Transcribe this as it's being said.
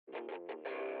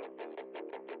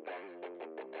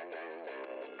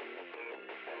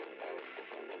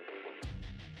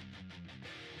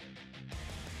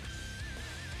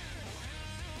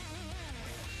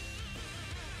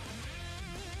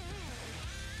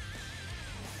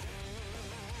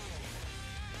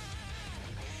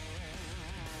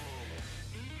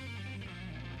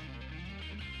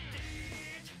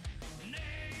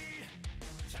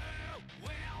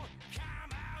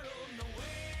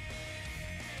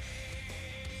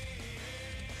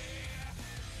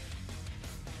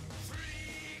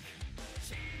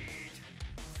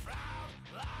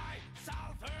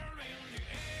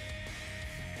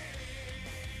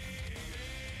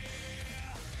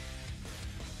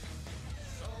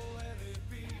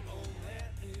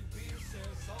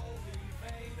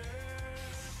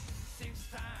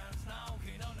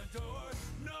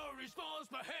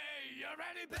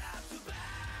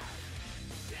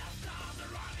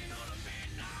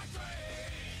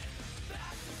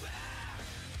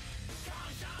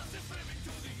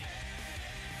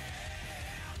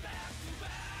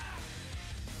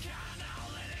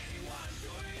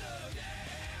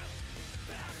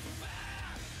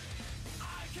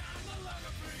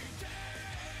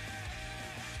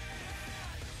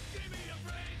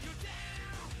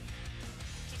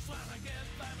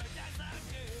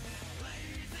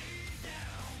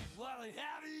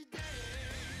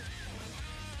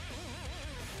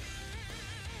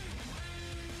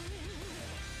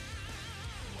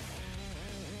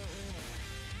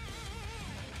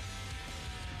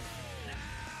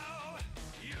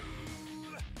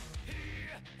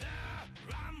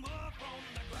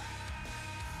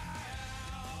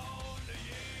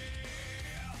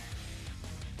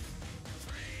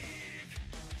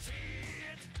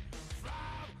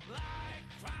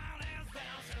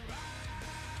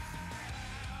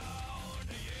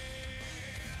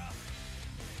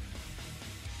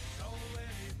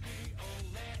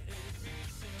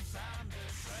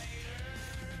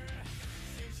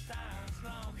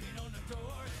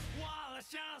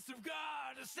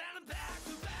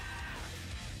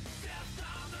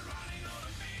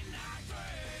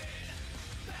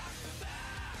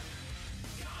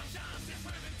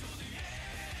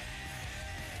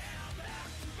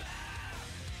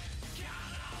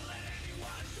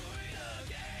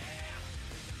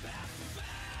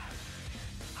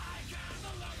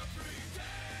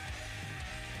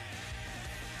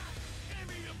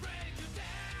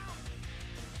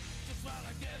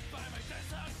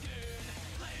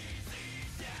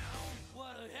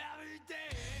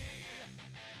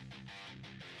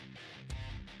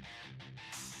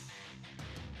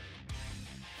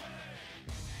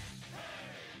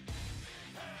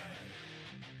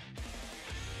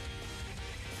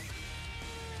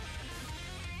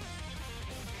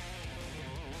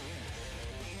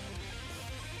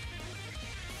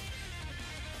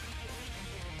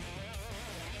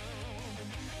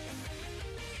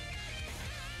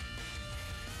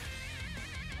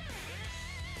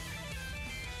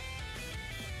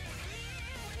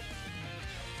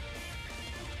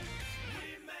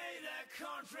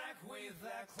with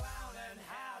that clown and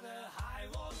had a high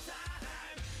old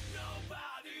time.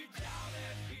 Nobody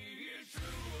doubted he is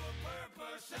true of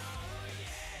purpose. Oh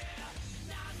yeah,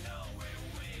 not knowing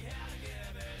we had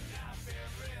given up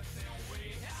everything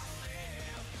we had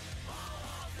lived.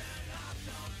 All of the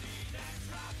options, the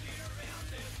next rock here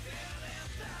in this dead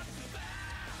end that's the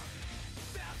bad.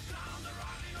 That's on the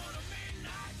rocking on a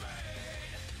midnight train.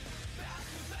 Back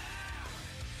to back,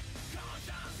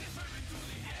 conscience is moving to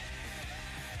the end.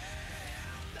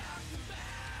 Back to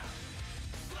back,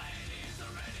 flame is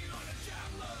already on a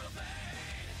jugular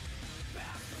vein.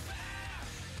 Back to back,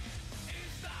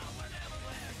 it's now or never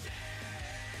left in.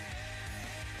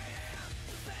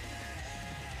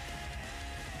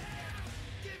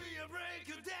 Give me a break,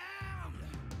 you're damned.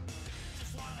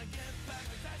 Just wanna get back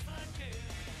to that again.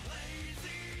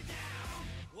 Lazy down,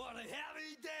 what a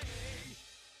heavy day.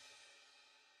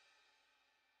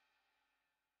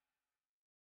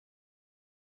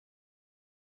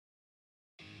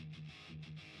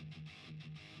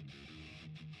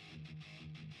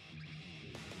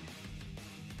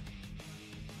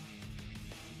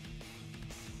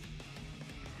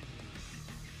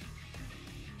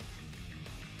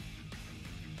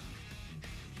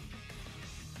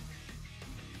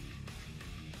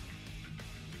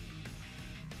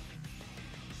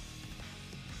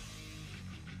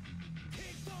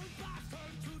 Kick those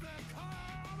bastards to the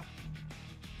curb.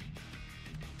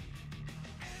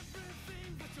 Everything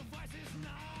but your voice is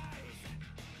nice.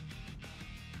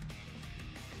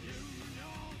 You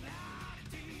know that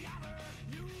the other,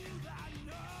 you that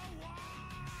no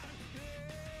one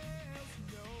else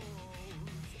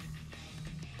knows.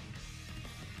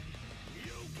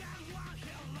 You got one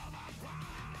hell of a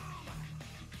problem.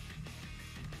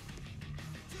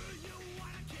 Do you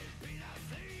wanna keep it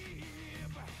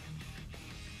asleep?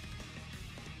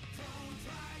 Don't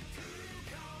try to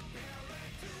compare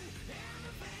it to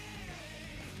anything.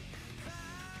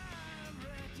 I'm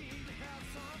ready to have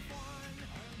some fun.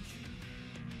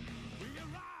 We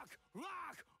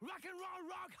rock and roll,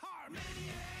 rock hard.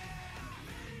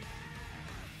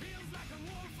 Feels like a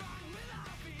war front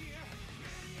without fear.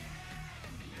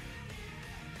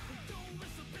 Don't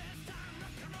miss the best time.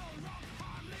 Rock and roll, rock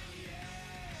hard.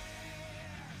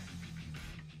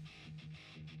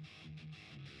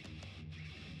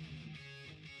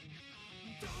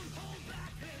 Don't hold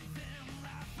back, let them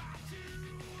laugh at you.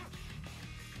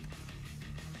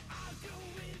 I'll go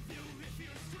with you if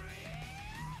you're straight.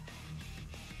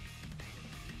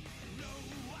 No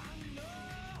one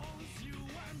knows you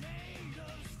are made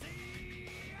of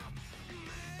steel.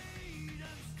 Made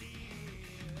of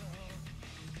steel.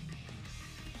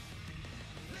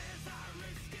 There's our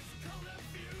risk, it's called a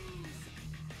fuse.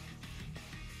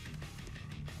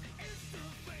 It's the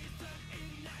faith that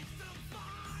ignites the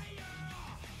fire.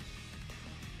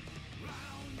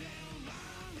 Round and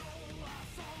round, oh, our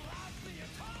soul has the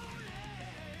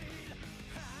tornado.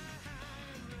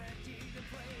 I'm ready to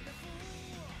play the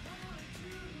fool.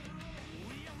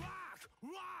 We are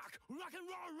rock and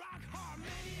roll, rock hard,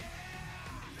 maniac.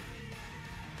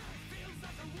 Feels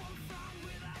like a wolf from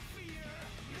without fear.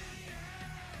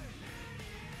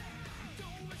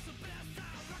 Don't miss the best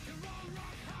time, rock and roll,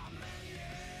 rock hard,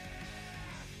 maniac.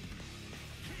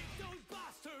 Kick those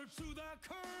bastards to the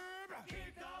curb.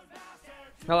 Kick those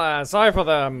bastards. Hello, sorry for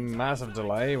the massive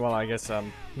delay. Well, I guess,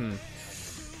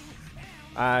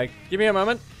 give me a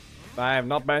moment. I have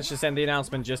not managed to send the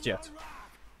announcement just yet.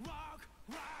 Rock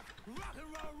and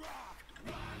roll, rock.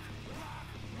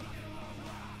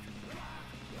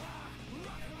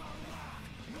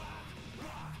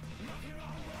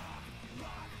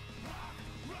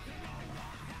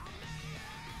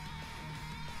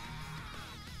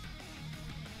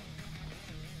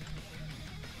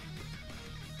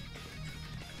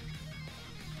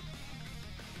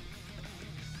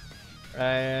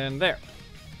 And there.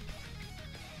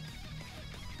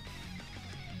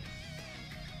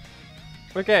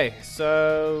 Okay,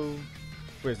 so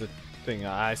where's the thing?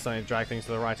 I started to drag things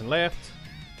to the right and left.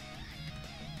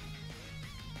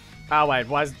 Oh wait,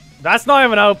 that's not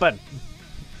even open?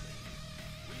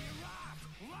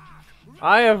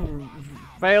 I have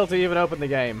failed to even open the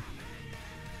game.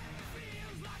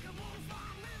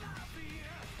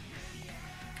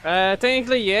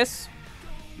 Technically yes.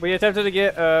 We attempted to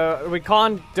get, we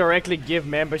can't directly give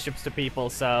memberships to people,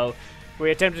 so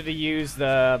we attempted to use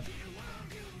the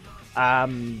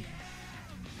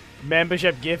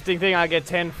membership gifting thing. I get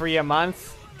 10 free a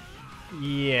month.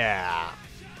 Yeah.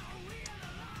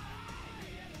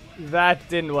 That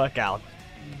didn't work out.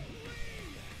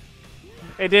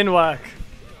 It didn't work.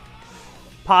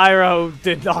 Pyro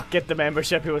did not get the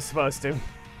membership he was supposed to.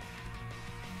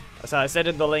 So I sent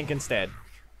in the link instead.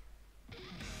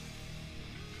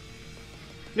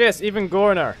 Yes, even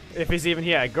Gorner, if he's even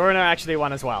here. Gorner actually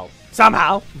won as well.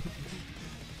 Somehow.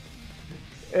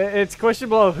 It's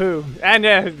questionable of who. And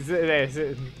yeah, it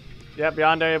is. Yep,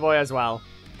 Yandere Boy as well.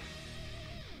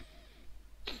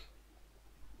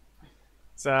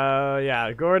 So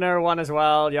yeah, Gorner won as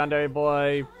well. Yandere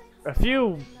Boy. A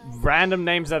few random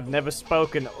names I've never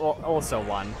spoken also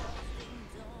won.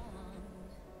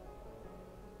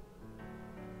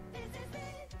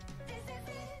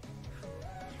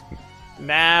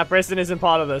 Nah, Preston isn't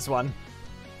part of this one.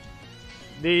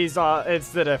 These are, it's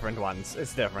the different ones.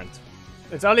 It's different.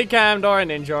 It's only Kamdor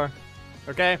and Ninjor.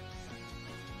 Okay?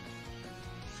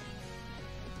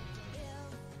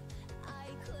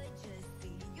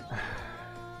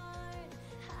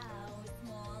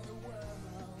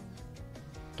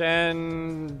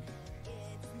 Can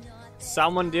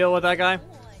someone deal with that guy?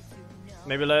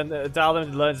 Maybe tell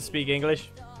them to learn to speak English.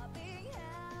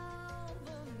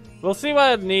 We'll see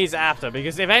what it needs after,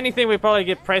 because if anything, we probably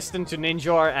get Preston to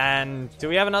Ninjor, and do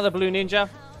we have another blue ninja?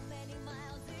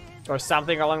 Or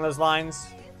something along those lines?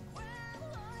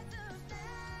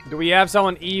 Do we have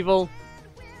someone evil?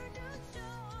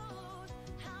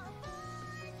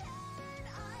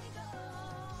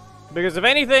 Because if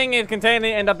anything, it can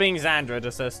end up being Xandra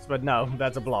assist, but no,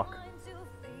 that's a block.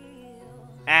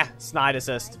 Snide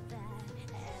assist.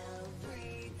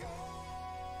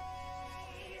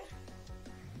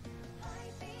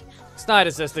 Snide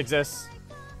assist exists.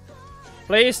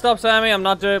 Please stop spamming. I'm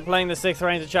not playing the 6th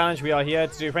Ranger challenge. We are here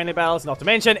to do friendly battles. Not to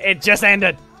mention, it just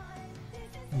ended.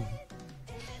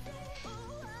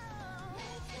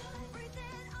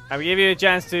 I will give you a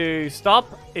chance to stop.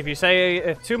 If you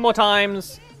say 2 more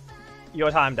times, you're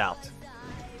timed out.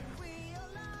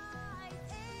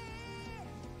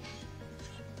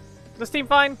 This team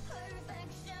fine?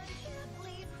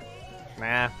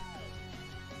 Nah.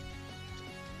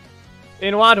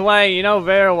 In what way? You know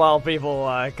very well people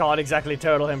can't exactly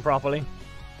turtle him properly.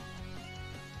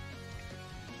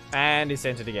 And he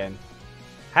sent it again.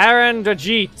 Haran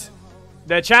Dajit.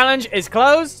 The challenge is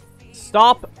closed.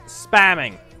 Stop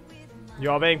spamming. You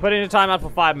are being put into timeout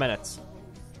for 5 minutes.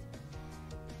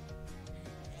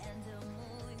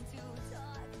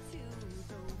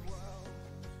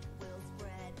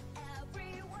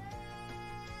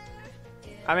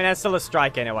 I mean, that's still a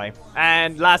strike anyway.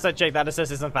 And last I checked, that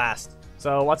assist isn't fast.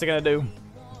 So what's it gonna do?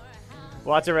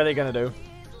 What's it really gonna do?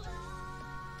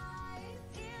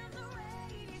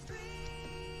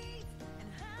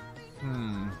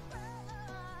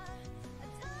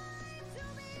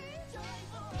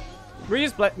 We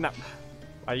used Blake. No,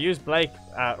 I used Blake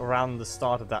around the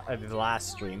start of the last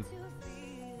stream.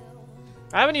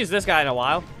 I haven't used this guy in a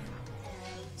while.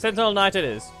 Sentinel Knight it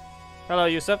is. Hello,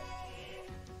 Yusuf.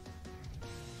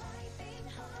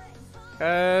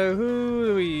 Who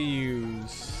do we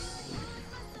use?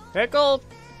 Pickle?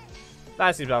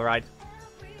 That seems about right.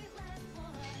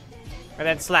 And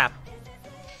then Slap.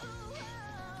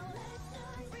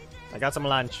 I got some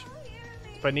lunch.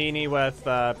 Panini with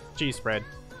cheese spread.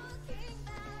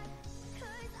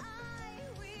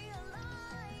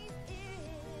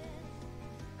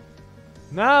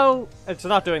 No, it's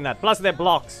not doing that. Plus they're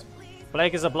blocks.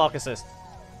 Blake is a block assist.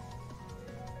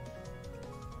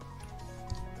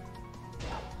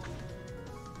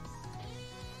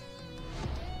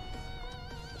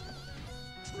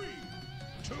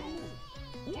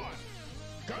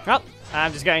 Well,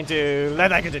 I'm just going to let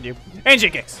that continue.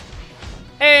 Engine kicks.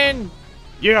 And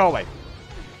you're away.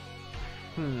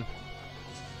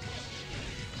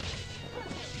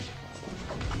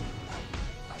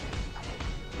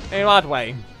 In what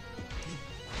way?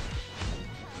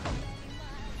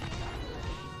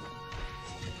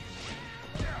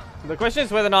 The question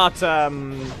is whether or not that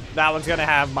one's gonna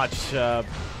have much. Sure,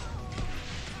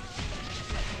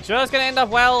 it's gonna end up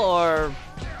well, or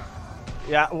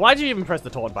yeah. Why'd you even press the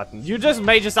taunt button? You just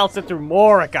made yourself sit through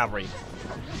more recovery.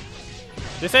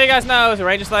 Just so you guys know, the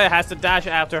Ranger Slayer has to dash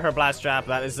after her blast trap.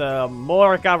 That is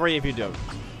more recovery if you don't.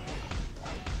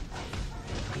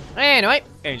 Anyway,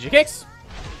 energy kicks.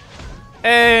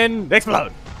 And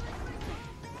explode.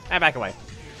 And back away.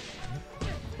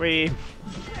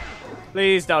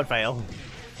 Please don't fail.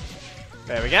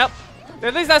 There we go.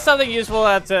 At least that's something useful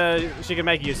that she can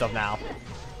make use of now.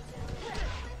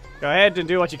 Go ahead and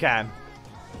do what you can.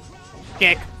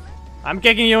 Kick. I'm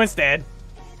kicking you instead.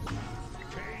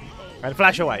 And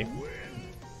flash away.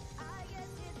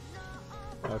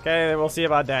 Okay, we'll see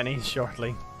about Danny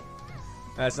shortly.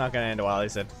 That's not gonna end well,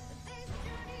 is it?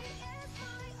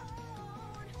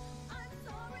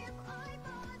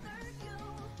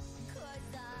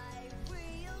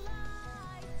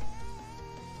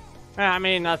 I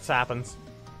mean, that happens.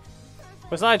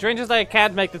 Besides, rangers like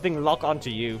can't make the thing lock onto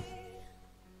you.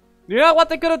 You know what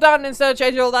they could have done instead of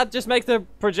changing all that? Just make the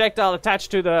projectile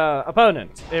attached to the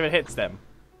opponent if it hits them.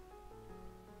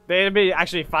 It'd be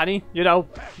actually funny, you know,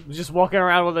 just walking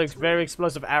around with a very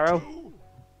explosive arrow.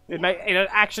 It'd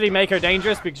actually make her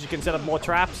dangerous because you can set up more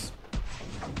traps.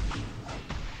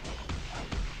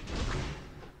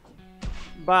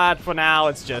 But for now,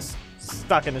 it's just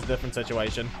stuck in this different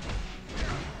situation.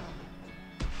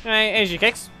 Alright, energy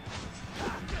kicks.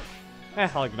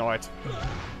 I'll ignore it.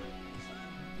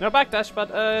 No backdash,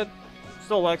 but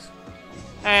still works.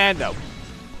 And no.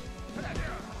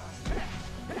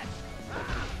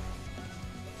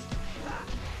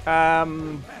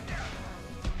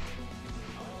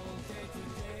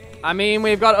 I mean,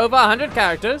 we've got over 100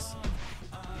 characters.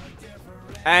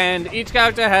 And each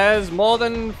character has more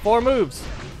than 4 moves.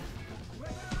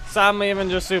 Some even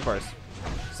just supers.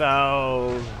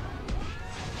 So...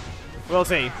 we'll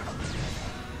see.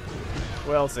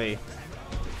 We'll see.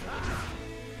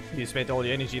 You spent all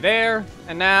your energy there.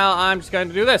 And now I'm just going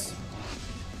to do this.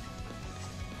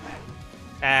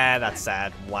 That's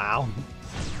sad. Wow.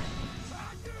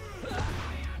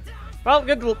 Well,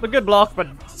 good block, but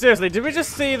seriously, did we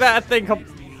just see that thing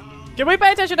Can we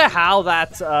pay attention to how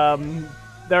that,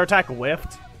 their attack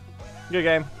whiffed? Good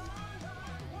game.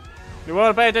 You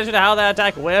want to pay attention to how that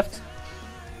attack whiffed?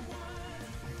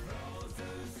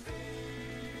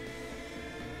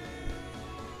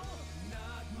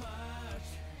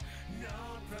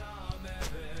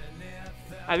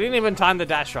 I didn't even time the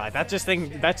dash right. That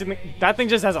thing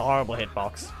just has a horrible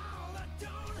hitbox.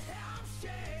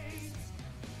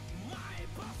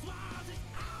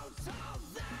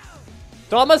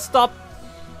 Thomas, stop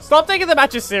taking the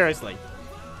matches seriously.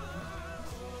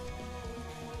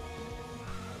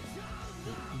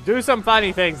 Do some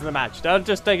funny things in the match. Don't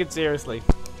just take it seriously.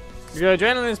 Your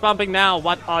adrenaline's pumping now.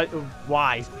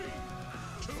 Why?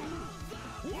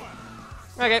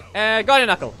 Okay, Guardian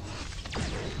Knuckle.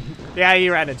 Yeah,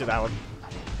 you ran into that one.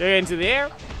 Go into the air.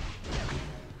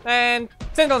 And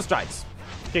send on strikes.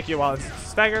 Kick you while it's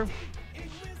stagger.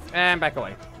 And back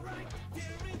away.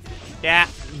 Yeah,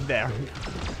 there.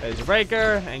 There's your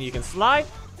breaker, and you can slide.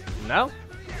 No?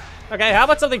 Okay, how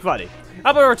about something funny?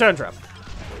 How about a return trap?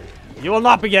 You will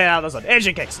not be getting out of this one.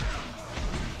 Engine kicks.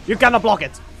 You cannot block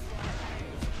it.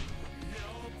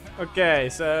 Okay,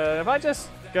 so if I just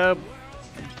go...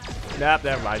 Nope,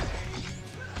 never mind.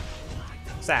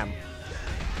 Sam.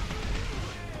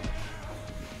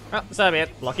 Oh, so be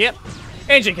it. Block it.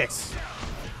 Engine kicks.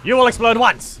 You will explode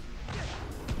once.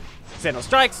 Sentinel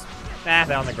strikes. Nah,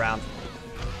 they're on the ground.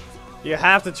 You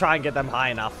have to try and get them high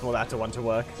enough for that to want to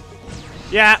work.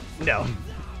 Yeah, no.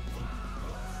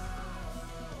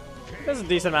 There's a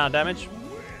decent amount of damage.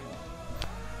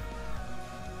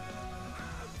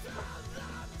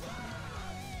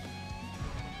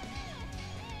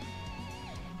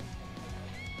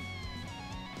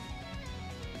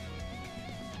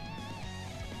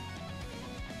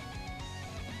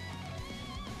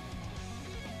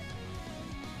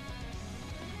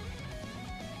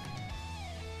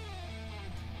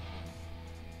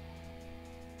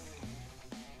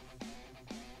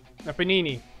 A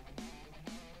panini.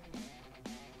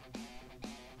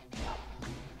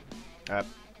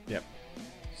 Yep.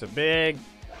 It's a big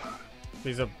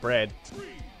piece of bread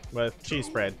with cheese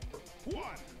spread.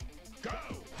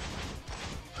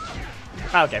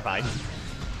 Okay, fine.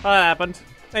 Well, that happened.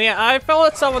 And yeah, I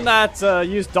followed someone that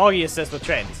used doggy assist with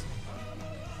trends.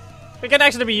 It can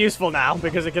actually be useful now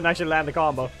because it can actually land the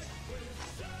combo.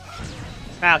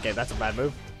 Okay, that's a bad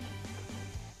move.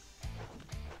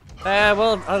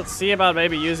 Well, I'll see about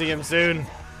maybe using him soon.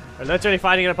 We're literally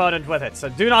fighting an opponent with it, so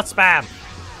do not spam.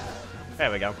 There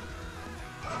we go.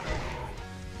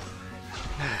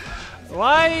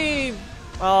 Why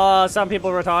are some people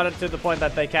retarded to the point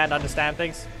that they can't understand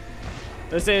things?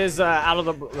 This is out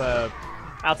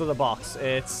of the box.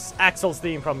 It's Axel's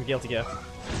theme from Guilty Gear.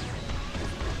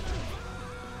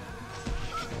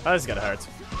 Oh, this is gonna hurt.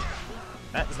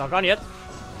 It's not gone yet.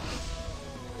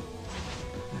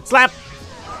 Slap!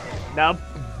 Nope.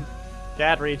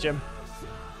 Can't reach him.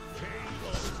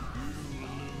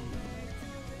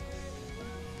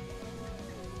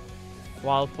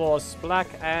 Wild Force black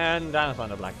and Dino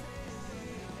Thunder black.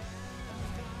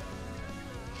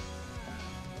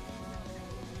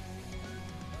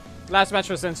 Last match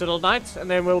for Sentinel Knight, and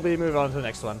then we'll be moving on to the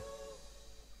next one.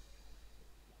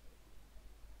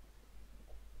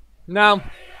 No,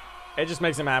 it just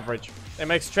makes him average. It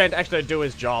makes Trent actually do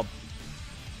his job.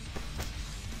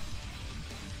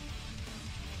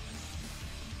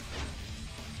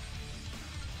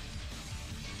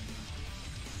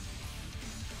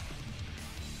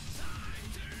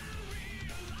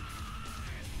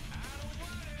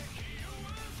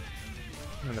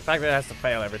 And the fact that it has to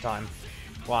fail every time.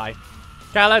 Why?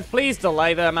 Khaled, please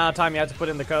delay the amount of time you have to put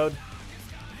in the code.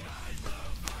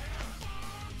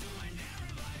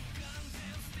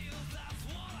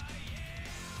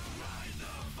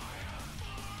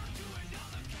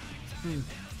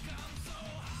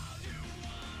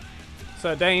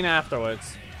 So Dane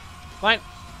afterwards. Fine.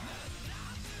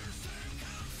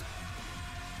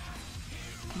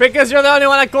 Because you're the only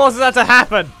one that causes that to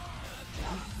happen.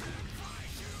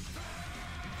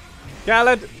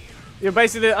 Khaled, you're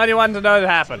basically the only one to know that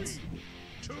happens.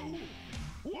 2, 1,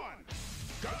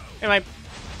 go. Anyway,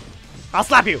 I'll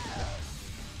slap you.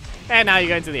 And now you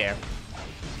go into the air.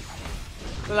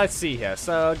 So let's see here.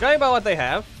 So going by what they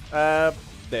have,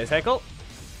 there's Heckle.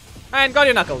 And got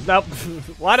your knuckle. Nope.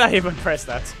 Why'd I even press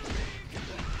that?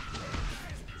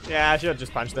 Yeah, I should have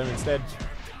just punched them instead.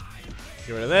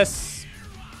 Get rid of this.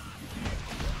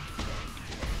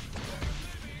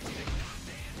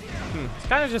 It's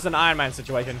kind of just an Iron Man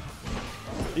situation.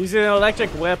 Using an electric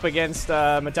whip against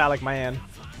Metallic Man.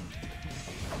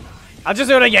 I'll just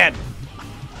do it again.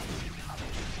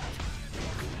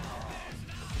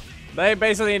 They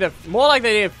basically need to, more like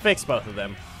they need to fix both of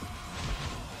them.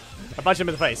 I punch him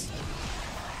in the face.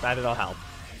 That'll help.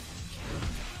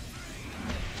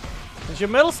 Does your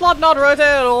middle slot not rotate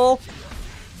at all?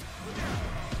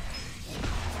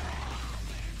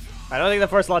 I don't think the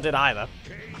first slot did either.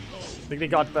 I think they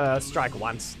got the strike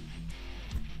once.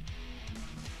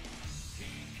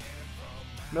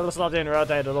 Middle slot didn't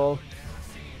rotate at all.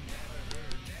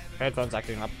 Headphones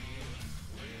acting up.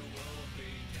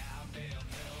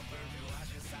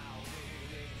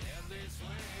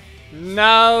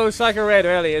 No, Psycho Red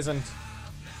really isn't.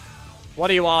 What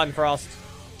do you want, Frost?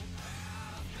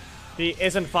 He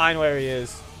isn't fine where he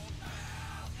is.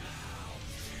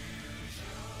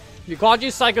 You can't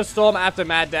use Psycho Storm after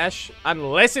Mad Dash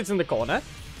unless it's in the corner.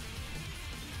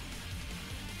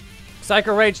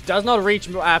 Psycho Rage does not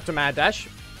reach after Mad Dash.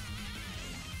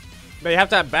 But you have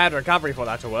to have bad recovery for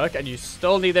that to work, and you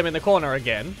still need them in the corner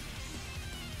again.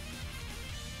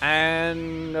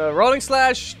 And Rolling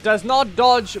Slash does not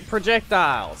dodge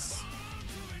projectiles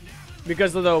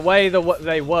because of the way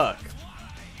they work.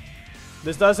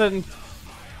 This doesn't...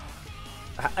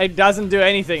 It doesn't do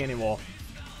anything anymore.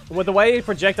 With the way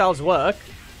projectiles work,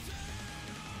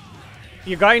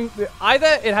 you're going...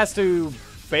 Either it has to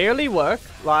barely work,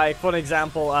 like, for an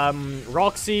example,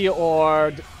 Roxy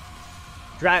or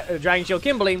Dragon Shield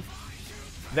Kimberly,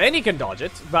 then he can dodge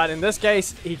it, but in this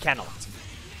case, he cannot.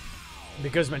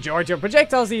 Because majority of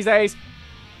projectiles these days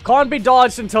can't be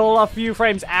dodged until a few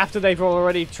frames after they've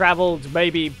already traveled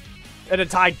maybe an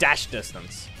entire dash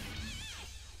distance.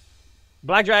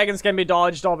 Black Dragons can be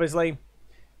dodged, obviously.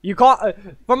 You can't...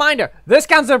 reminder, this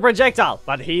counts as a projectile,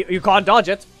 but you can't dodge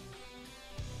it.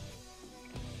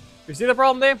 You see the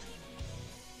problem there?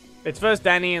 It's first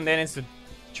Danny and then it's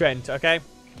Trent, okay?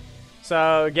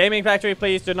 So, Gaming Factory,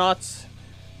 please do not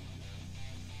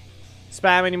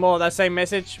spam anymore that same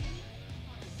message.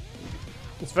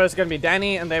 It's first going to be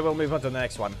Danny, and then we'll move on to the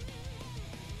next one.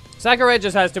 Sakura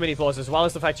just has too many flaws, as well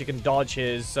as the fact you can dodge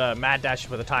his Mad Dash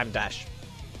with a time dash.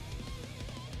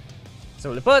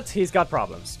 So put, he's got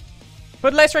problems.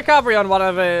 Put less recovery on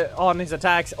whatever on his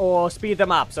attacks, or speed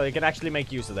them up, so he can actually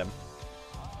make use of them.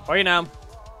 Or, you know.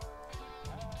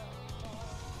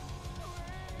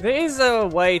 There is a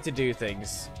way to do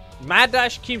things. Mad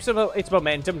Dash keeps its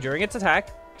momentum during its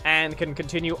attack, and can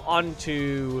continue on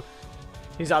to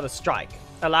his other strike,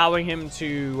 allowing him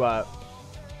to,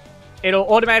 it'll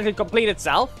automatically complete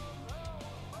itself,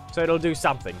 so it'll do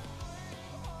something.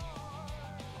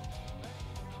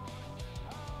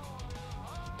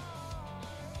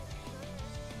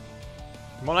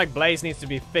 More like Blaze needs to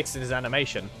be fixed in his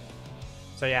animation.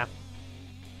 So yeah.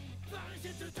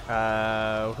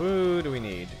 Who do we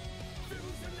need?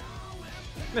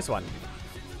 This one.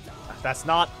 That's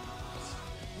not...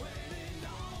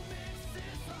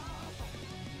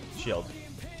 Shield.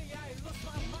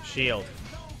 Shield.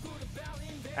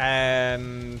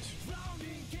 And...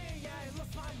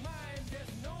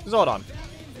 Zordon.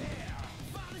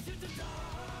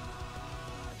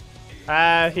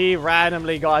 He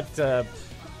randomly got,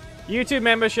 YouTube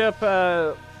membership,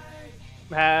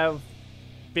 have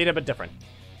been a bit different.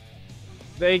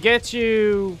 They get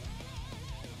you...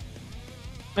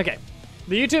 Okay.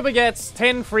 The YouTuber gets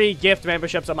 10 free gift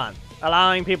memberships a month,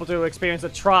 allowing people to experience a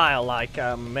trial-like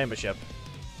membership.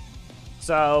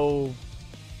 So,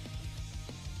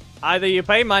 either you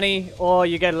pay money, or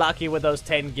you get lucky with those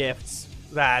 10 gifts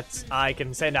that I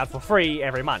can send out for free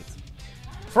every month.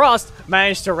 Frost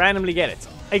managed to randomly get it.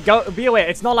 Hey, be aware,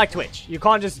 it's not like Twitch. You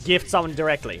can't just gift someone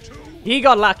directly. he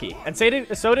got lucky, and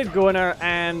so did Gunnar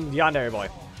and Yandere Boy,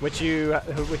 which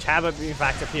have in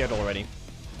fact appeared already.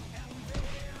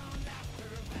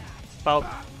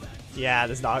 Oh, yeah,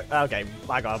 there's not. Okay,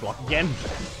 I gotta block again.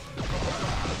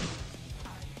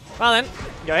 Well then,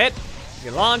 go ahead,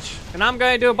 you launch, and I'm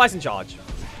going to do a Bison Charge.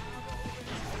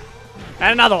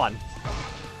 And another one.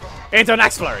 Into an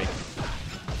Axe Flurry.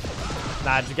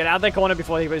 Now, to get out of the corner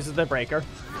before he uses the breaker.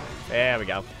 There we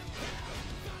go.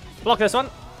 Block this one.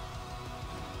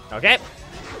 Okay.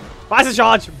 Bison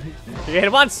Charge. You hit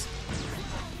it once.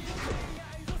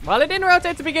 Well, it didn't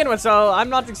rotate to begin with, so I'm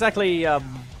not exactly,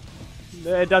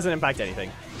 it doesn't impact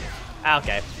anything.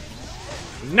 Okay.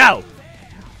 No!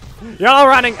 You're all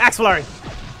running. Axe Flurry.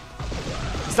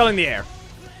 Still in the air.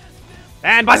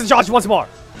 And Bison Charge once more.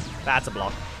 That's a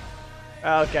block.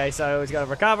 Okay, so he's gonna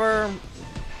recover.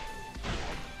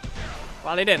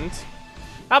 Well, he didn't.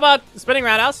 How about spinning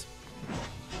roundhouse?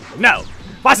 No.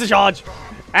 Bison Charge.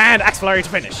 And Axe Flurry to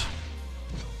finish.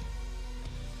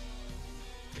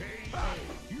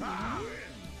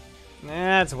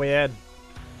 That's weird.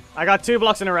 I got 2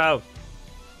 blocks in a row.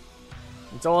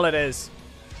 That's all it is.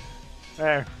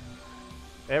 There.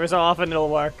 Every so often it'll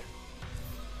work.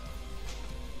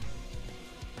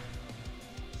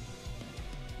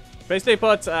 Basically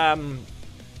put,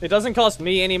 it doesn't cost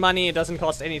me any money, it doesn't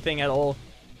cost anything at all.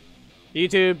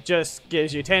 YouTube just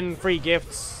gives you 10 free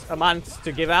gifts a month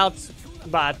to give out,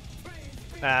 but,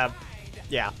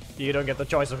 yeah, you don't get the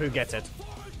choice of who gets it.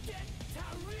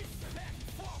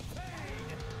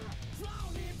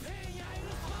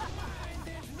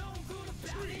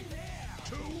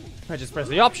 I just press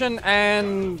the option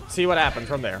and see what happens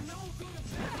from there.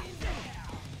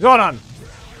 Going on!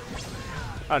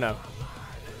 Oh no.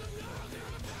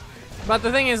 But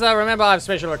the thing is, remember I have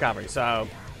special recovery, so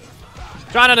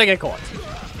try not to get caught.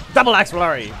 Double Axe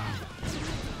Flurry.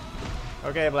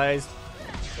 Okay, Blaze.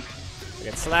 We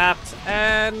get slapped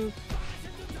and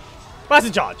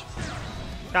Bison Charge.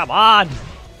 Come on.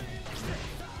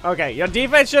 Okay, your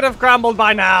defense should have crumbled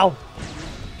by now.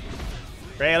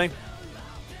 Really?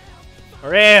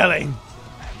 Really?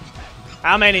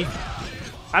 How many?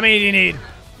 How many do you need?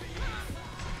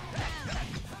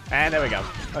 And there we go.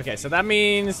 Okay, so that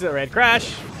means the red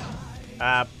crash.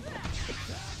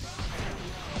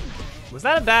 Was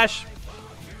that a dash?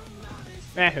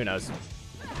 Who knows?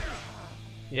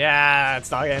 Yeah, it's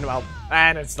not getting well.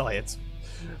 And it still hits.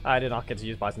 I did not get to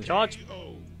use Bison Charge.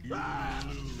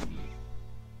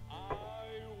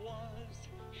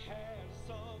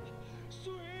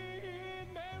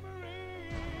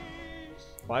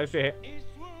 Why does your hair...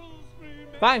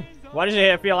 Fine. Why does your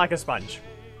hair feel like a sponge?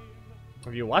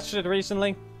 Have you watched it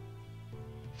recently?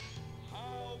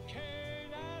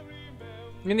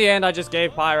 In the end, I just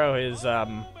gave Pyro his,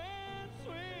 I'm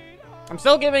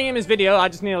still giving him his video, I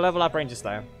just need to level up Ranger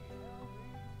Slayer.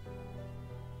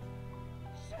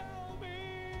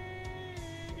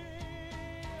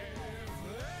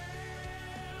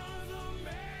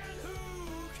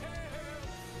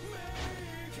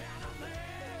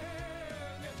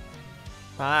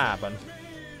 What happened?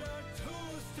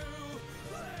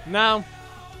 No.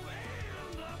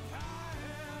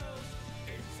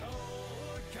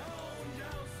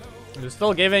 I'm just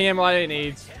still giving him what he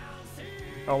needs.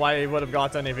 Or what he would have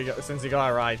gotten if since he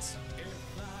got it right.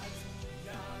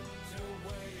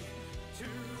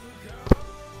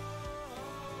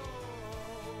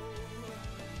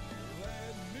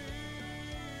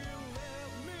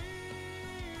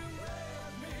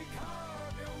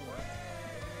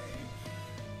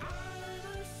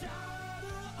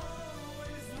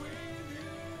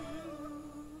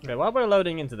 Okay, while we're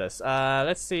loading into this,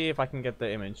 let's see if I can get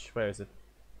the image. Where is it?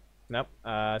 Nope.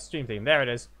 Stream theme. There it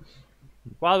is.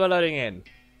 While we're loading in,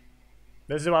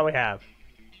 this is what we have.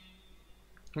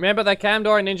 Remember that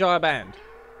Kamdor and Ninjor are banned.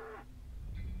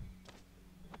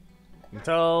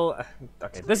 Until...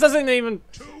 Okay, this doesn't even...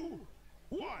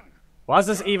 Was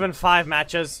this even 5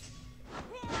 matches?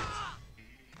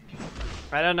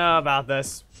 I don't know about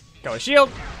this. Go with shield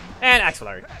and Axe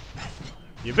Flurry.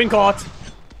 You've been caught.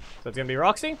 So it's gonna be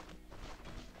Roxy?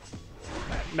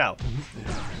 No.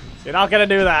 You're not gonna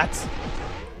do that.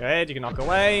 Go ahead, you can knock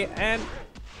away, and...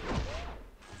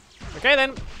 Okay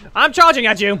then. I'm charging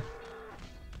at you!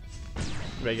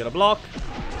 Regular block.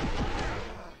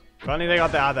 If only they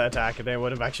got the other attack, they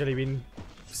would have actually been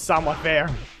somewhat fair.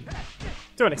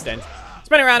 To an extent.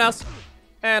 Spinning roundhouse.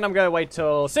 And I'm gonna wait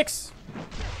till 6.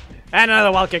 And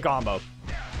another wild kick combo.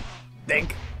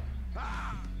 Dink.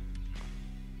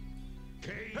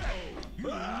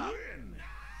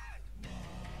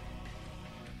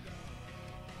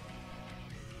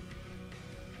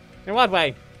 In what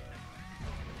way?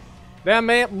 There are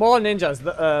more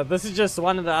ninjas. This is just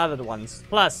one of the other ones.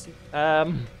 Plus, how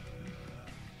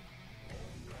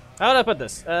would I put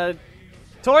this?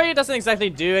 Tori doesn't exactly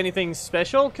do anything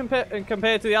special compared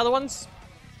to the other ones.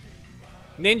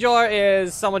 Ninjor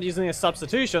is someone using a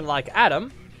substitution like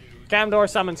Adam. Kamdor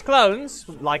summons clones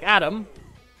like Adam.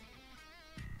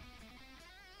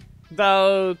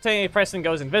 Though technically Preston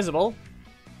goes invisible.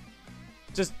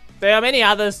 Just there are many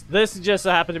others. This just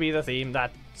so happened to be the theme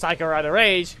that Psycho Rider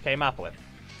Rage came up with.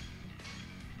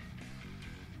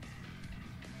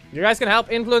 You guys can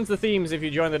help influence the themes if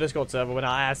you join the Discord server when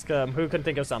I ask who can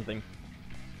think of something.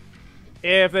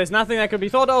 If there's nothing that could be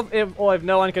thought of, or if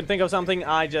no one can think of something,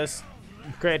 I just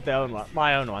create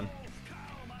my own one.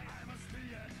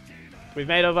 We've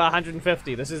made over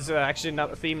 150. This is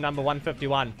actually theme number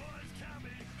 151.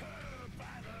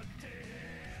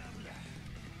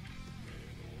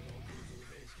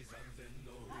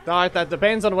 Alright, that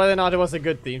depends on whether or not it was a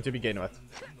good theme to begin with.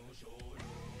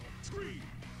 3,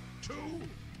 2,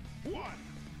 1,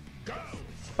 go!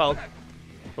 Poke.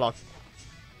 Block.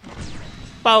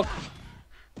 Poke.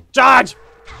 Charge!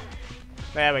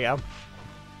 There we go.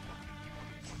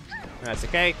 That's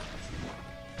okay.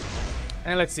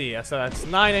 And let's see, so that's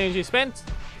 9 energy spent.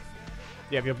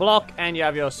 You have your block and you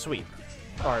have your sweep.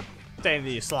 Or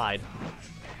technically you slide.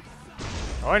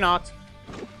 Or not.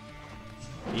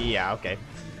 Yeah, okay.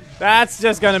 That's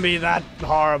just gonna be that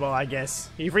horrible, I guess.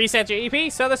 You've reset your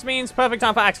EP, so this means perfect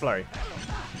time for Axe Flurry.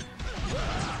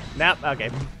 Nope,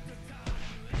 okay.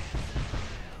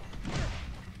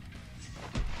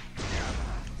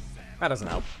 That doesn't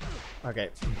help. Okay.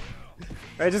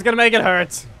 They're just gonna make it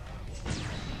hurt.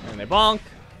 And they bonk.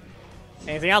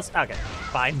 Anything else? Okay,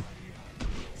 fine.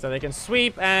 So they can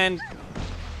sweep and...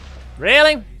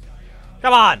 Really?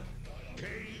 Come on!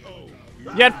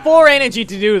 You had 4 energy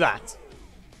to do that.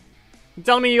 You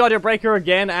telling me you got your breaker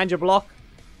again and your block?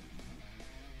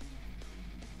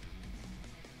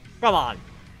 Come on.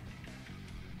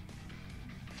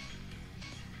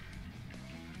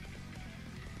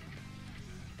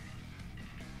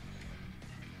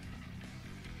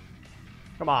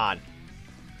 Come on.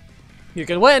 You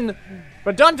can win,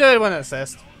 but don't do it with an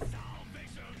assist.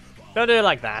 Don't do it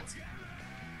like that.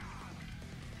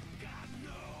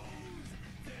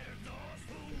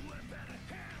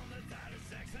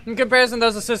 In comparison,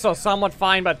 those assists are somewhat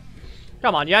fine, but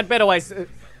come on, you had better ways.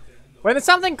 When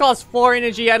something costs 4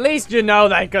 energy, at least you know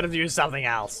they could have used something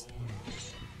else.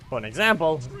 For an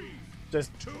example,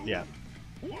 just, yeah.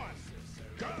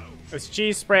 It's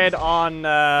cheese spread on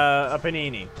a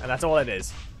panini, and that's all it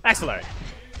is. Excellent.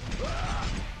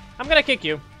 I'm gonna kick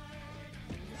you.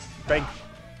 Big.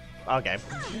 Okay.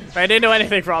 I didn't do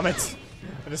anything from it.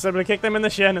 I just simply kicked them in the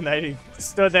shin, and they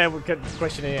stood there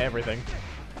questioning everything.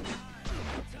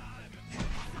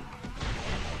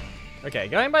 Okay,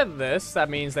 going by this, that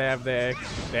means they have their...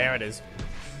 There it is.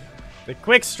 The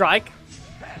quick strike.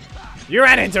 You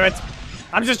ran into it.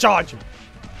 I'm just charging.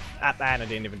 And I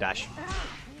didn't even dash.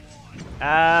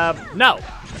 No.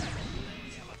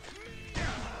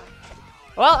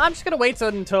 Well, I'm just gonna wait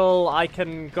until I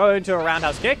can go into a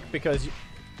roundhouse kick, because...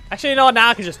 Actually, you know what? Now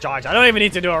I can just charge. I don't even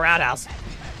need to do a roundhouse.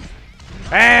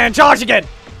 And charge again!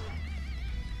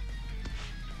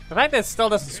 The fact that it still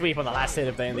doesn't sweep on the last hit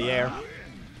if they're in the air.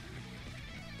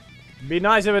 Be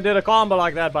nice if it did a combo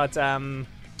like that, but,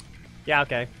 yeah,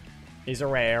 okay. He's a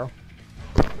rare.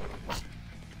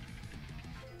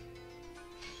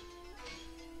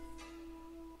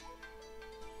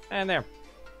 And there.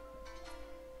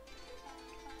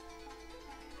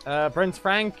 Prince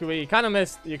Frank, you kind of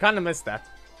missed that.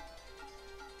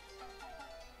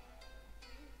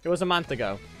 It was a month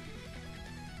ago.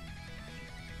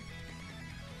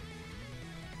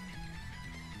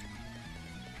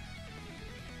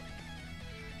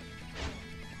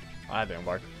 Oh, that didn't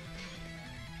work.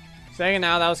 Saying it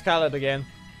now, that was Khaled again.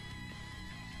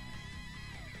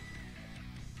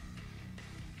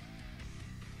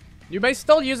 You may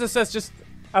still use assist, just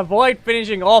avoid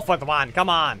finishing off with one. Come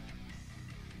on.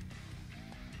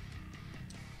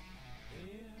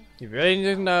 You really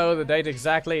need to know the date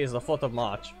exactly is the 4th of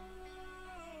March.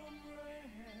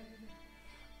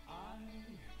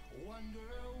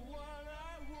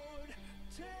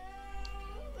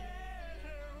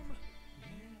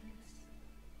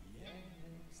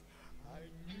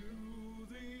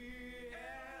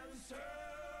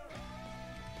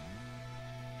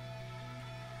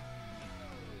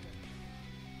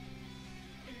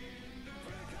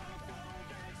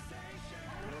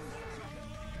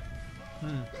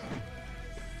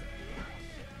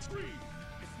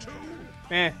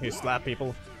 You slap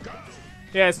people.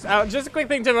 Yes, just a quick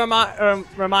thing to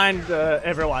remind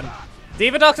everyone.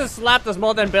 Divadox's slap does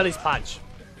more than Billy's punch.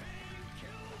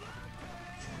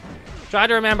 Try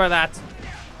to remember that.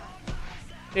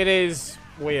 It is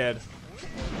weird.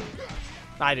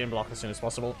 I didn't block as soon as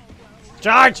possible.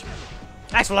 Charge!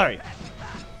 Axe flurry!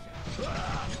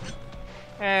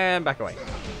 And back away.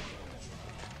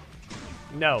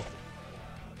 No.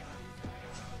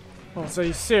 Oh,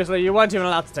 so seriously, you weren't even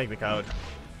allowed to take the code.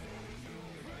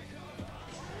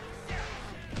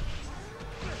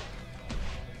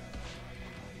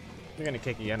 They're gonna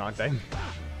kick again, aren't they?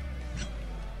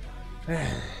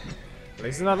 At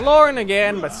least it's not Lauren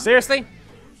again, but seriously?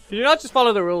 Can you not just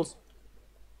follow the rules?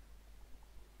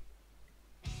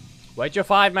 Wait your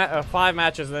five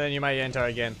matches and then you may enter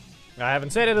again. I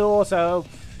haven't said it all, so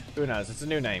who knows? It's a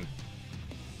new name.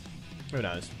 Who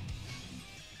knows?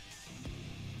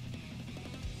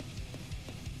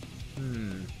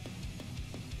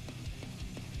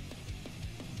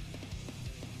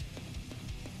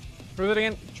 Who's it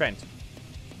again? Trent.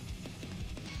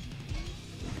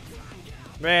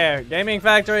 There, Gaming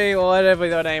Factory, or whatever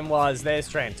their name was. There's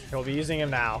Trent. He'll be using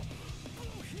him now.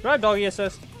 Do I have doggy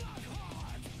assist?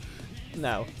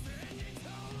 No.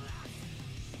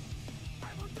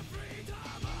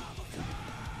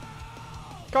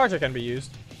 Carter can be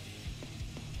used.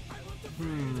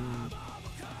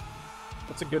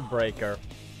 What's a good breaker?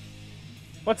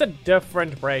 What's a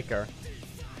different breaker?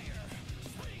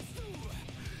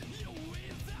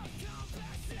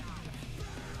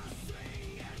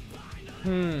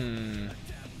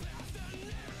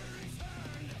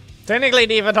 Technically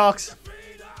Divadox.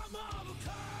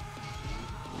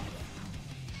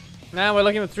 Now we're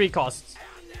looking at 3 costs.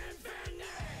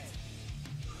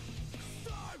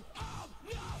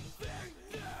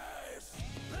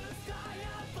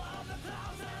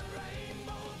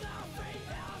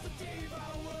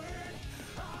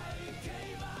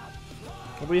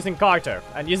 We're using Carter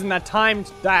and using that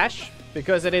timed dash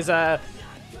because it is a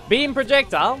beam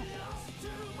projectile.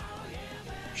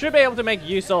 Should be able to make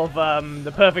use of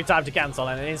the perfect time to cancel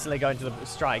and instantly go into the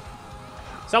strike.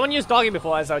 Someone used doggy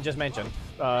before, as I just mentioned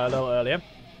a little earlier.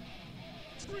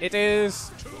 It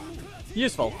is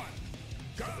useful.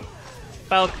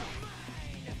 Belt.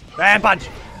 And punch.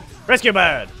 Rescue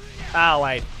bird. Oh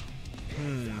wait.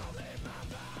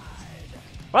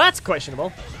 Well, that's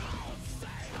questionable.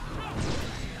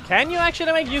 Can you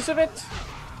actually make use of it?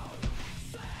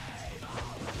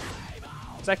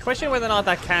 So I question whether or not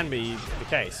that can be the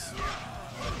case.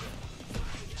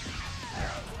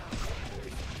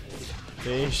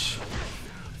 Sheesh.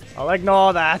 I'll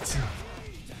ignore that.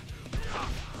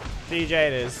 DJ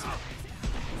it is.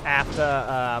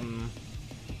 After,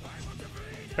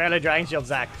 Fairly Dragon Shield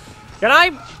Zack. Can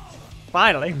I?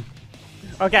 Finally.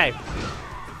 Okay.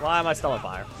 Why am I still on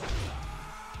fire?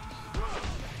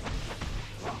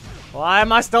 Why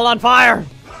am I still on fire?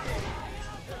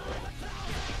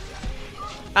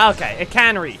 Okay, it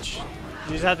can reach.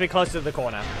 You just have to be close to the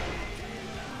corner.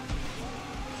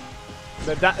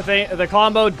 The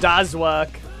combo does work.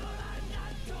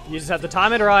 You just have to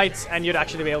time it right, and you'd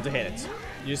actually be able to hit it.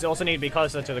 You just also need to be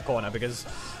closer to the corner, because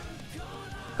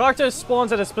Carter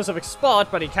spawns at a specific spot,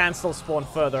 but he can still spawn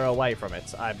further away from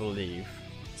it, I believe.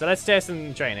 So let's test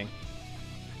in training.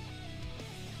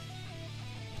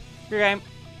 Good game.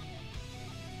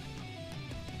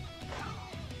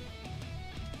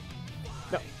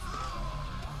 No.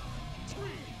 3,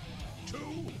 2,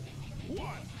 1,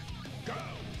 go.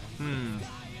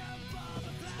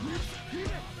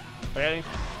 Okay.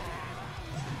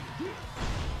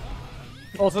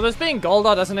 Also, this being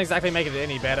Goldar doesn't exactly make it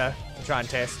any better to try and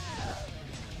test.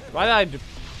 Why did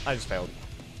I just failed.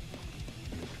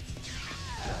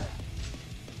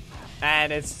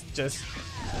 And it's just...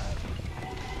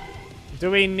 Do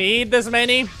we need this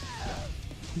many?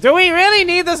 Do we really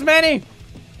need this many?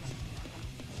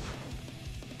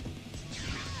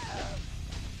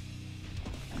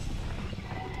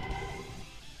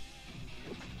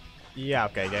 Yeah,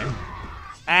 okay, game.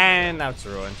 And now it's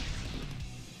ruined.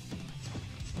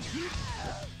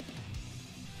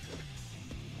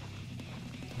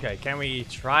 Okay, can we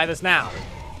try this now?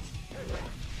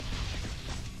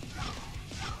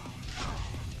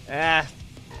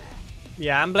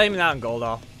 Yeah, I'm blaming that on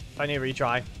Goldar. I need a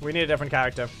retry. We need a different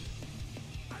character.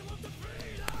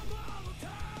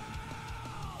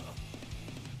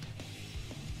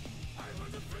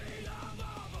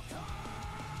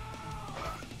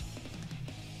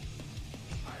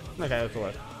 Okay, this will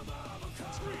work.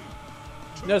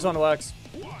 This one works.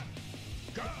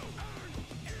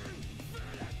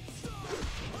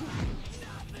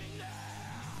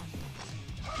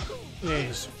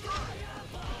 Yes.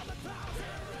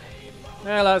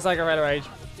 Yeah, looks like a red rage.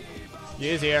 He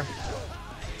is here.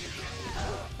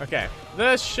 Okay,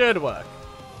 this should work.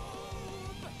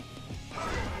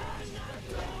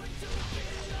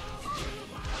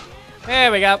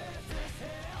 There we go.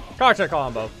 Carter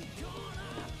combo.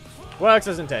 Works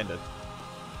as intended.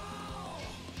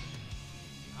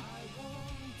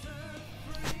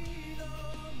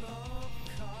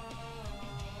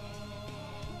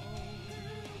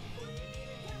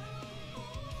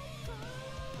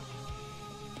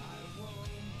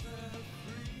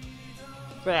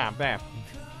 Bam, bam.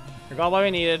 We got what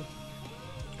we needed.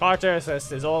 Carter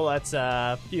assist is all that's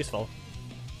useful.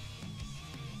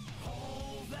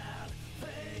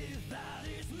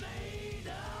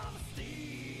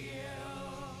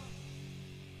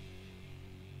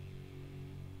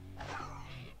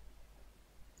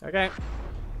 Okay.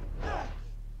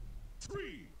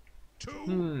 3, 2,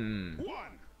 1,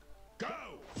 go!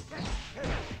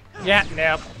 Yeah,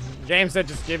 nope. Game said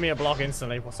just give me a block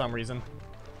instantly for some reason.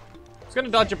 It's gonna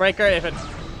dodge a breaker if it...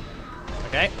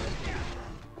 Okay.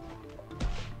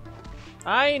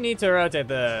 I need to rotate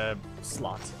the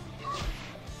slot.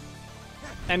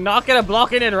 And not get a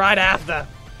block in it right after.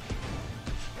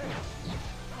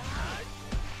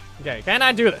 Okay, can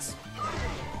I do this?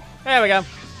 There we go.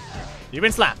 You've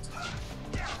been slapped.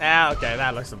 Ah, okay,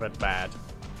 that looks a bit bad.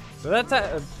 So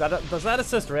does that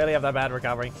assist really have that bad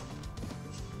recovery?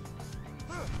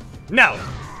 No.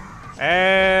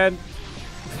 And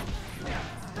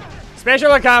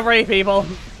special recovery, people.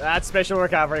 That's special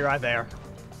recovery right there.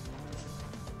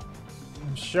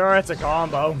 I'm sure it's a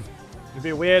combo. It'd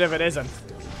be weird if it isn't.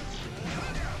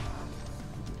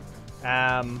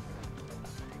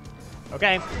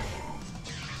 Okay.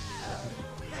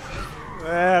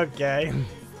 Okay.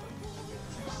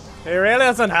 It really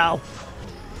doesn't help.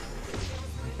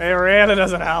 It really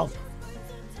doesn't help.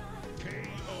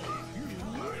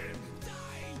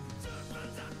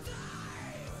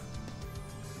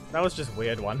 That was just a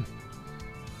weird one.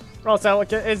 Also,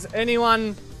 is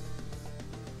anyone...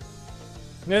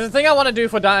 There's a thing I want to do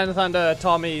for Dino Thunder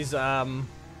Tommy's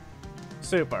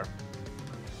super.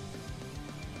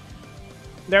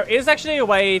 There is actually a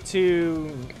way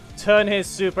to turn his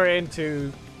super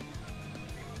into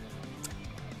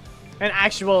an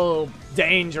actual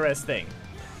dangerous thing.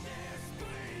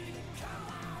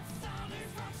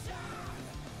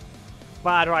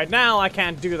 But right now I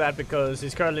can't do that because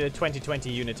he's currently the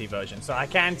 2020 Unity version, so I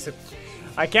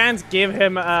can't give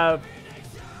him a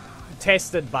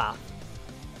tested buff.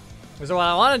 So what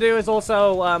I want to do is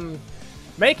also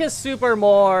make his super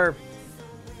more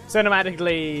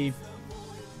cinematically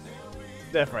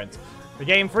different. The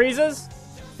game freezes,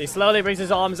 he slowly brings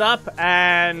his arms up,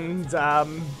 and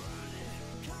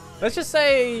let's just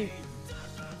say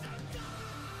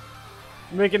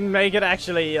we can make it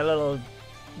actually a little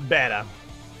better.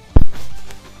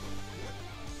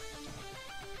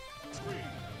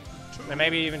 And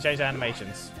maybe even change the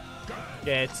animations.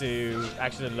 Get it to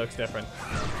actually looks different.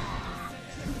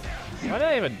 Why did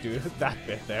I even do that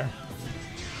bit there?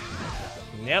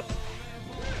 Yep.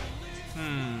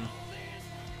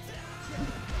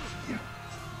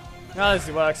 Oh, this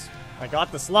works. I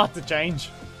got the slot to change.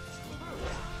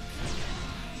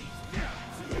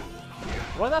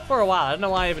 Well, that for a while. I don't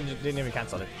know why I didn't even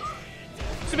cancel it.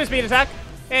 Super speed attack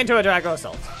into a Drago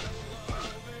Assault.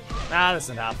 Ah, this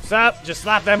isn't help. So, just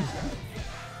slap them.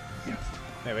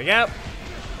 There we go.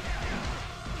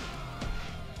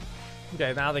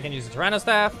 Okay, now they can use the Tyranno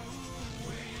Staff.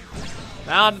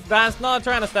 Now, that's not a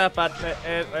Tyranno Staff, but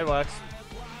it works.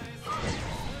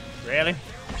 Really?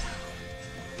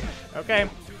 Okay.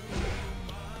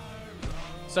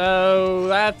 So,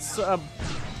 that's...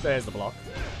 there's the block.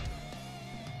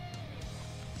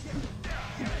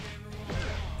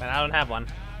 And I don't have one.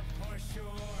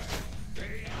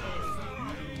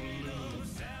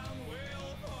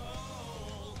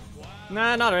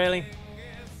 Nah, not really.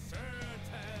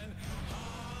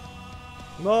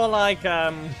 More like,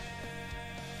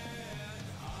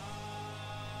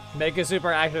 make a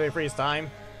super actually freeze time.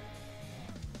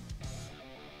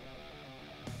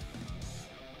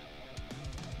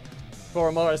 For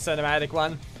a more cinematic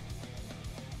one.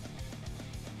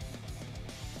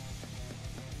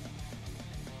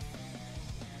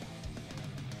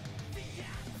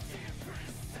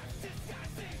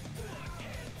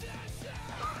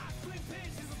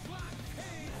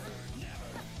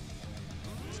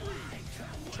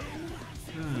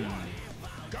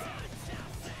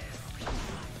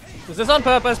 Is this on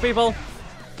purpose, people?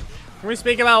 Can we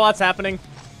speak about what's happening?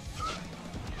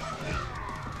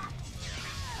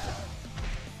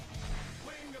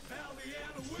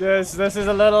 This is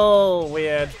a little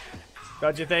weird,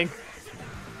 don't you think?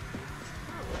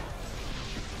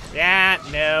 Yeah,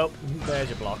 no. There's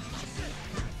your block.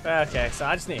 Okay, so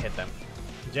I just need to hit them.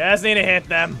 Just need to hit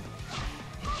them.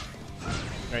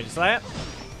 Ready to slay it?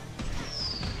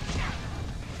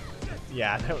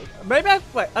 Yeah, maybe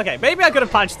maybe I could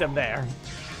have punched him there.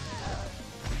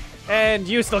 And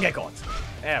you still get caught.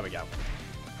 There we go.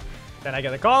 Then I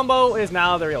get the combo is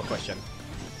now the real question.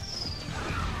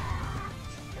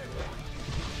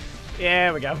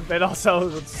 Yeah, we go. It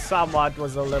also somewhat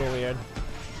was a little weird.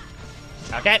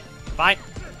 Okay, fine.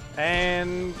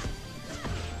 And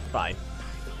fine.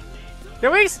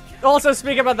 Can we also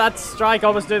speak about that strike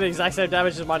almost doing the exact same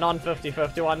damage as my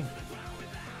non-50-50 one?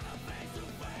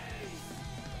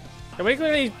 Can we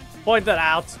clearly point that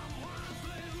out?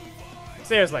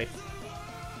 Seriously.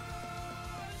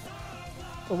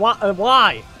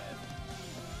 Why?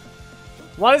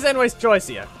 What is anybody's choice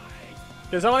here?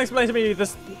 Can someone explain to me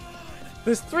this?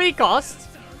 There's 3 costs.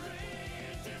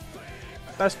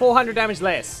 That's 400 damage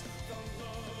less.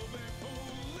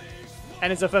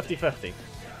 And it's a 50-50.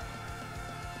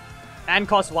 And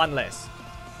costs 1 less.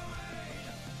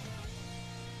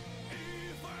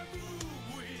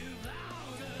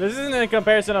 This isn't a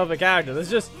comparison of the character. This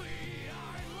is just...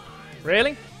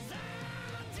 Really?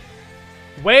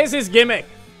 Where's his gimmick?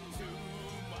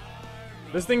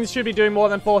 This thing should be doing more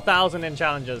than 4,000 in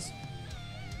challenges.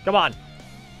 Come on.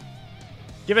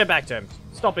 Give it back to him.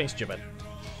 Stop being stupid.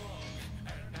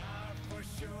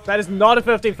 That is not a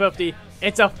 50-50.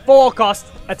 It's a 4-cost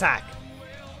attack.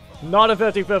 Not a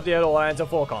 50-50 at all, and it's a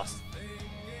 4-cost.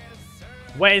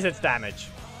 Where's its damage?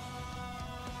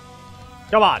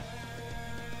 Come on.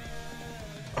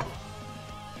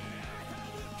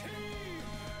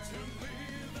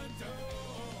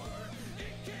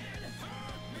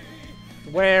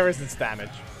 Where is its damage?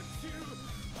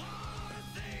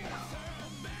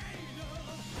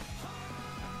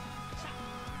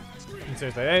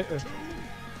 Seriously,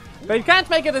 they can't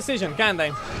make a decision, can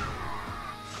they?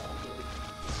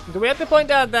 Do we have to point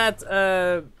out that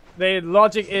the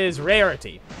logic is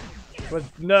rarity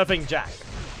with nerfing Jack?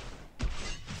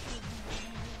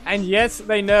 And yes,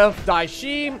 they nerfed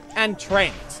Daishi and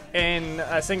Trent in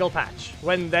a single patch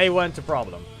when they weren't a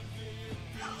problem.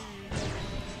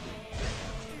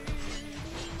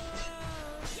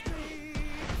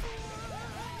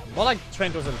 More like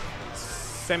Trent was a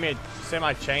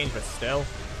semi-change, but still.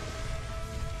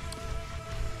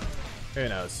 Who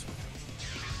knows?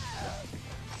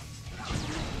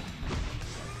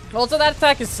 Also, that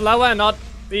attack is slower, not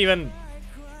even...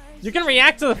 You can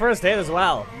react to the first hit as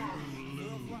well.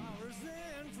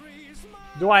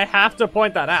 Do I have to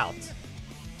point that out?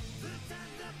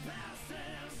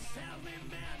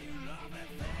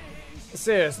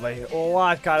 Seriously,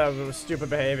 what kind of stupid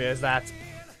behavior is that?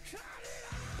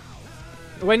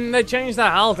 When they changed the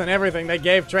health and everything, they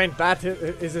gave Trent that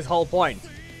is his whole point.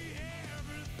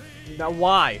 Now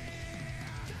why?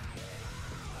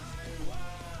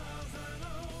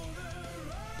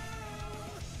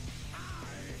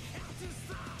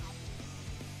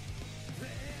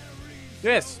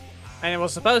 Yes, and it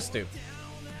was supposed to.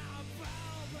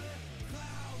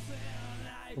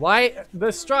 Why?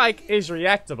 The strike is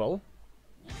reactable.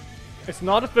 It's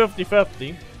not a 50-50.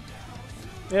 It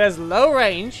has low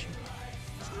range.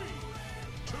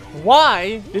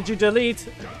 Why did you delete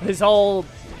his whole...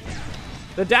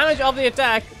 The damage of the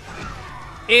attack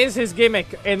is his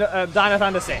gimmick in Dino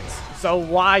Thunder sense. So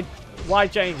why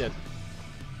change it?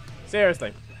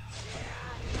 Seriously.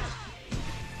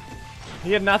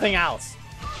 He had nothing else.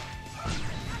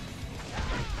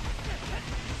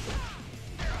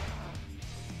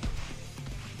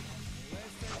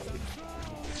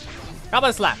 How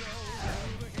about a slap?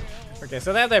 Okay,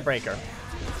 so they have their breaker.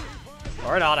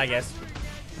 Or not, I guess.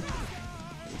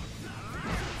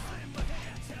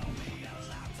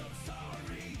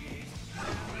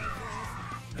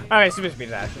 Okay, super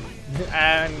speed action.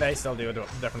 And they still do a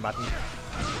different button.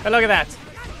 And look at that.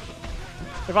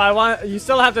 If I want, you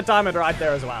still have to time it right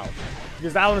there as well.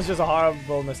 Because that one was just a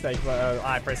horrible mistake, but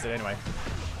I pressed it anyway.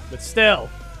 But still,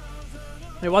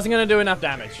 it wasn't going to do enough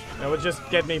damage. It would just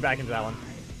get me back into that one.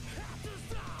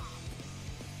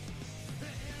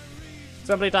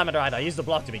 Simply time it right. I used the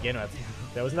block to begin with.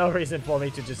 There was no reason for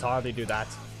me to just hardly do that.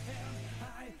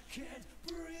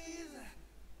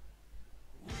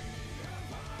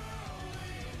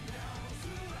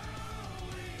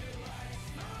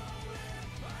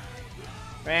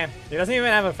 Man, he doesn't even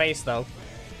have a face though.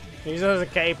 He just has a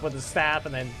cape with a staff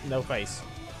and then no face.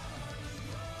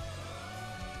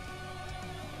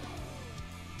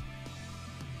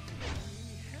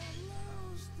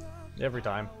 Every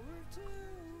time.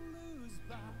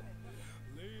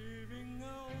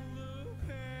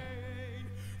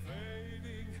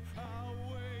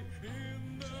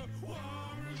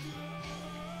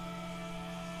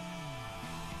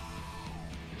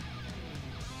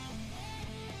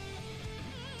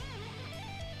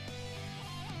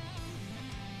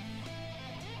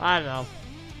 I don't know.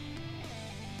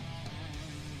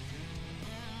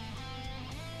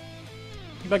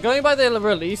 But going by the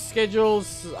release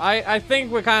schedules, I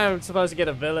think we're kind of supposed to get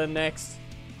a villain next.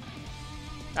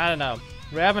 I don't know.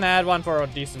 We haven't had one for a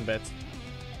decent bit.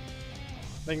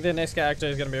 I think the next character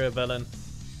is gonna be a villain.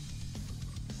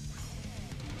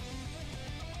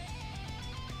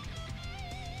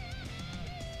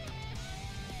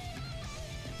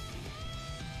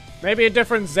 Maybe a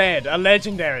different Zed, a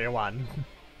legendary one.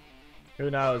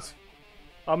 Who knows?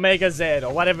 Omega Zed,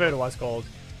 or whatever it was called.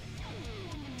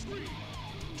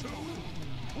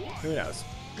 Who knows?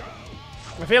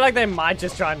 I feel like they might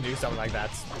just try and do something like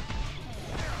that.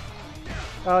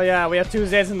 Oh yeah, we have 2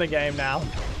 Zeds in the game now.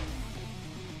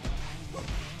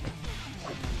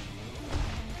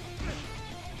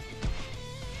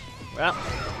 Well,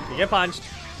 you get punched,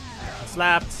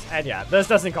 slapped, and yeah, this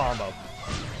doesn't combo.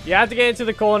 You have to get into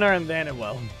the corner and then it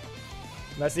will.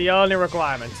 That's the only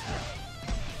requirement.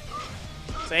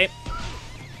 See?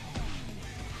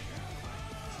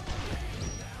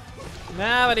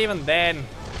 Nah, but even then...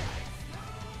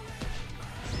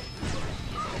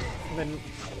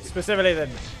 specifically the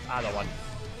other one.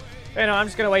 You know, I'm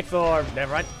just gonna wait for...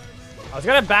 Never mind. I was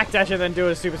gonna backdash and then do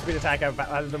a super speed attack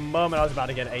at the moment I was about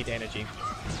to get 8 energy.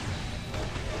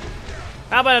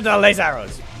 How about the laser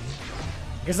arrows?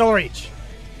 Because they'll reach.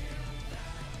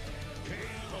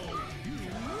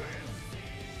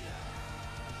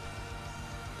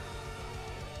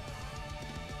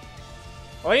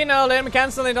 Well, you know, let him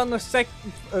cancel it on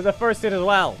the first hit as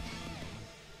well.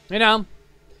 You know,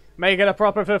 make it a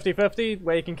proper 50-50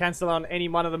 where you can cancel on any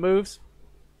one of the moves.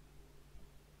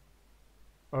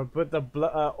 Or put the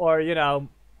or you know,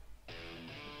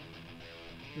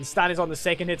 the stun is on the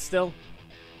second hit still.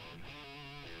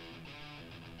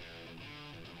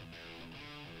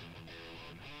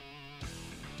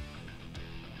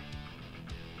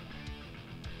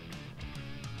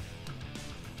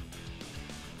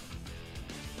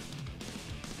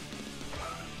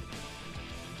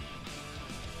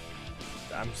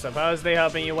 I'm supposedly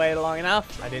hoping you waited long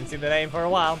enough. I didn't see the name for a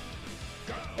while.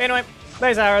 Anyway,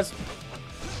 there's arrows.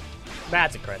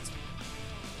 That's a crit.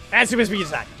 And super speed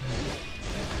attack.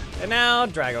 And now,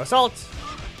 Drago Assault.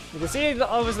 You can see,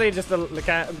 obviously, just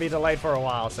can't be delayed for a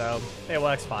while, so it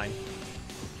works fine.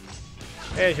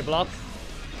 Here's your block.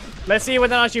 Let's see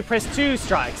whether or not you press 2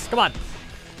 strikes. Come on.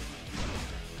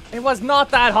 It was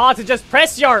not that hard to just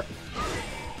press your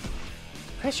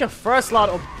first slot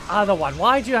or other one.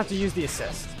 Why do you have to use the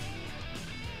assist?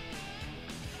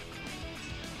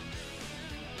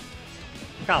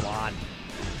 Come on.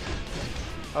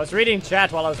 I was reading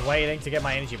chat while I was waiting to get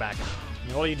my energy back.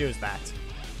 And all you do is that.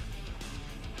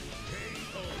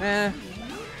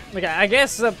 Okay, I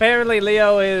guess apparently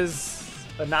Leo is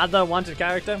another wanted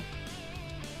character.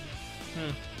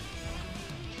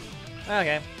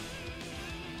 Okay.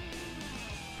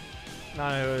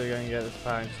 Not who are going to get this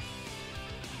punch.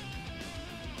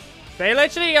 They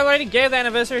literally already gave the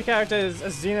anniversary characters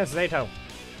a Zenith Zato.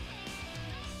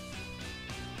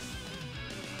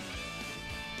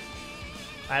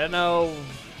 I don't know.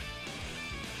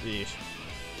 Yeesh.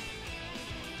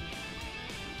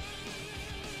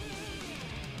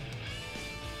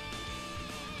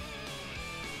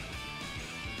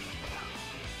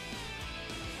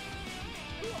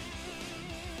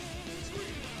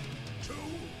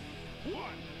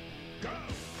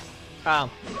 Oh.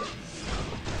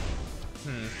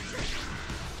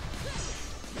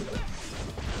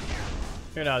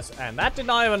 Who knows? And that did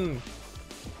not even...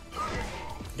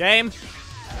 Game?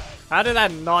 How did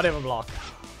that not even block?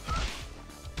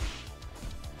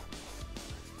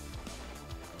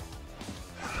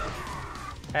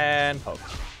 And poke.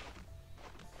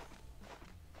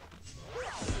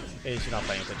 He's not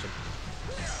paying attention.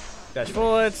 Dash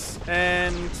forwards,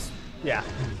 and... yeah.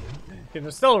 You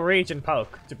can still reach and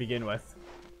poke to begin with.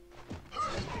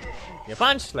 You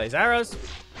punch, lays arrows.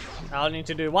 I'll need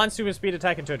to do 1 super speed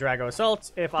attack into a Drago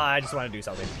Assault if I just want to do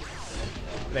something.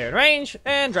 They're in range,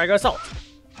 and Drago Assault.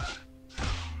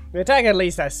 The attack at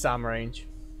least has some range.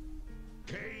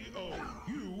 KO,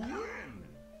 you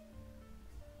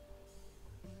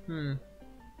win.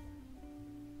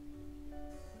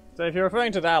 So if you're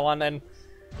referring to that one, then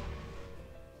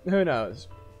who knows?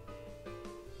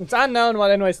 It's unknown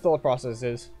what anybody's thought process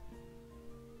is.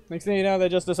 Next thing you know, they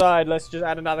just decide, let's just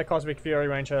add another Cosmic Fury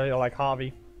Ranger like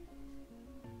Harvey.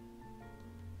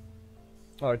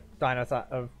 Or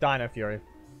Dino Fury.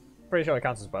 Pretty sure it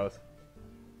counts as both.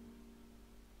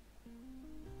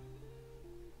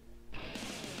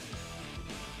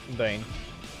 Dane.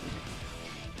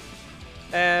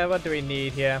 What do we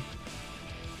need here?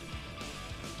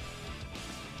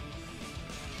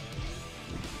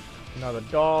 Another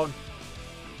dog.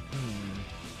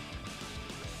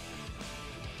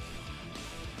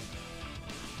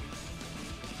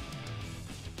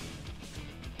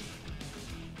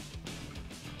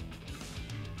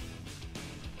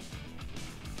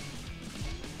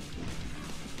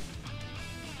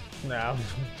 No,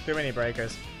 too many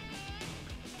breakers.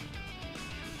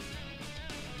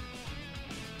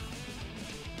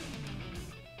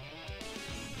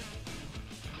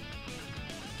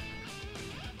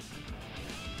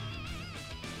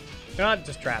 They're not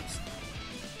just traps.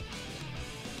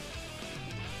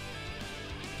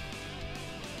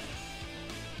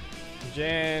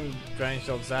 Jin, Drain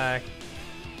Shield Zac.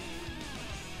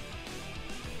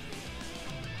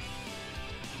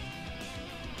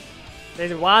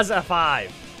 It was a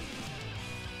 5.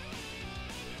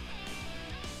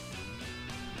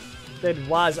 It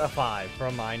was a 5,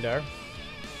 reminder.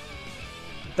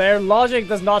 Their logic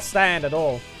does not stand at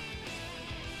all.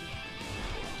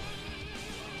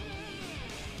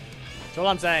 That's all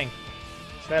I'm saying.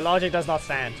 Their logic does not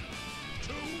stand.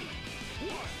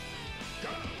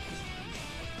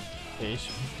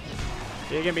 Yeesh.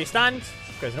 You can be stunned.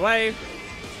 Goes away.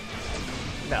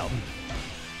 No.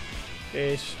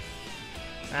 Yeesh.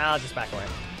 I'll just back away.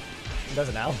 It does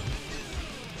it now.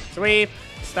 Sweep,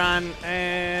 stun,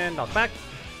 and knock back.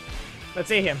 Let's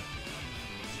see him.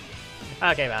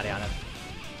 Okay, bounty on him.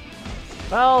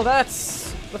 Well,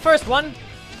 that's the first one.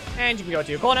 And you can go to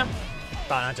your corner.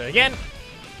 Bounty onto it again.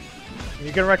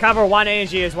 You can recover 1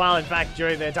 energy as well, in fact,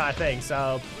 during the entire thing,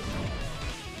 so...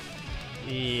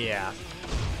 yeah.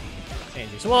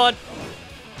 Energy sword.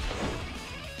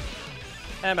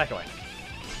 And back away.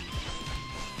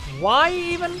 Why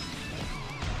even?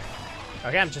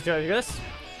 Okay, I'm just gonna do this.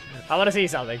 I want to see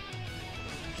something.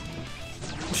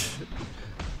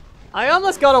 I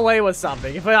almost got away with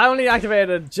something if I only activated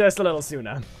it just a little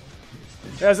sooner.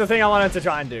 There's the thing I wanted to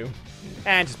try and do.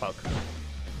 And just poke.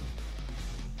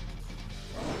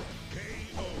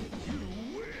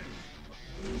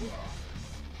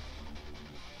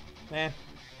 Eh.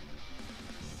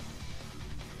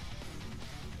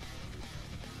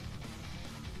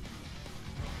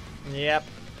 Yep.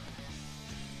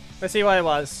 Let's see what it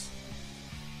was.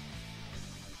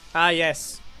 Ah,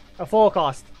 yes. A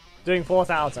forecast. Doing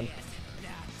 4,000.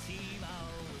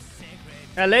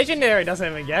 A legendary doesn't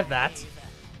even get that.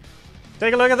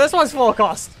 Take a look at this one's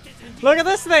forecast. Look at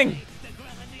this thing.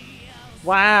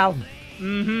 Wow.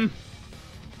 Mm-hmm.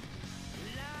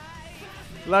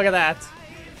 Look at that.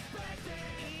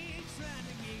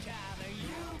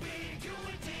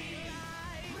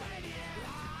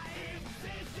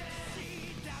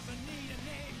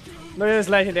 Look at this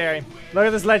legendary. Look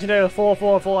at this legendary with 4,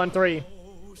 4, 4, and 3.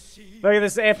 Look at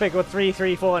this epic with 3,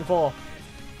 3, 4, and 4.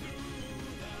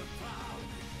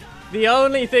 The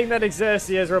only thing that exists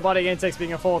here is robotic insects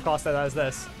being a forecaster that does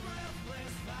this.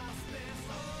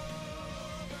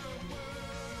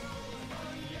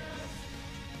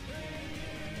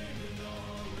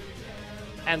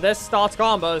 And this starts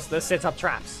combos, this sets up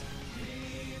traps.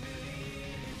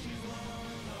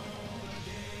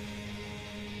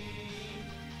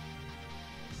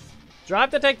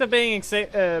 Drive Detector being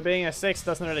a 6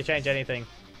 doesn't really change anything.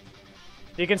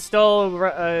 You can still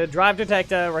Drive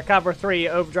Detector, Recover 3,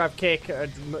 Overdrive Kick,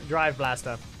 Drive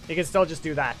Blaster. You can still just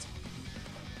do that.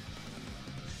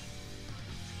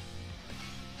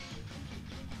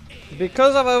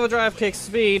 Because of Overdrive Kick's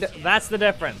speed, that's the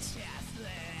difference.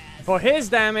 For his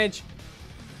damage,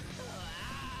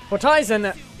 for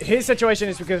Tyson, his situation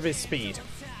is because of his speed.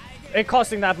 It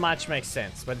costing that much makes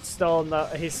sense, but it's still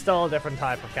he's still a different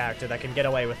type of character that can get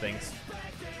away with things.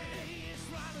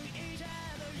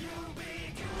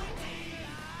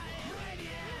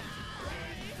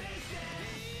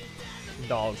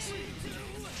 Dogs.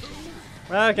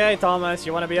 Okay, Thomas,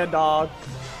 you want to be a dog.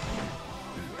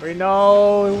 We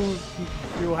know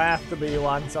you have to be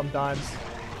one sometimes.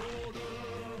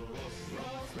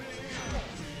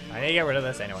 I need to get rid of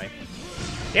this anyway.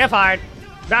 Get fired!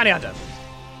 Bounty Hunter!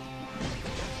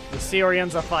 The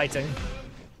Syrians are fighting.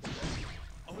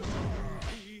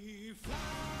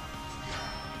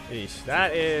 Eesh,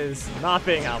 that is not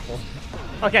being helpful.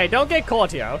 Okay, don't get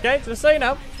caught here, okay? Just so you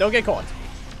know, don't get caught.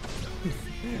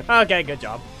 Okay, good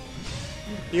job.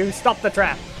 You stopped the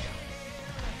trap.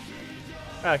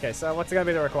 Okay, so what's gonna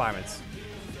be the requirements?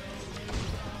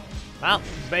 Well,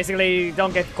 basically,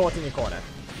 don't get caught in your corner.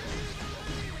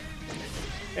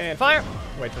 And fire.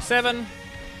 Wait for 7.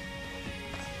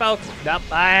 Poke. Nope.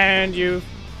 And you.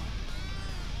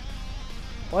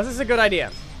 Was this a good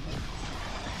idea?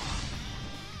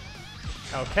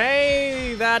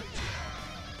 Okay, that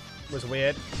was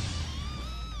weird.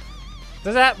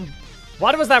 Does that...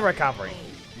 What was that recovery?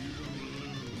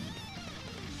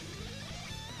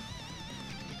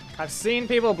 I've seen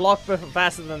people block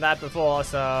faster than that before,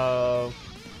 so...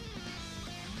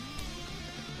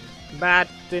 That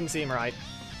didn't seem right.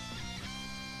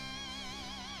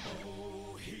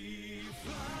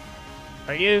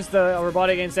 I used the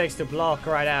robotic insects to block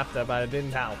right after, but it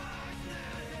didn't help.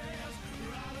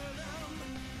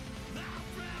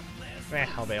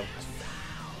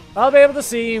 I'll be able to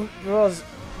see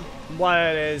what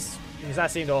it is. Because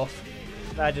that seemed off.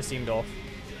 That just seemed off.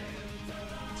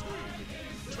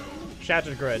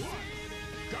 Shattered grid.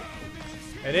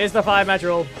 It is the 5-match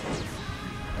rule.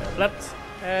 Flipped.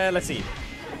 Let's see.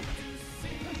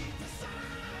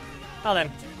 Oh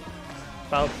then.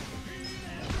 Well.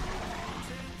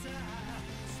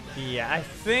 Yeah, I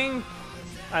think...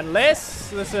 Unless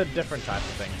this is a different type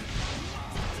of thing.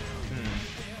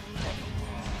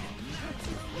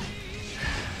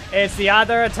 It's the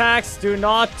other attacks. Do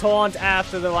not taunt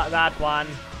after that one.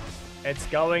 It's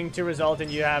going to result in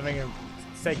you having to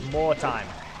take more time.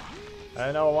 I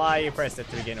don't know why you pressed it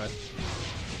to begin with.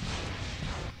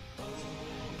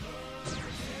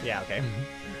 Yeah, okay.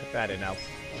 That didn't help.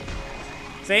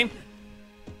 See?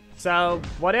 So,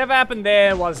 whatever happened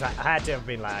there had to have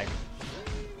been lag.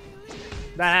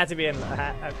 That had to be in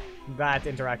that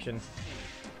interaction.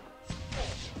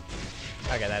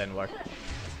 Okay, that didn't work.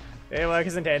 Didn't work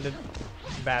as intended.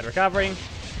 Bad recovery.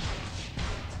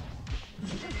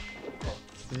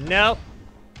 Nope.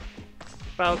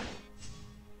 Poke.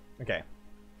 Okay.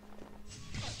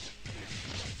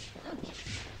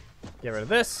 Get rid of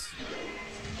this.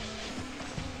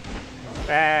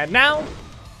 And now.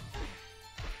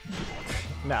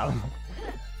 No.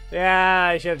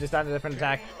 Yeah, I should have just done a different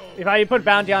attack. If I put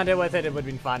bounty on it with it, it would have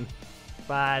been fun.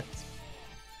 But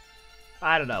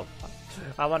I don't know.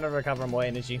 I want to recover more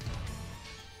energy.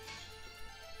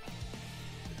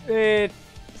 It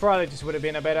probably just would have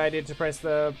been a better idea to press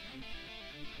the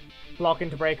block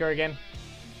into breaker again.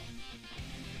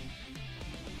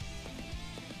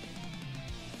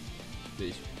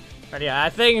 But yeah, I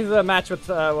think the match with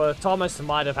Thomas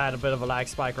might have had a bit of a lag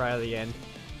spike right at the end.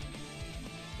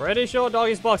 Pretty sure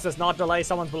Doggy's box does not delay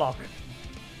someone's block.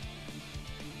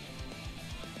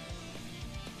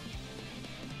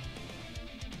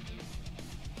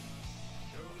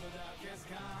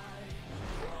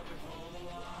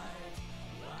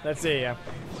 Let's see, yeah.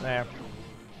 There.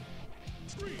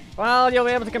 Well, you'll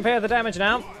be able to compare the damage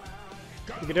now.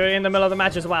 You can do it in the middle of the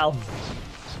match as well.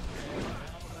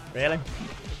 Really?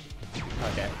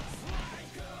 Okay.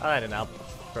 Oh, that didn't help.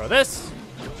 Throw this.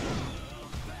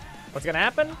 What's gonna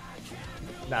happen?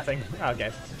 Nothing.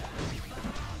 Okay.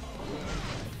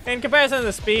 In comparison to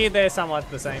the speed, they're somewhat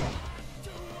the same.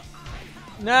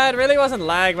 No, it really wasn't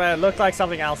lag, but it looked like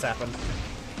something else happened.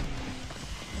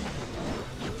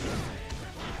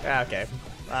 Yeah, okay.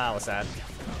 That was sad.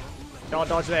 Don't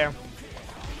dodge there.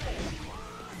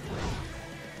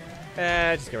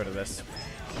 Just get rid of this.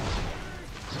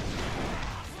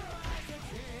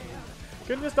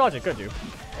 Couldn't just dodge it, could you?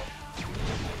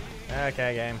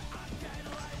 Okay, game.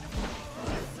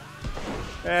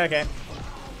 Okay.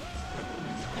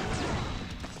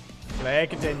 Play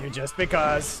continue just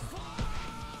because.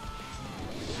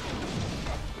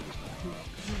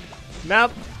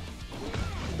 Nope.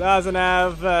 Doesn't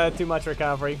have too much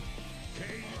recovery.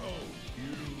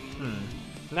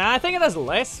 Nah, I think it has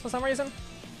less for some reason.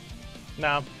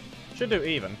 No. Should do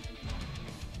even.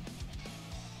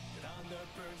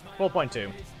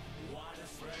 4.2.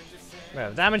 Well,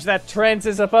 the damage that Trent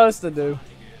is supposed to do.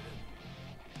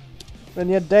 And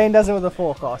yet Dane does it with a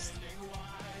 4 cost.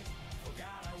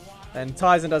 And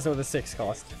Tyson does it with a 6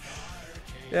 cost.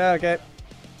 Yeah, okay.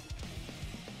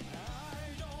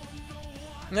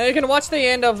 Now you can watch the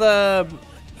end of the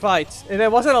fight.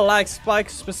 There wasn't a lag spike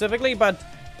specifically, but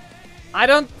I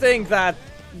don't think that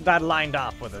lined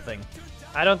up with the thing.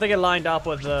 I don't think it lined up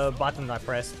with the button I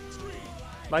pressed.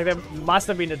 Like there must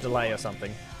have been a delay or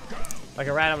something. Like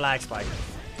a random lag spike.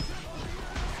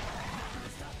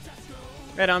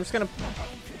 Wait, no, I'm just gonna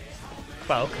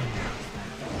poke.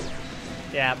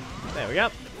 Yeah, there we go.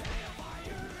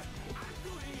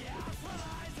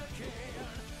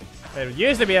 It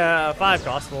used to be a 5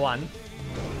 cost for 1.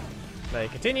 They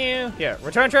continue. Here,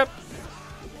 return trip.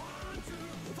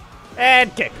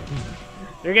 And kick.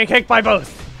 You're getting kicked by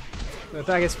both. The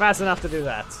attack is fast enough to do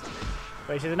that.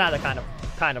 Which is another kind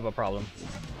of a problem.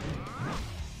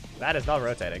 That is not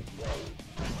rotating.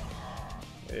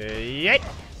 Yeet.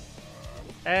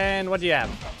 And what do you have?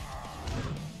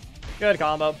 Good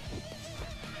combo.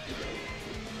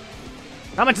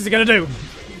 How much is it gonna do?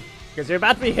 Because you're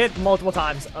about to be hit multiple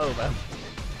times over.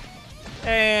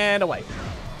 And away.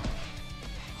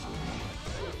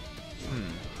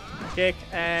 Kick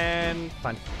and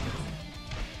punch.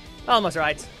 Almost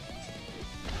right.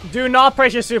 Do not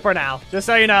press your super now, just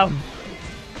so you know.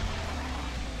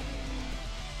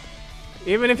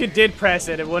 Even if you did press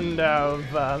it, it wouldn't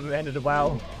have ended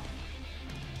well.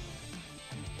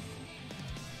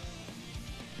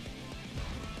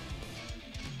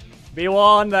 Be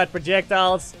warned that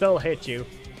projectiles still hit you.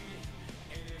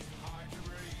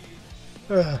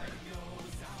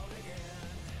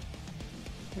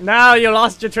 Now you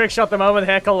lost your trick shot the moment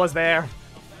Heckle was there.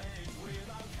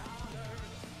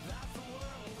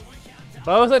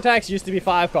 Both attacks used to be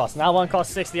 5 cost. Now one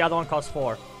costs 6, the other one costs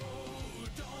 4.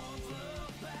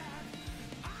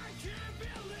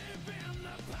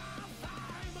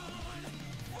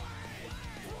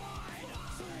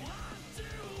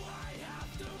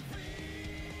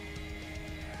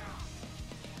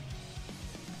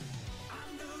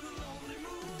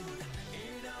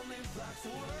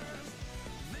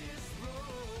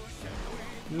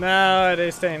 No, it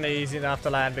is technically easy enough to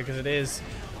land because it is.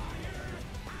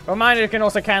 Reminder, you can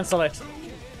also cancel it.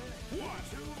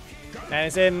 And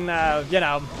it's in, you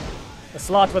know, a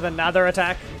slot with another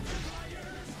attack.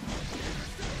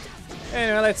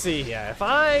 Anyway, let's see here. If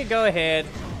I go ahead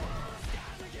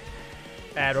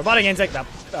and robotic insect, no,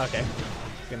 okay.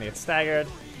 It's gonna get staggered.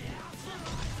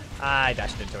 I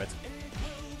dashed into it.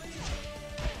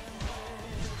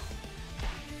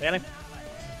 Really?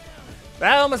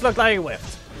 That almost looked like it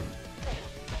whiffed.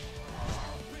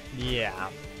 Yeah.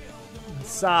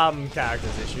 Some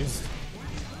characters issues.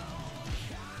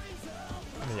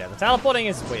 Yeah, the teleporting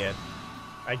is weird.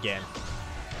 Again.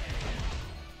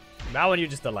 That one you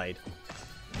just delayed.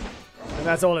 And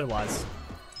that's all it was.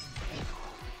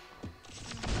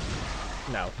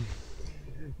 No.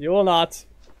 You will not.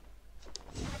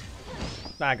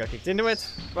 I got kicked into it,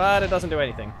 but it doesn't do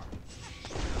anything.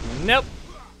 Nope.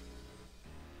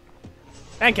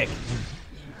 And kick.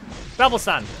 Double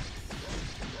stun.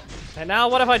 And now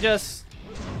what if I just...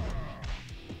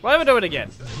 What if I do it again?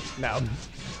 No.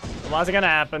 What's it gonna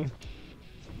happen?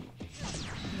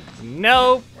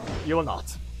 No, you will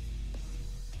not.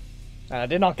 And I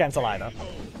did not cancel either.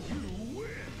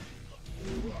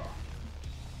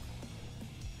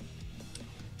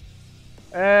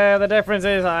 The difference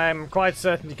is I'm quite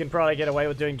certain you can probably get away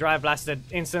with doing Drive Blasted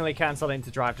instantly cancel into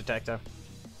Drive Detector.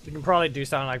 You can probably do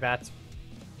something like that.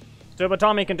 So what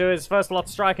Tommy can do is first lock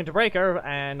strike into Breaker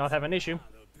and not have an issue.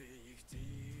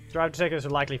 Drive Detectors are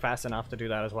likely fast enough to do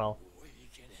that as well.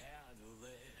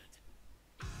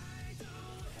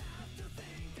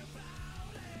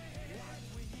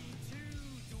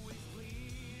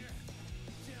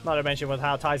 Not to mention with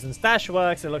how Tyson's dash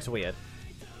works, it looks weird.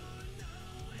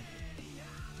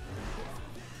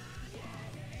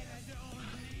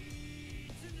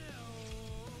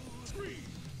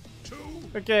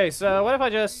 Okay, so what if I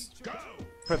just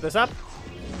put this up?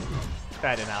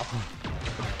 That didn't help.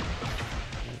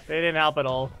 They didn't help at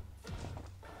all.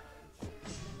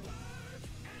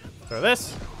 Throw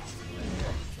this.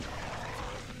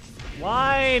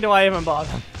 Why do I even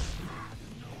bother?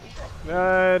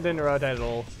 No, didn't rotate at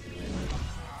all.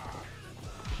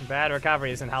 Bad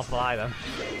recovery isn't helpful either.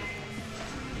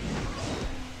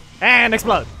 And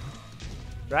explode.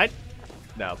 Right?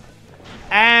 No.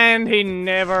 And he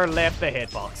never left the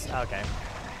hitbox. Okay.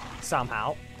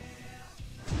 Somehow.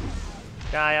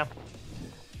 Gaia.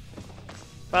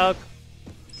 Poke.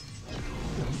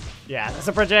 Yeah, that's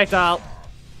a projectile.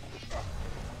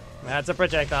 That's a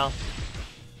projectile.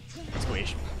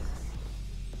 Squish.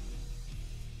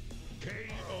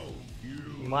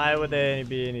 Why would there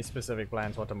be any specific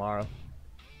plans for tomorrow?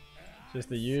 Just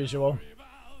the usual.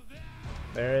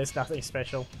 There is nothing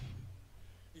special.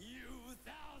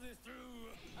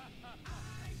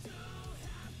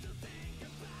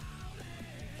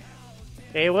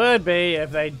 It would be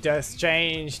if they just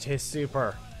changed his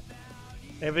super.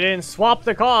 If it didn't swap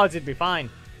the cards, it'd be fine.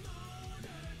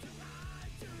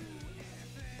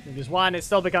 Because one, it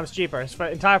still becomes cheaper. His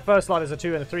entire first slot is a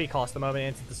 2 and a 3 cost the moment it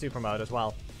enters the super mode as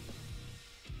well.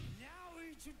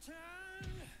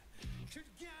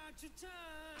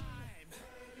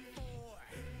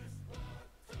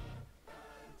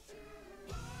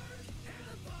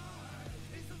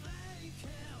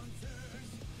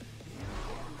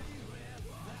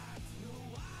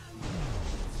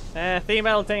 Theme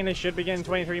battle technically should begin in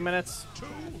 23 minutes.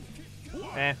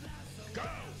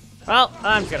 Well,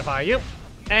 I'm just gonna fire you.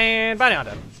 And bounty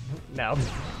hunter. No.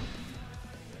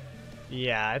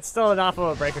 Yeah, it's still enough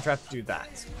of a breaker trap to do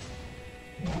that.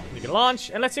 We can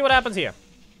launch, and let's see what happens here.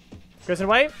 Crimson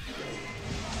Wave?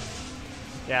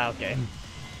 Yeah, okay.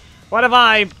 What if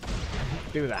I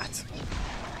do that.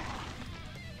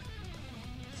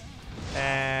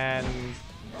 And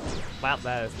well,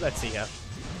 let's see here.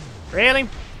 Really?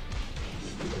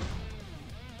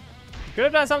 Could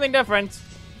have done something different.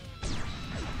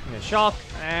 A shock,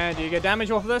 and do you get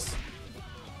damage off of this?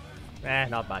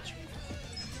 Not much.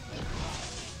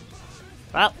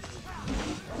 Well,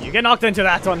 you get knocked into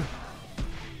that one.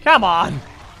 Come on.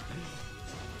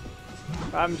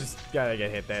 I'm just gonna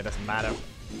get hit there, it doesn't matter.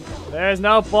 There's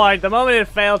no point. The moment it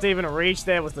failed to even reach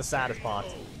there was the saddest part.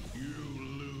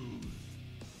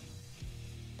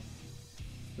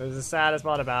 There's the saddest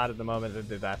part about it the moment it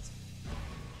did that.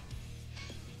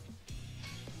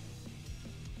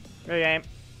 Good game.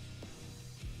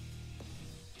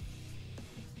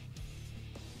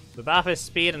 The buff is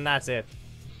speed and that's it.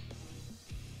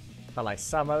 But like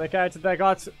some other character that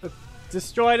got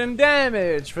destroyed and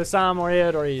damaged for some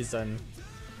weird reason.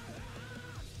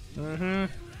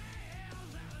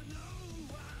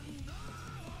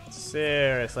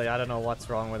 Seriously, I don't know what's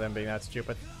wrong with him being that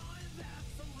stupid.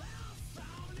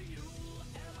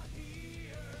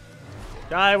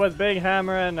 Guy with big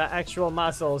hammer and actual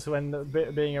muscles when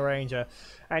being a ranger,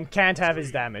 and can't have his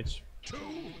damage. 2,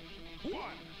 1,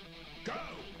 go.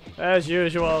 As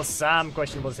usual, some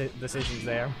questionable decisions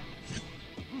there.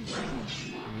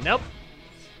 Nope.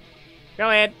 Go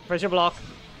ahead, press your block.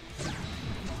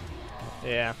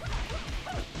 Yeah.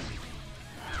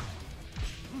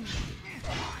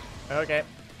 Okay.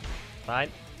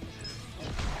 Fine.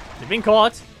 You've been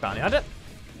caught. Bounty hunter.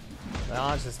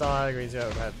 Launch the star agrees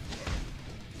overhead.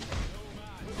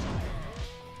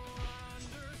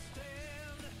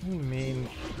 I mean,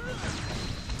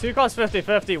 2 cost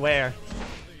 50-50 where?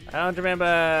 I don't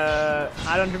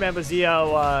remember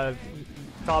Zio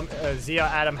Zio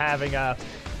Adam having a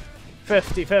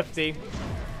 50-50.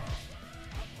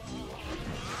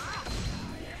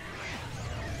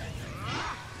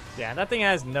 Yeah, that thing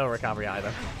has no recovery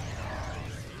either.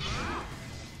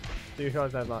 2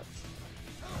 cards that lot.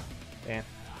 Yeah.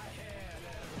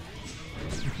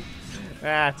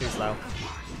 Too slow.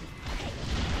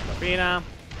 Lafina.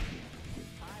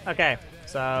 Okay,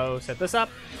 so set this up.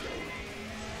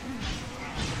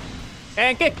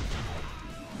 And kick!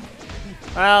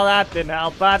 Well, that didn't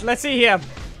help, but let's see here.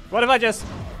 What if I just...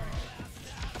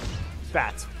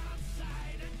 That.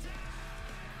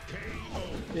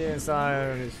 Yes,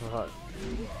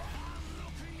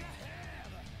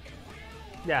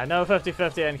 yeah, no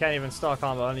 50-50 and can't even start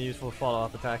combo, only useful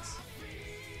follow-up attacks.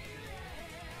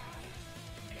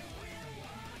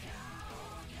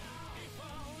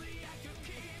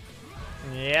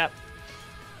 Yep.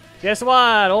 Guess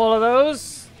what? All of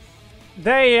those,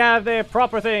 they have their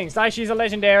proper things. Daishi's a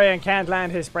legendary and can't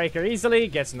land his breaker easily,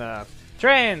 gets nerfed.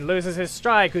 Tren loses his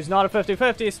strike, who's not a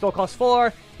 50-50, still costs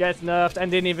 4, gets nerfed, and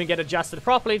didn't even get adjusted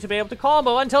properly to be able to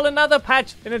combo until another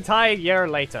patch an entire year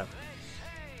later.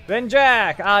 Then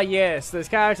Jack, yes, this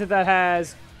character that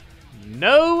has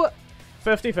no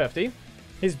 50-50.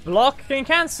 His block can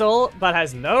cancel, but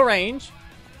has no range.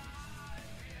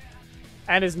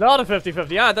 And is not a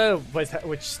 50-50 either,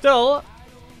 which still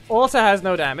also has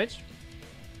no damage.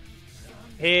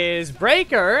 His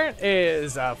breaker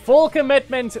is a full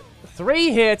commitment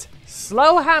 3-hit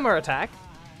slow hammer attack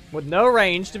with no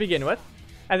range to begin with,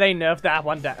 and they nerfed that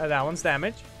one's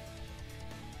damage.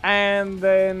 And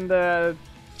then the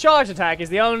charge attack is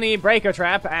the only breaker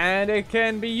trap, and it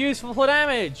can be useful for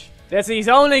damage. That's his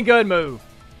only good move.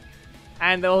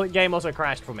 And the game also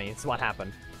crashed for me. It's what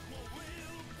happened.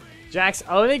 Jack's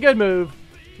only good move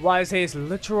was his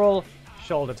literal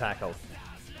shoulder tackle.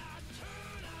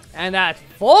 And at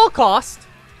full cost,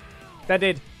 that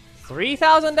did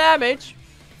 3,000 damage,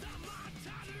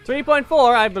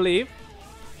 3.4 I believe,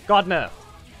 got nerfed.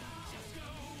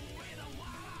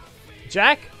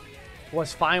 Jack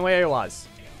was fine where he was,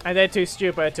 and they're too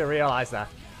stupid to realize that.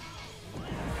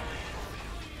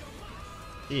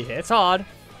 He hits hard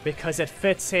because it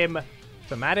fits him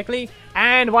thematically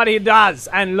and what he does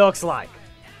and looks like.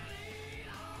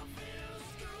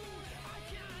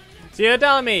 So you're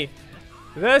telling me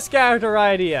this character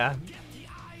right here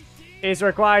is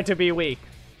required to be weak?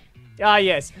 Ah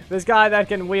yes, this guy that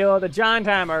can wield a giant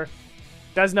hammer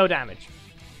does no damage.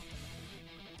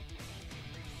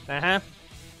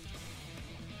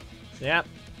 Yep.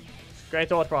 Great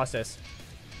thought process.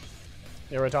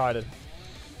 You're retarded.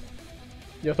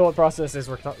 Your thought process is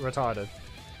retarded.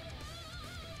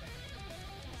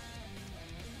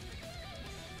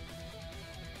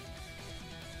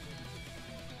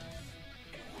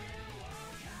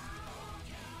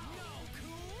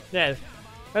 Yeah,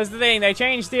 that's the thing. They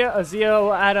changed the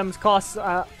Zio Adams costs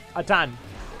a ton.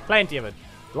 Plenty of it.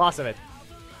 Lots of it.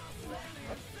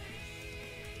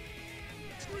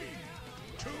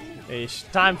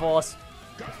 Eesh. Time Force.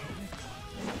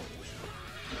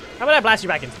 How about I blast you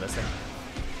back into this thing?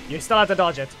 You still have to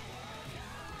dodge it.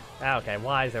 Okay,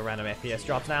 why is there random FPS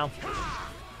drops now?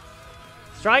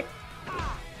 Strike?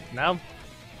 No.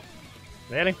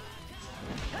 Really?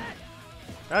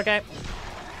 Okay.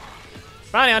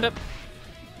 Bounty hunter.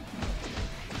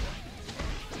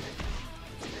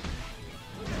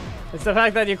 It's the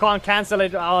fact that you can't cancel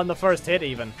it on the first hit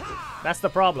even. That's the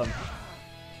problem.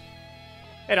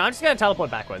 Hey, no, I'm just gonna teleport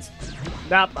backwards.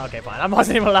 Nope, okay, fine. I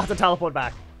wasn't even allowed to teleport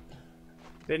back.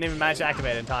 Didn't even manage to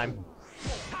activate in time.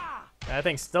 That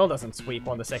thing still doesn't sweep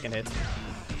on the second hit.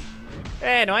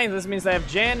 Anyway, this means they have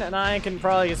Jen, and I can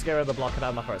probably just get rid of the block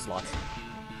without my first slot.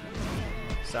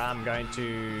 So I'm going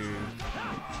to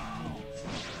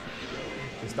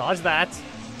just dodge that.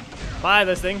 Fire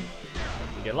this thing.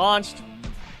 You get launched.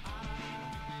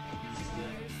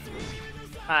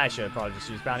 I should probably just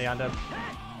use Bounty Hunter.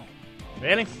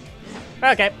 Really?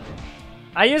 Okay.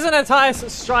 I use an entire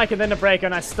strike and then a breaker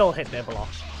and I still hit their block.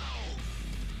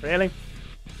 Really?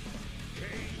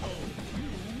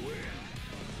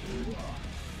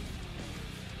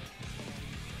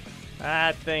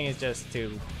 That thing is just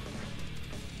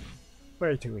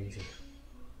way too easy.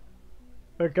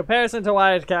 In comparison to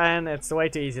what it can, it's way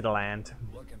too easy to land.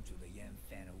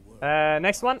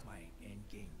 Next one.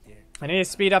 I need to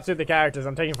speed up through the characters.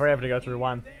 I'm taking forever to go through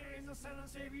one.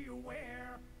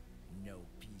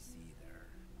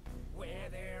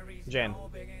 Jen.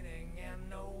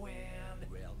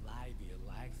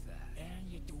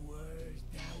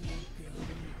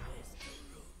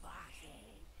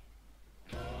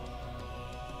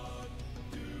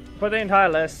 Put the entire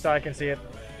list so I can see it.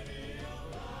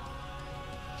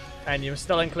 And you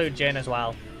still include Jen as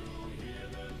well.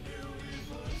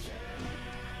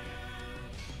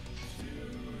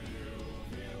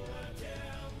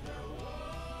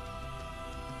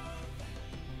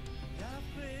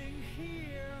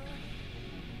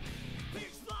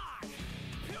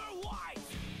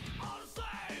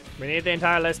 We need the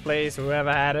entire list, please,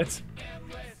 whoever had it.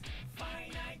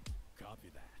 Copy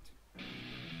that.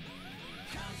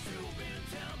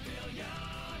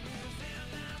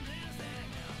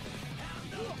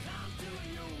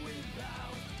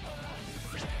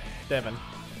 Devin.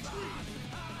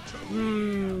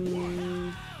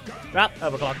 Ah,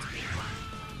 overclocked.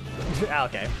 Ah,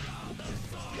 okay.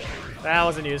 That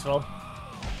wasn't useful.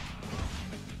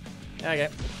 Okay.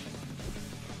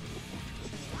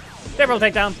 Double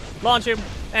takedown, launch him,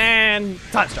 and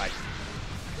time strike.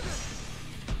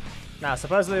 Now,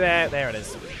 supposedly there it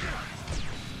is.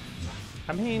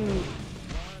 I mean,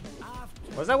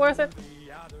 was that worth it?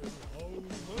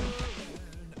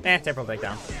 Temporal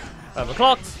takedown.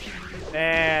 Overclocked,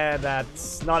 and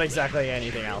that's not exactly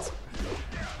anything else.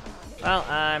 Well,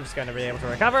 I'm just going to be able to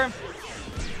recover.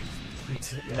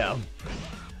 No.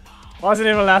 Wasn't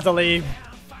even allowed to leave.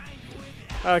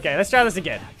 Okay, let's try this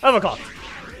again. Overclocked.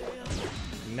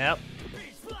 Nope.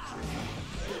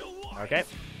 Okay.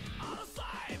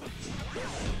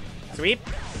 Sweep.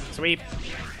 Sweep.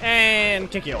 And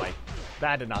kick you away.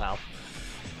 That did not help.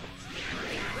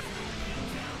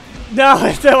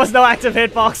 No, there was no active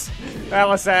hitbox. That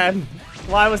was sad.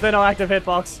 Why was there no active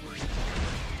hitbox?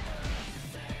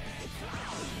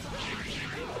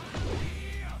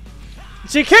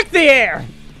 She kicked the air!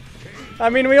 I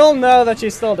mean, we all know that she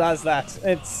still does that.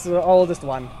 It's the oldest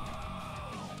one.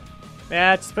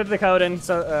 Yeah, just put the code in.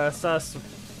 So,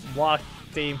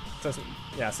 Suswati.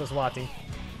 Suswati.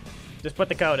 Just put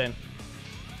the code in.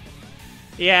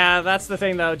 Yeah, that's the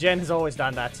thing though. Jen has always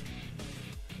done that.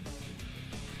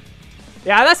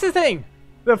 Yeah, that's the thing.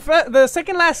 The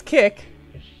second last kick.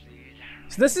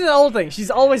 So this is an old thing.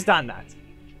 She's always done that.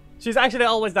 She's actually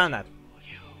always done that.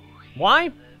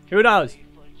 Why? Who knows?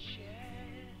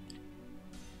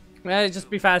 Well, just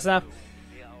be fast enough.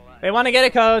 They want to get a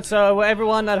code, so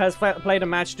everyone that has played a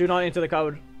match, do not enter the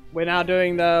code. We're now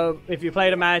doing the, if you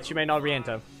played a match, you may not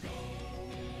re-enter.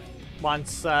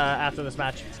 Once, after this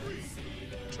match.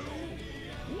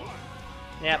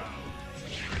 Yep.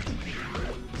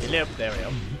 Yep, there we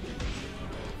go.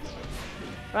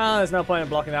 Well, there's no point in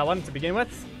blocking that one to begin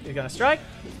with. He's gonna strike.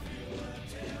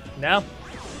 No.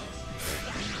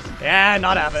 Yeah,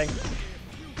 not happening.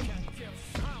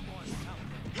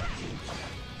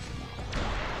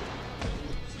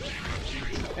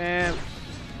 And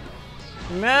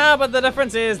no, but the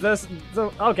difference is this.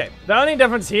 Okay, the only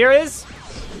difference here is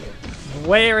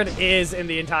where it is in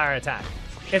the entire attack.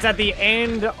 It's at the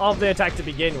end of the attack to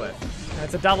begin with. And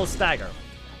it's a double stagger.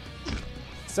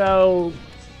 So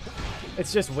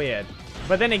it's just weird.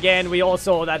 But then again, we all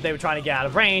saw that they were trying to get out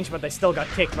of range, but they still got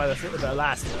kicked by the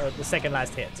second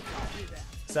last hit.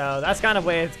 So that's kind of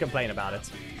weird to complain about it.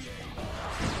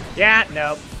 Yeah,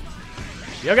 nope.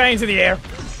 You're going to the air.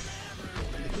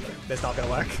 That's not gonna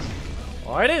work.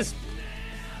 Or it is.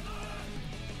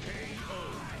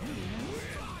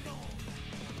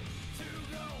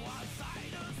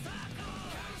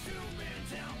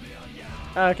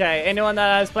 Okay, anyone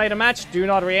that has played a match, do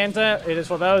not re-enter. It is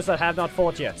for those that have not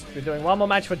fought yet. We're doing one more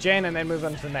match for Jen and then move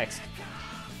on to the next.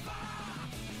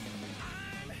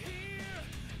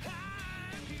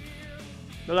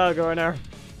 Hello, Governor.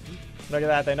 Look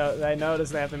at that, they notice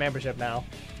they have the membership now.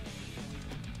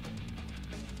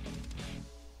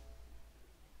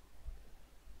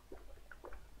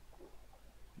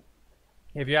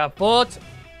 If you have fought,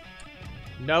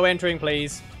 no entering,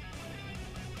 please.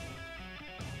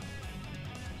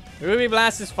 Ruby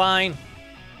Blast is fine.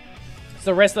 So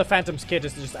the rest of the Phantom's kit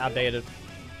is just outdated.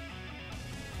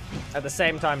 At the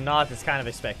same time, not. It's kind of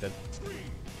expected.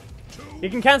 He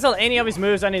can cancel any of his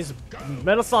moves, and his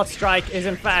middle slot strike is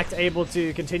in fact able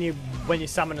to continue when you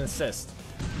summon an assist.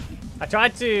 I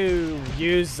tried to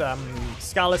use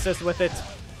Skull Assist with it.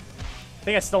 I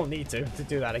think I still need to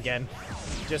do that again.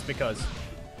 Just because.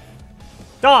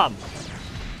 Dom!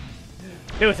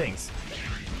 Do things.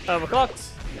 Overclocked.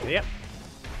 Yep.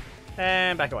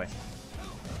 And back away.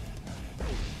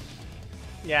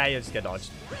 Yeah, you just get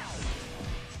dodged.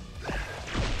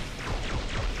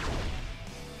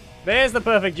 There's the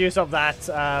perfect use of that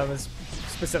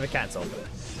specific cancel.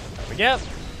 There we go.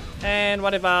 And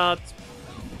what about...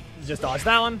 just dodge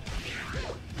that one.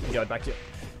 And go back to you.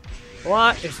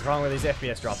 What is wrong with these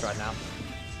FPS drops right now?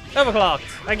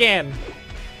 Overclocked. Again.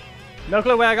 No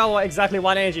clue where I got exactly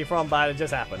one energy from, but it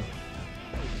just happened.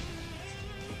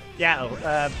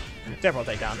 Yeah, temporal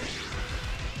takedown.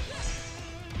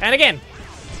 And again.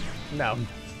 No.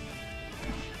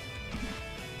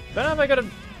 Don't know if I could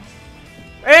have...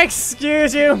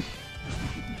 Excuse you!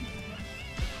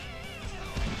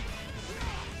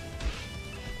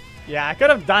 Yeah, I could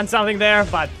have done something there,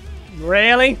 but...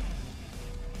 Really?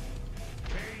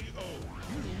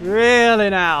 Really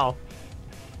now?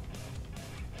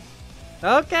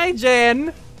 Okay,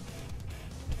 Jen.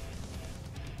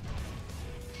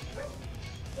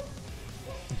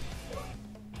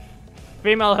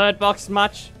 Female hurt box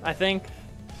much, I think.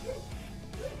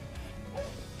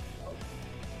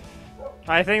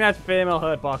 I think that's female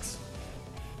hurt box.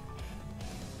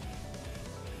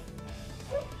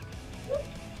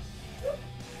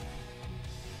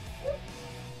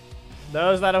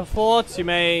 Those that have fought, you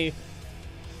may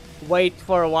wait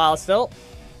for a while still.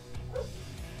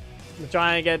 I'm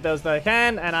trying to get those that I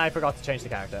can, and I forgot to change the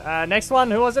character. Next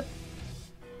one, who was it?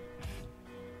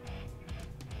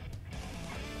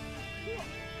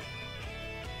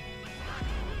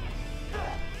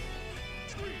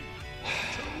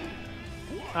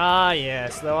 Ah,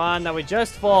 yes, the one that we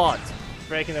just fought.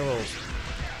 Breaking the rules.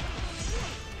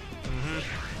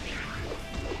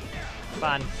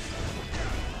 Fun.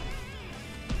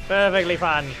 Perfectly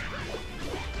fun.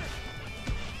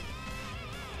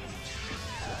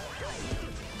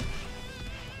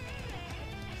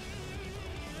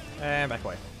 And back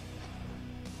away.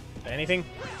 Anything?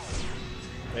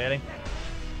 Really?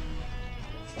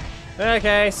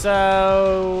 Okay,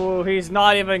 so he's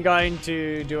not even going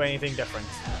to do anything different.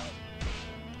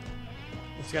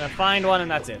 He's gonna find one and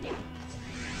that's it.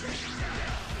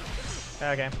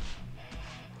 Okay.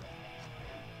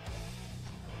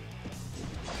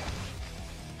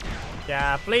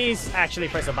 Yeah, please actually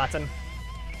press a button.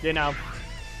 You know.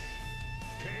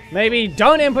 Maybe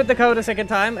don't input the code a second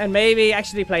time and maybe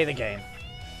actually play the game.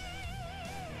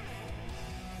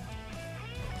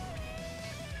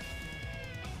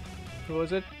 Who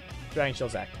was it? Dragon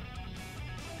Shield Zack.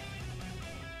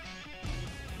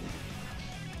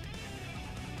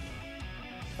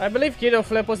 I believe Keto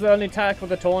Flip was the only attack with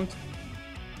the taunt.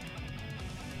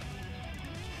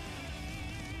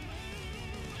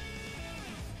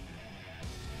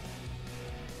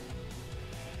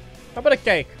 How about a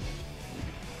cake?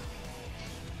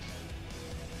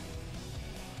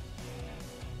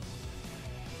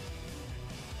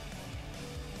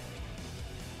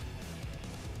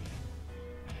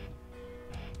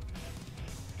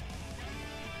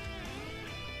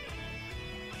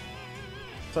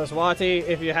 So Swati,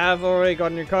 if you have already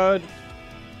gotten your code,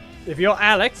 if you're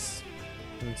Alex,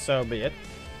 then so be it.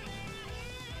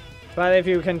 But if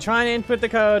you can try and input the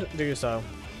code, do so.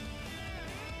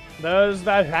 Those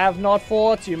that have not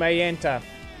fought, you may enter.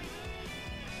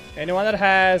 Anyone that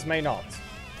has may not.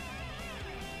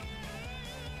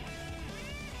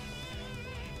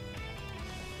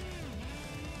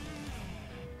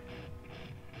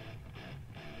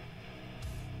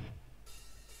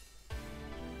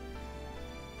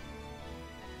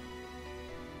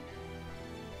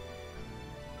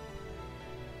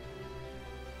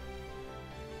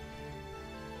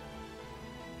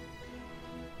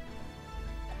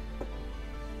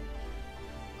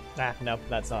 Ah, nope,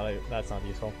 that's not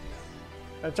useful.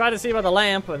 I tried to see about the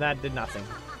lamp, and that did nothing.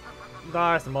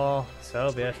 Darth Maul,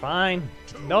 so be it. Fine.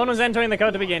 No one was entering the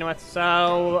code to begin with,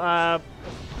 so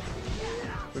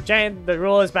we've changed. The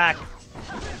rule is back.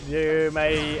 You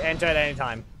may enter at any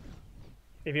time.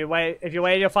 If you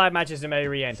wait your 5 matches, you may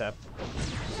re-enter.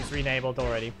 It's re-enabled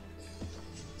already.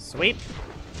 Sweet.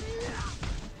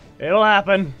 It'll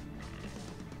happen.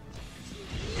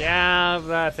 Yeah,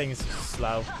 that thing's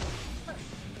slow.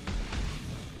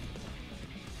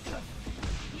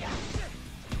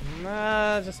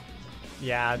 Just...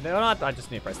 Yeah, no, not... I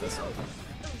just need to press this.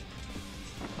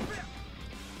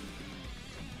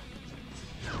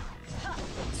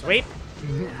 Sweet.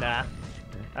 Nah.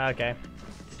 Okay.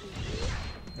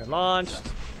 They're launched.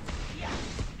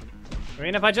 I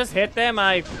mean, if I just hit them,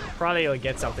 I probably will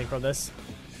get something from this.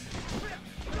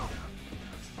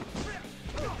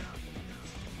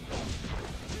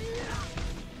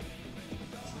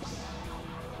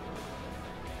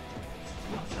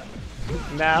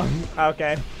 No.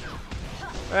 Okay.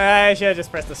 I should have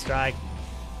just pressed the strike.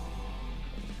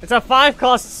 It's a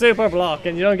 5-cost super block,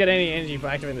 and you don't get any energy for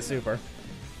activating the super.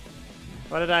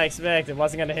 What did I expect? It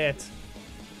wasn't gonna hit.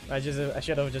 I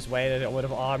should have just waited. It would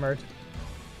have armored.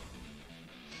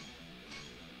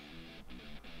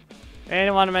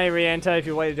 Anyone may re-enter if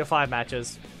you waited your 5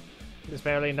 matches. There's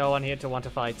barely no one here to want to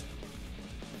fight.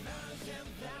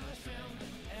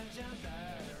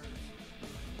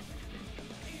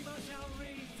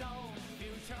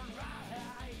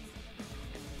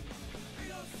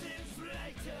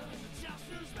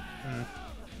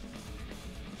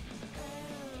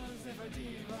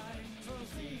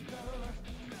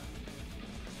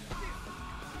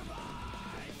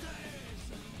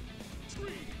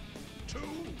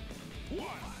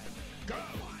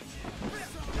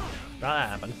 That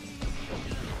happened.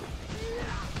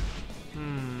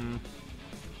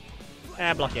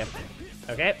 Block you.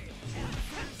 Okay.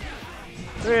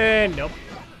 Nope.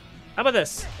 How about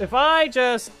this? If I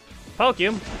just poke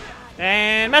you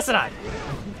and mess it up.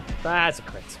 That's a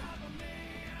crit.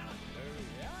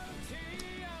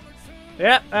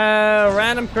 Yeah,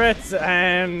 random crits,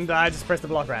 and I just press the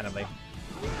block randomly.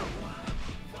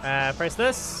 Press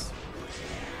this.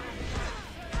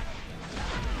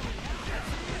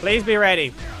 Please be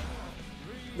ready.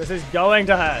 This is going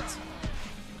to hurt.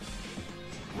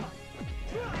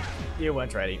 You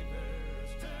weren't ready.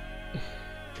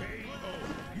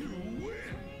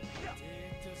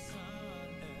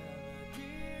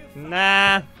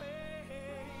 Nah.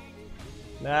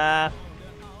 Nah.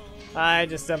 I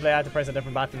just simply had to press a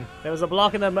different button. There was a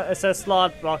block in the assist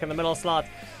slot, block in the middle slot.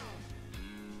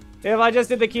 If I just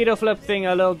did the keto flip thing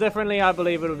a little differently, I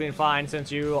believe it would have been fine,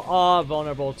 since you are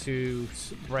vulnerable to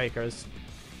breakers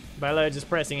by literally just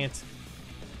pressing it.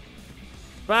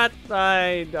 But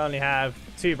I only have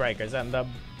 2 breakers, and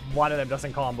one of them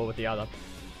doesn't combo with the other.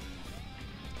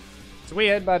 It's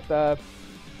weird, but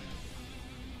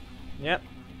yep.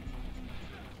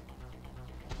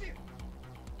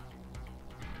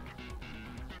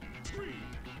 Three,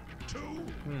 two,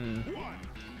 one,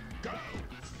 go.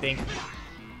 Dink.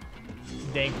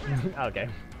 Dink. Okay.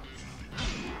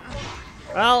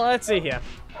 Well, let's see here.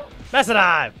 That's a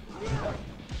dive!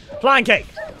 Flying cake!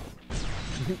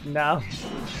 No.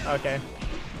 Okay.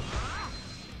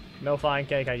 No flying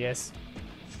cake, I guess.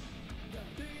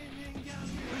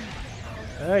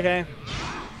 Okay.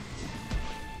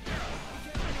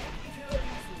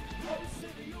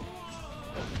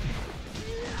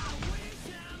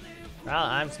 Well,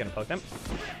 I'm just gonna poke them.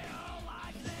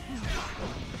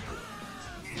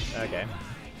 Okay.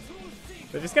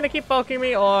 They're just gonna keep poking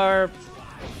me, or...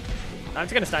 I'm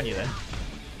just gonna stun you then.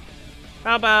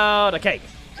 How about a cake?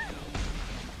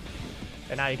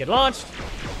 And now you get launched.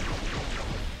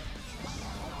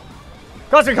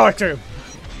 Crossing Cork 2!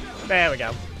 There we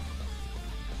go.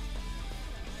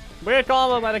 Weird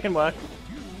combo, but it can work.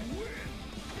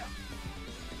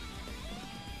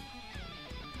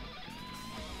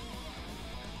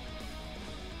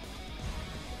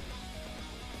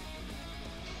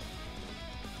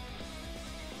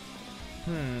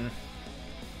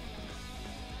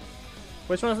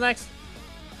 Which one's next?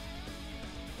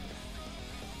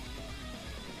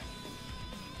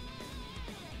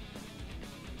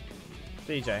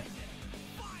 DJ.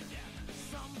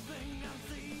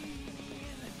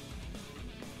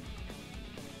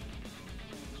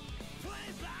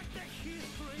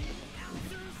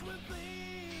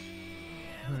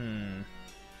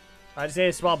 I just need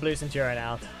to swap Blue Centurion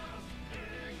out.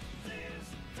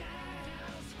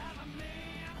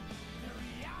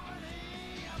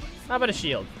 How about a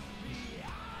shield?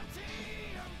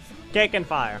 Cake and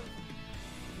fire.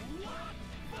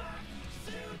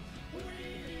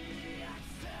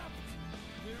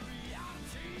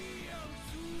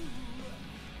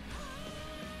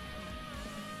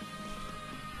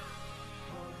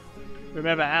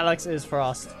 Remember, Alex is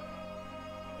Frost.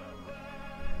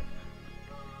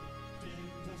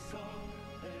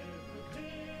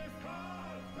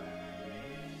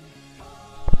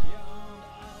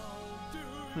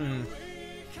 Hmm.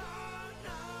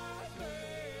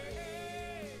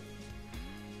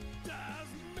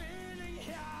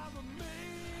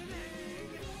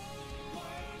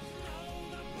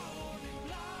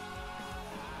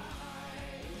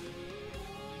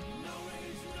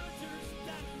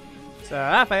 So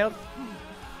that failed.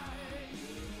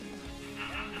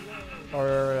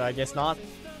 Or I guess not.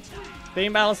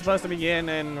 Team battle is supposed to begin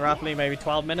in roughly maybe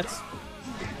 12 minutes.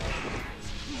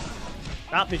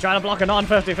 Oh, you trying to block a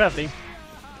non-50-50.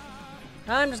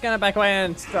 I'm just gonna back away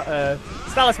and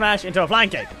Stellar Smash into a flying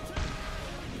kick.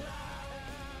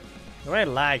 The way it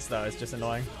lags though is just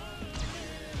annoying.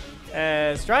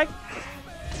 Strike?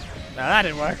 No, that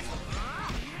didn't work.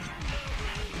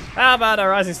 How about a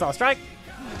Rising Star Strike?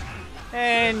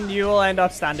 And you will end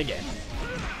up stunned again.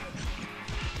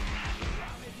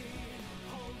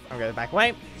 I'm gonna back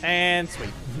away and sweep.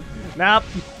 Nope.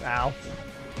 Ow.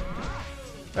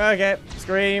 Okay,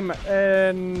 Scream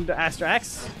and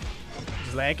Astrax.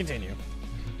 Just let it continue.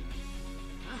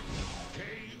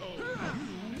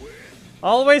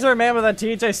 Always remember that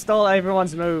TJ stole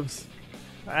everyone's moves.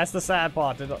 That's the sad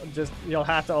part. You'll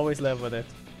have to always live with it.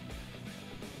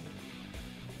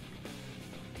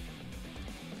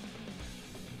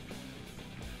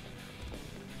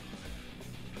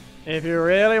 If you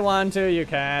really want to, you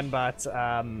can, but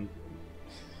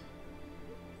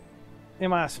you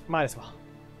might as well.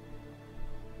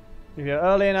 If you're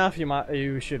early enough,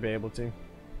 you should be able to.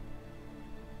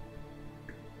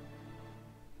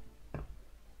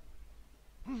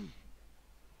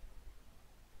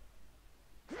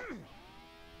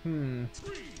 Hmm.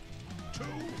 3, 2,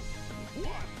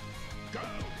 1, go.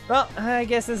 Well, I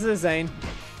guess this is Zane.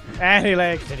 And he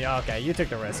let it continue. Okay, you took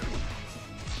the risk.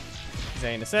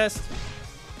 Zane assist.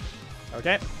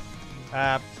 Okay.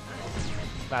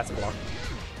 That's a block.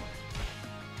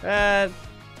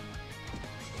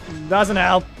 Doesn't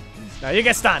help. No, you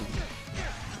get stunned.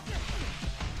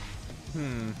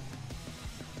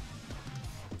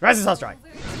 Resistance strike.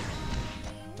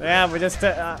 Yeah, we just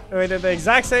we did the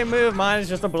exact same move. Mine is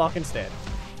just a block instead.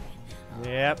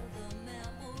 Yep.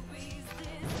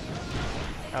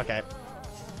 Okay.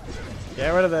 Get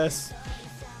rid of this.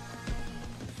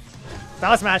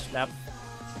 Stellar Smash. Nope.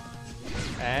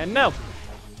 And no.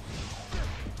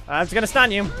 I'm just gonna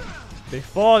stun you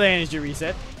before the energy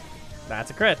reset.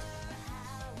 That's a crit.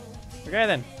 Okay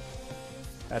then.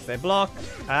 That's a block.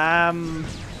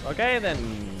 Okay then.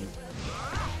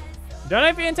 Don't know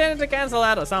if you intended to cancel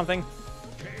that or something.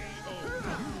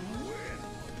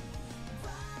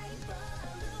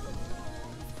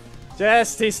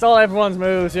 Just, he stole everyone's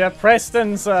moves. You have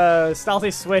Preston's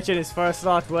stealthy switch in his first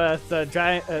slot with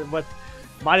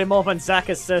Mighty Morphin Zack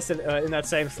assist in that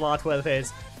same slot with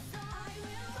his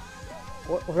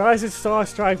Rising Star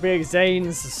Strike being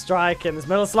Zane's strike in his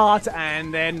middle slot,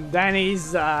 and then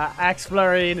Danny's Axe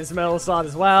Flurry in his middle slot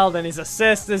as well. Then his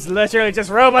assist is literally just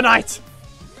Robo Knight.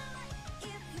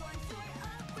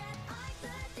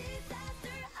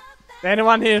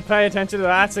 Anyone here pay attention to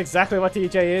that? That's exactly what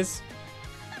TJ is.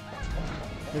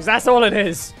 Because that's all it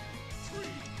is. 3,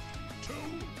 2,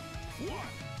 1,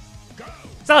 go.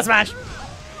 Stellar Smash!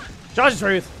 Charge of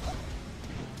Truth!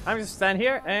 I'm just stand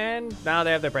here, and now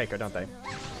they have their breaker, don't they?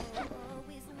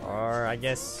 Or, I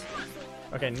guess...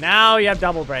 Okay, now you have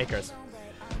double breakers.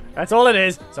 That's all it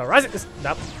is. So, Rising...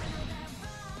 Nope.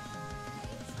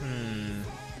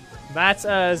 That's,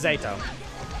 Zato.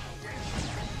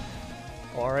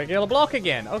 Or a Gila block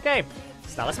again. Okay.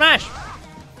 Stellar Smash!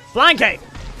 Flying Cape!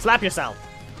 Slap yourself.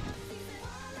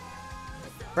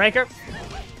 Breaker.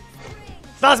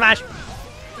 Stellar Smash!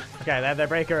 Okay, they have their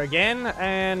breaker again,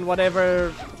 and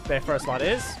whatever their first slot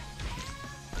is.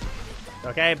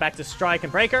 Okay, back to strike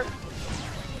and breaker.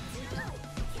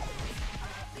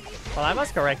 Well, I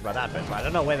was correct about that bit, but I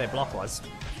don't know where their block was.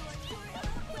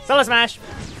 Stellar Smash!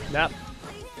 Nope.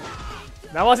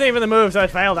 That wasn't even the move, so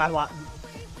it failed that one.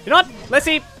 You know what? Let's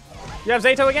see. You have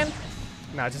Zato again?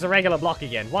 No, just a regular block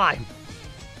again. Why?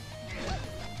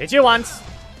 Hit you once.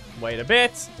 Wait a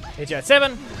bit. Hit you at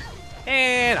 7.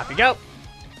 And up you go.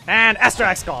 And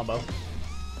Astrax combo.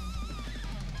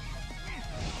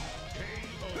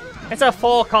 It's a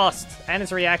full cost, and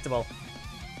it's reactable.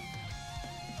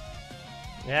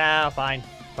 Yeah, fine.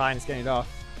 Fine, it's getting it off.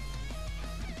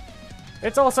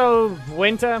 It's also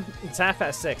winter. It's half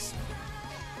past 6.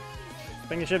 I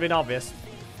think it should be obvious.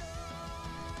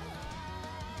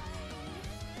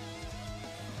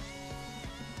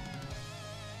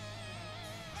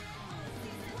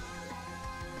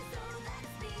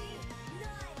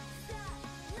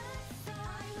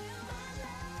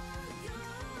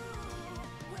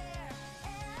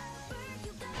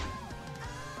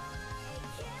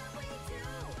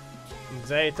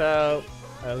 Zato,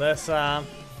 Alyssa.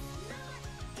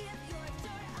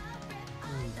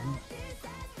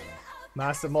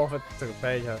 Master Morph took a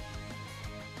page.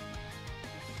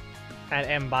 And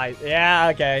M by. Yeah,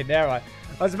 okay, never mind.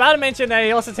 I was about to mention that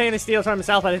he also technically steals from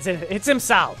himself, but it's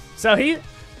himself. So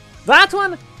that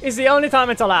one is the only time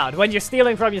it's allowed, when you're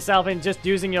stealing from yourself and just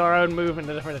using your own move in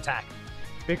a different attack.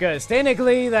 Because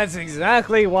technically, that's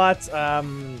exactly what,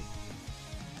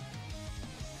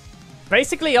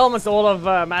 basically almost all of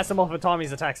Master Morph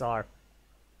Tommy's attacks are.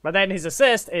 But then his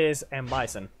assist is M.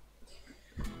 Bison.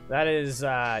 That is,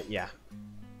 yeah.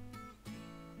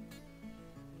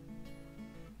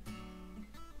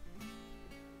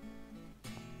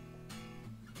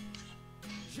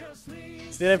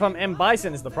 Stealing from M.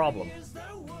 Bison is the problem.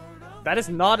 That is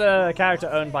not a character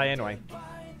owned by anyone.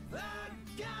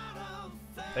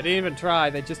 They didn't even try,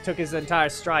 they just took his entire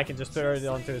strike and just threw it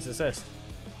onto his assist.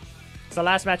 It's the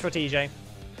last match for TJ.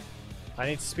 I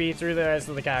need to speed through the rest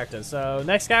of the characters. So,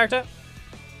 next character.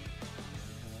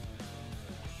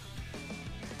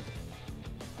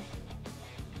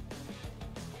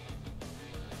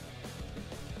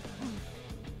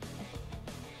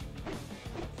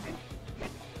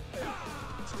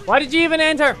 Why did you even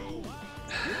enter?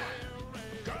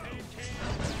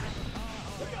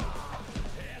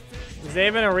 Is there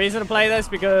even a reason to play this?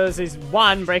 Because he's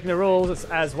one, breaking the rules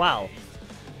as well.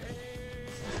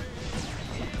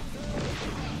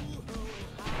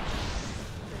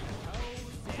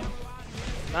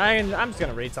 I'm just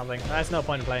gonna read something. There's no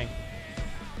point in playing.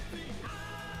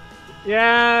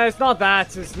 Yeah, it's not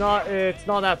that. It's not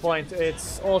that point.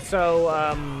 It's also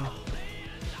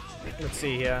let's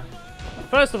see here.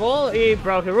 First of all, he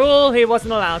broke a rule. He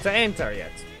wasn't allowed to enter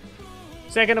yet.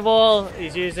 Second of all,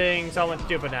 he's using someone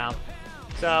stupid now.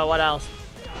 So what else?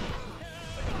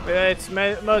 It's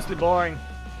mostly boring.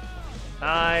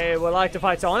 I would like to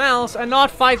fight someone else and not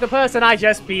fight the person I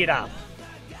just beat up.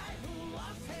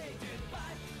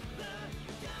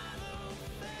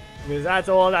 Because that's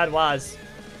all that was.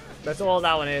 That's all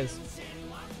that one is.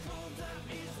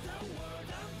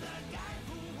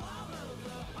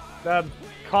 The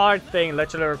card thing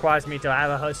literally requires me to have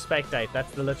a host spectate.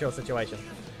 That's the literal situation.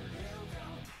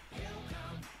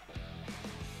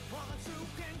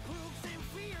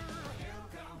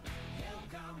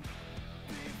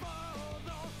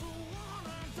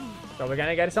 So we're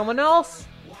gonna get someone else?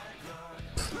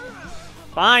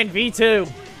 Fine, V2.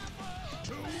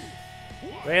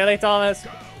 Really, Thomas?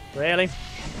 Really?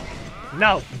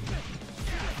 No.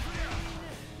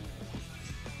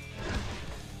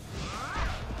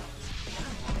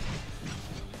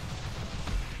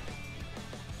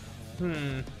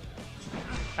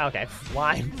 Okay,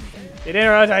 why? It didn't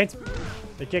rotate.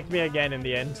 They kicked me again in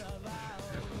the end.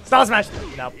 Star Smash!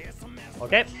 Nope.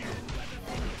 Okay.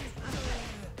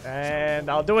 And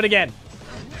I'll do it again.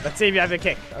 Let's see if you have the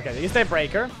kick. Okay, they use their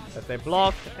breaker. That they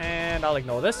blocked, and I'll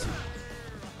ignore this.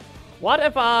 What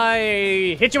if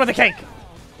I hit you with a kick?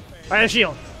 Or a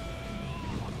shield?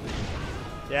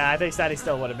 Yeah, I think standing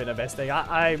still would have been the best thing.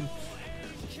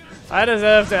 I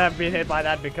deserve to have been hit by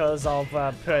that because of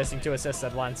pressing 2 assists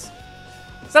at once.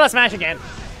 So let's smash again.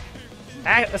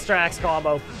 Extra Axe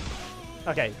combo.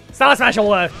 Okay, Star Smash will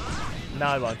work.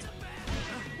 No, it won't.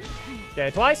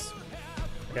 Okay, twice.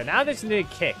 Okay, now they just need a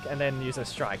kick and then use a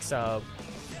strike, so...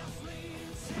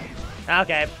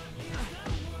 Okay.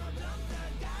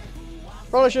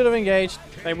 Probably should have engaged.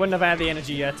 They wouldn't have had the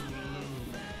energy yet.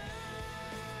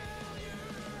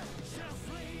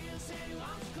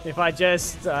 If I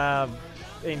just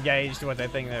engaged with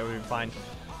that thing, that would be fine.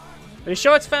 Are you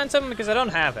sure it's Phantom? Because I don't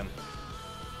have him.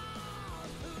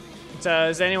 So,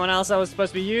 is there anyone else that was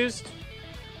supposed to be used?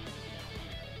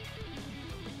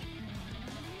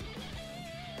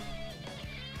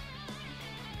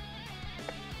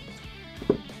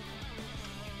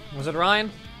 Was it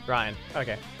Ryan? Ryan,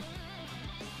 okay.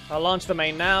 I'll launch the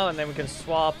main now, and then we can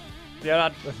swap...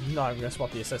 Yeah, no, I'm gonna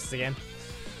swap the assists again.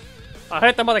 I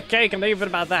hit them with a cake and leave it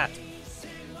about that.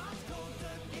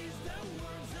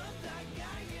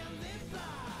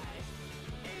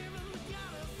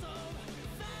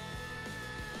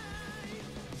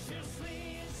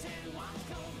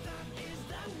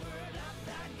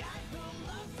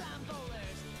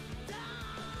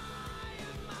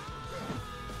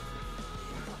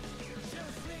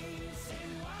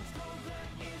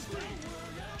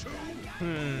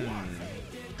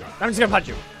 I'm just gonna punch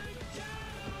you.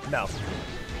 No.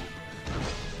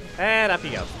 And up you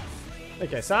go.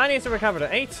 Okay, so I need to recover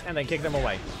to 8 and then kick them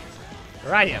away.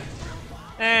 Right here.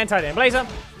 And Titan Blazer.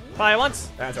 Fire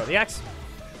once. Then throw the axe.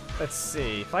 Let's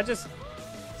see. If I just...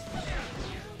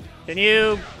 Can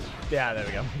you... Yeah, there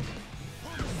we go.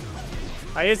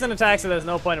 I used an attack, so there's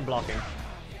no point in blocking.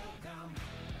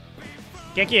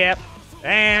 Kick you up.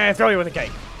 And throw you with a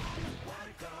cake.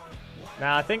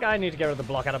 Now, I think I need to get rid of the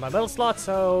block out of my middle slot,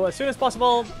 so as soon as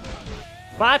possible.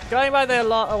 But, going by their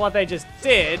what they just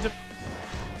did,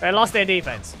 they lost their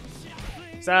defense.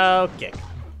 So, kick.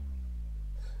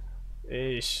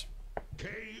 Eesh.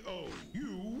 KO.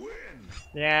 You win.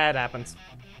 Yeah, it happens.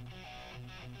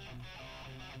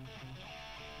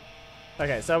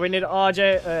 Okay, so we need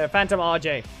RJ, Phantom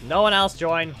RJ. No one else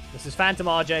join. This is Phantom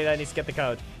RJ that needs to get the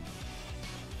code.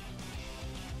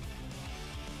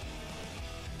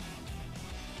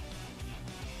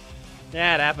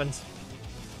 Yeah, it happens.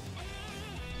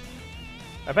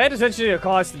 I paid attention to your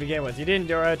cards to begin with. You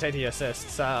didn't rotate the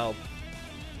assist, so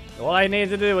all I needed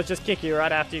to do was just kick you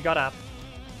right after you got up.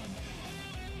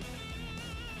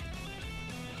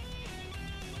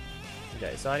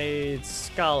 Okay, so I need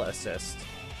skull assist.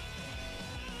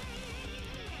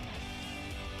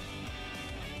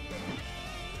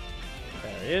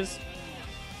 There he is.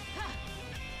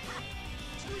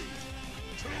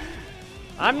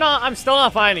 I'm still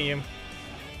not fighting you.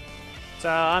 So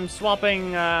I'm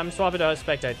swapping to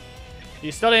spectate.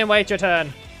 You still didn't wait your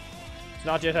turn. It's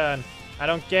not your turn. I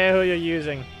don't care who you're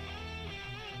using.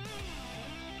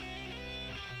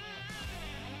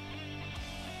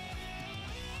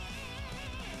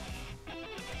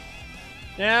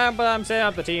 Yeah, but I'm setting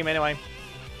up the team anyway.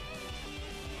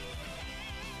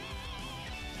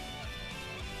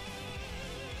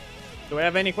 Do we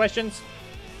have any questions?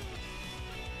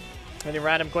 Any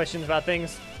random questions about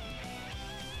things?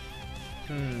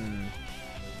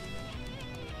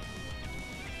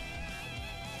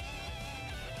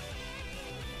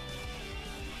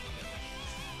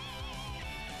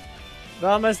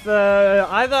 Thomas,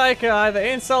 either I can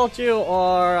insult you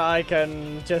or I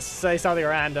can just say something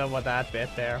random with that bit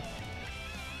there.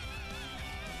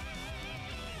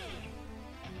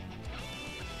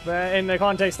 But in the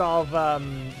context of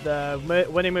the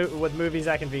winning with movies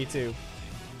Zack and V2.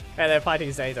 And they're fighting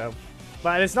Zato.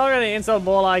 But it's not really an insult,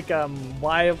 more like,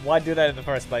 why do that in the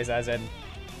first place, as in,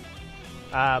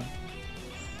 how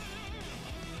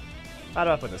do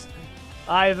I put this?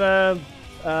 Either,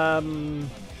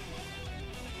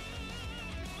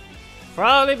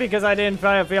 probably because I didn't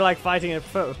feel like fighting it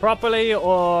properly,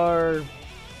 or,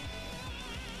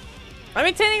 I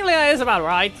mean, technically that is about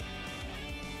right.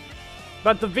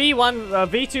 But the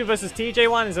V2 versus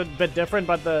TJ1 is a bit different,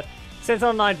 but the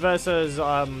Sentinel Knight versus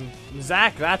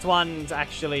Zack, that one's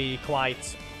actually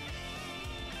quite...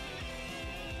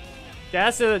 Yeah,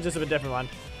 that's just a bit different one.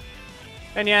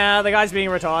 And yeah, the guy's being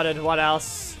retarded. What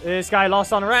else? This guy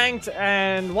lost on ranked,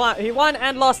 and he won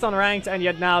and lost on ranked, and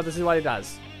yet now this is what he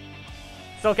does.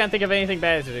 Still can't think of anything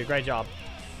better to do. Great job.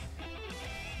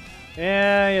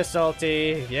 Yeah, you're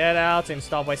salty. Get out and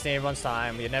stop wasting everyone's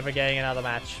time. You're never getting another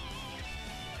match.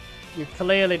 You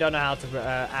clearly don't know how to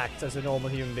act as a normal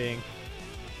human being.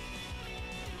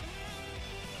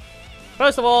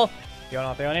 First of all, you're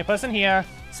not the only person here.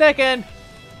 Second,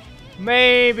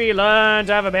 maybe learn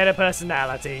to have a better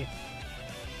personality.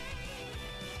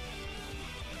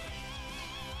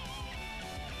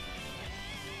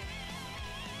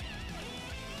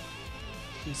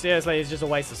 Seriously, it's just a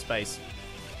waste of space.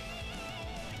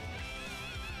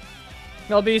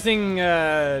 I'll be using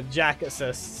Jack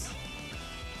assists.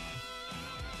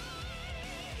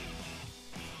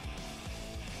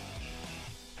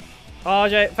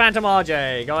 RJ, Phantom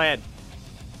RJ, go ahead.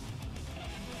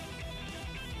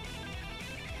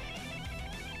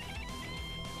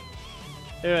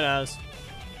 Who knows?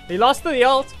 He lost to the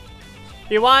ult.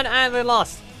 He won and then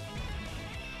lost.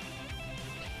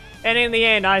 And in the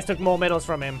end, I took more medals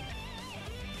from him.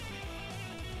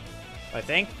 I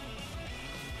think.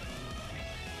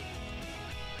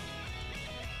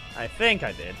 I think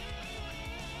I did.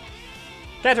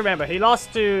 Can't remember. He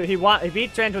lost to... He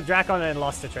beat Trent with Drakon and then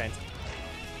lost to Trent.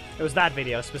 It was that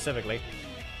video, specifically.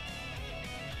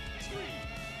 3,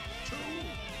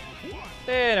 2, 1.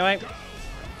 Anyway.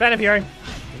 Phantom Fury.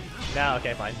 No,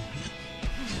 okay, fine.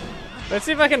 Let's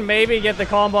see if I can maybe get the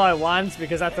combo at once,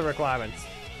 because that's the requirement.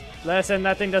 Listen,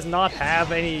 that thing does not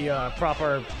have any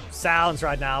proper sounds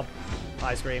right now.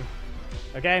 I scream.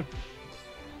 Okay?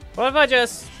 What if I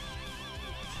just...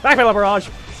 Backpedal barrage!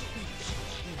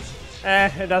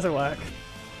 It doesn't work.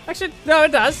 Actually, no,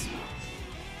 it does.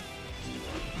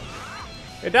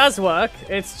 It does work,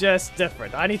 it's just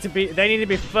different. They need to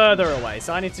be further away,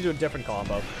 so I need to do a different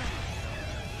combo.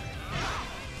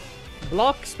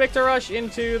 Block Spectre Rush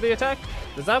into the attack?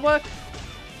 Does that work?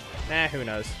 Nah, who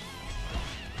knows.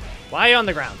 Why are you on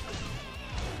the ground?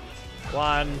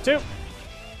 1, 2.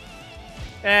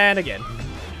 And again.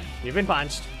 You've been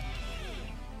punched.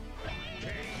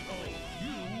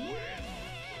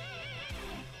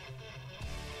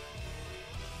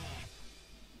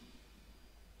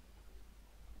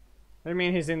 I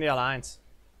mean, he's in the alliance.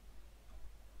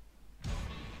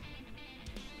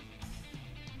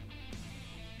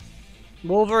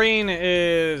 Wolverine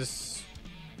is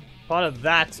part of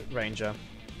that ranger.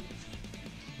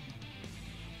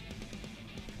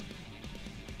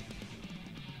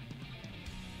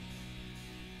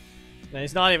 No,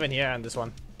 he's not even here in this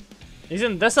one. He's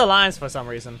in this alliance for some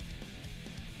reason.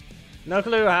 No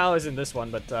clue how he's in this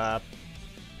one, but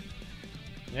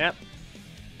yep.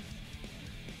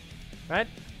 Right?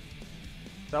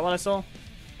 Is that what I saw?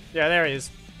 Yeah, there he is.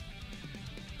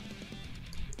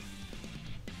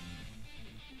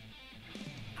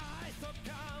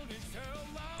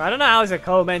 I don't know how he's a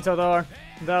co-mentor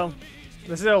though.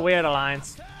 This is a weird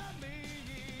alliance.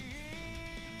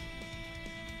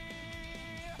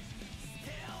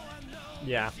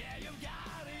 Yeah.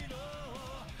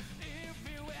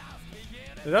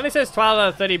 It only says 12 out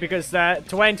of 30 because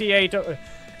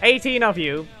 18 of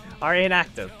you are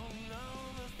inactive.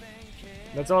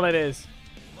 That's all it is.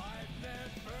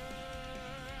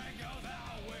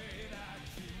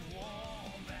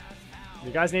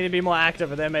 You guys need to be more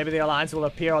active, and then maybe the alliance will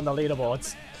appear on the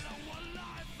leaderboards.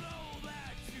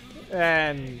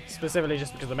 And specifically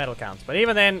just because the medal counts. But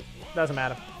even then, doesn't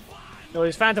matter. We'll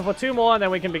use Phantom for 2 more, and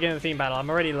then we can begin the theme battle. I'm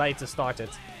already late to start it.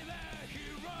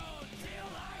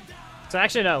 So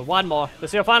actually, no, 1 more.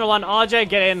 Let's do a final one. RJ,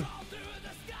 get in.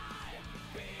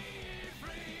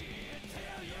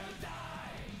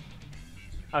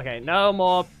 Okay, no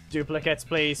more duplicates,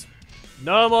 please.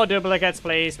 No more duplicates,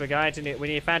 please. We're going to need. We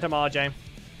need Phantom RJ,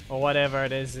 or whatever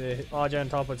it is. RJ on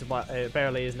top of what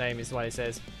apparently his name is what he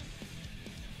says.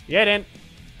 Get in.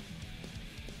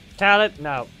 Talent,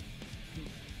 no.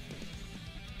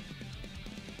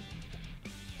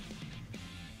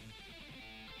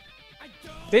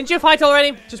 Didn't you fight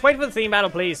already? Just wait for the theme battle,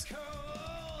 please.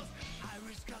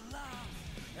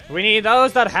 We need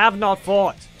those that have not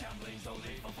fought.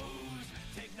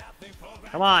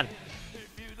 Come on.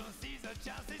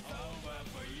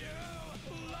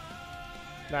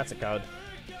 That's a code.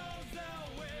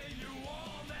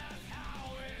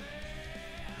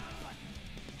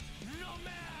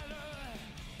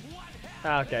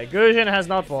 Okay, Gujin has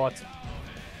not fought.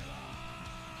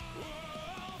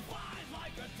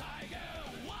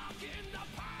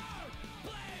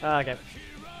 Okay.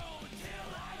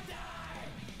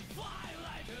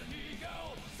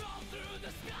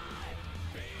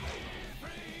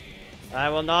 I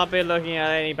will not be looking at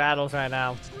any battles right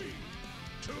now.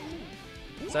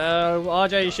 So,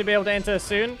 RJ, you should be able to enter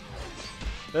soon.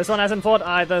 This one hasn't fought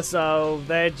either, so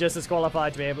they're just as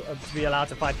qualified to be able to be allowed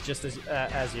to fight just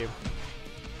as you.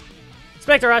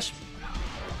 Spectre Rush.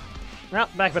 Well,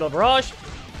 back middle barrage.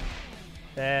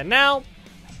 And now,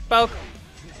 poke.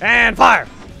 And fire!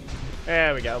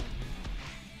 There we go.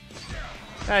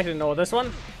 I can ignore this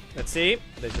one. Let's see.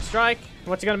 There's your strike.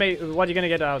 What are you gonna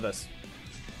get out of this?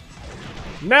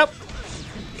 Nope.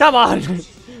 Come on.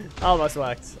 Almost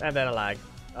worked. And then a lag.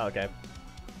 Okay.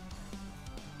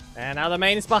 And now the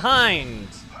main is behind.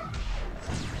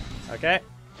 Okay.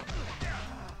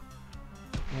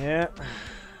 Yeah.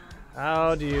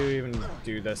 How do you even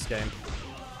do this game?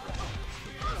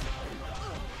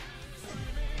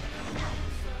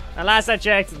 And last I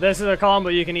checked, this is a combo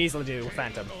you can easily do with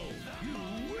Phantom.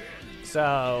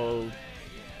 So,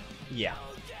 yeah.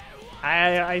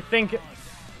 I think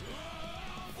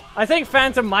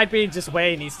Phantom might be just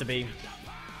where he needs to be.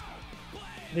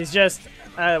 He's just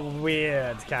a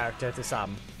weird character to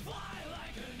some.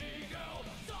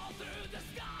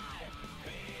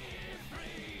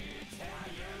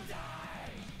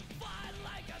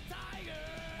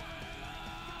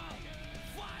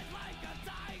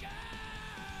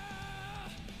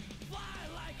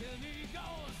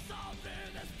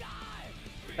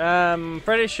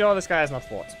 Pretty sure this guy has not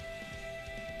fought.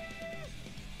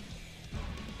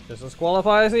 Just as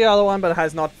qualified as the other one, but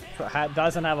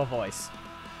doesn't have a voice.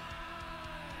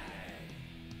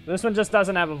 This one just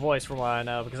doesn't have a voice from what I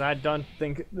know, because I don't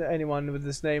think that anyone with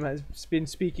this name has been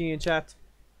speaking in chat.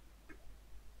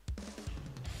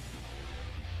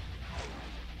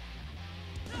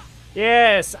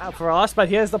 Yes, for us, but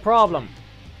here's the problem.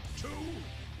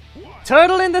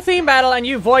 Turtle in the theme battle and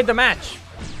you void the match.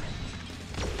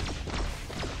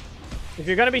 If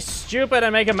you're gonna be stupid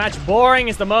and make a match boring,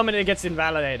 is the moment it gets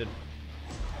invalidated.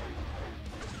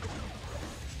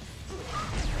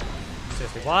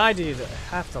 Seriously, why do you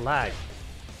have to lag?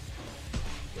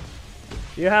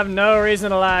 You have no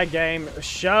reason to lag, game.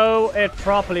 Show it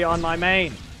properly on my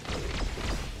main.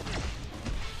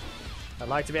 I'd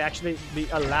like to actually be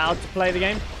allowed to play the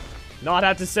game. Not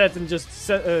have to sit and just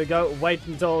wait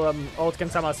until Alt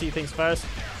can somehow see things first.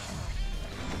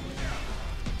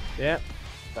 Yeah.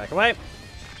 Back away.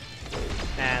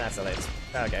 And that's the leads.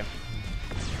 Okay.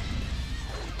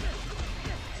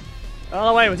 All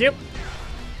the way with you.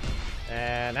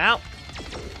 And out.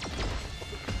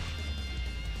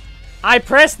 I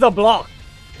pressed the block.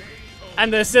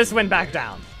 And the assist went back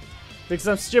down. Because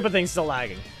some stupid thing's still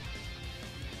lagging.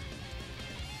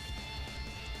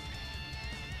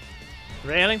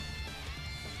 Really?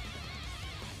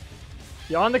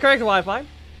 You're on the correct Wi-Fi.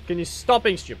 Can you stop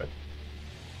being stupid?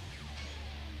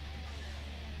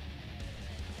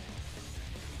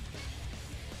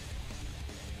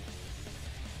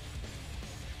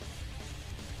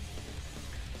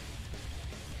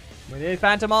 We need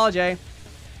Phantomology.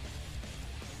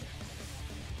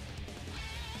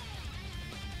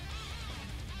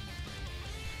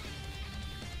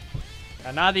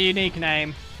 Another unique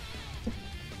name.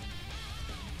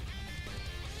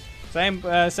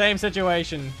 Same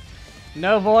situation.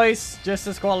 No voice, just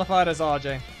as qualified as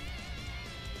RJ.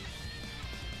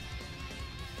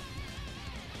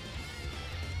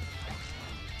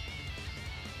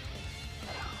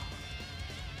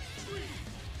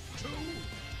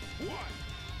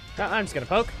 I'm just gonna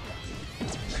poke.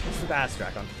 That's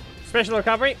Dracon. Special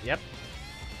recovery, yep.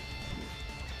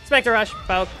 Spectre Rush,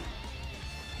 poke.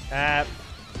 Okay,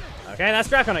 that's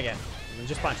Dracon again. We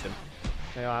just punched him.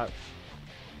 There you are.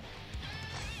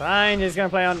 Fine, you're just gonna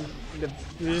play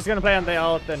on the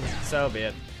ult, then so be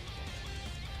it.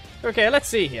 Okay, let's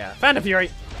see here. Phantom Fury.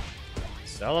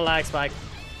 Still a lag spike.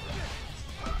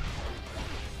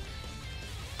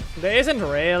 There isn't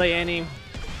really any.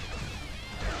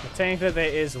 I think that there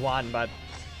is one, but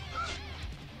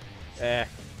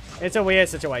it's a weird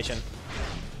situation.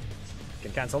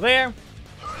 Can cancel there.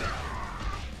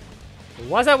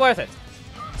 Was that worth it?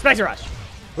 Spectre Rush.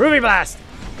 Ruby Blast.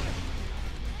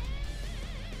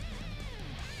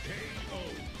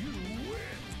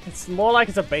 It's more like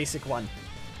it's a basic one.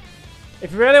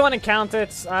 If you really want to count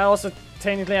it, I also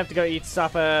technically have to go eat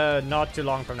supper not too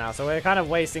long from now, so we're kind of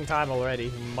wasting time already.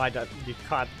 We might be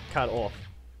cut off.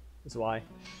 That's why.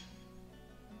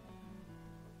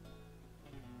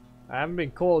 I haven't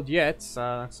been called yet, so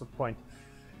that's the point.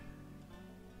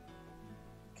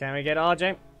 Can we get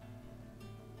RJ?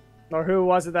 Or who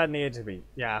was it that needed to be?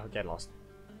 Yeah, get lost.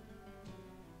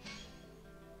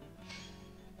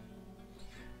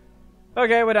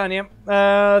 Okay, we're done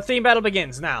here. Theme battle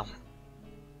begins now.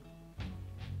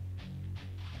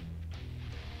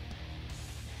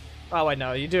 Oh wait,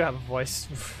 no, you do have a voice.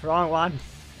 Wrong one.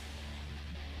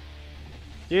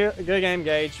 Good game,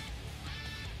 Gage.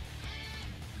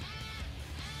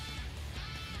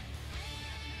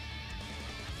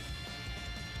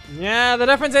 Yeah, the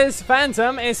difference is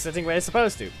Phantom is sitting where it's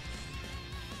supposed to.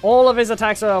 All of his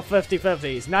attacks are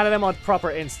 50-50s. None of them are proper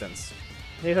instants.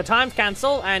 He's a timed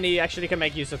cancel, and he actually can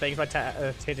make use of things by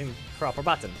hitting the proper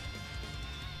button.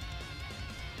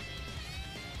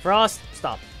 Frost,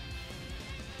 stop.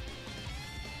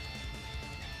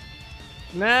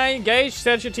 Now, engage,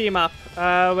 set your team up.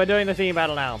 We're doing the team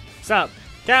battle now. So,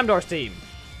 Kamdor's team.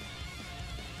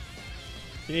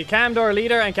 You need Kamdor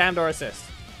leader and Kamdor assist.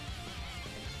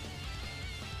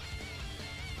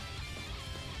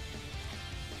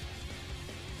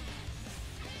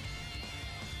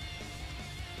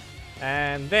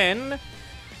 And then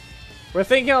we're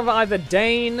thinking of either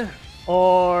Dane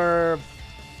or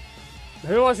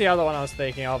who was the other one I was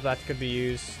thinking of that could be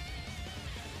used?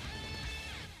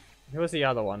 Who was the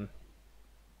other one?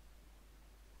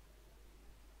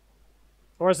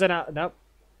 Or Zena? Nope,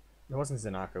 it wasn't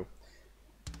Zenaku.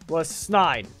 It was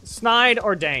Snide. Snide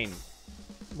or Dane.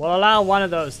 We'll allow one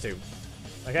of those two.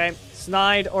 Okay,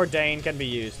 Snide or Dane can be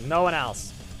used. No one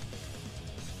else.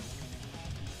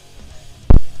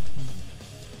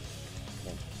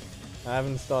 I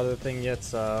haven't started the thing yet,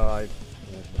 so I...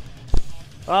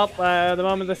 Well, the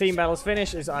moment the theme battle's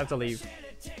finished is I have to leave.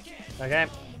 Okay?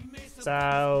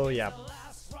 So, yeah.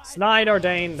 Snide or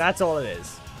Dane, that's all it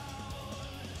is.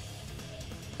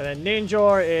 And then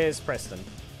Ninjor is Preston.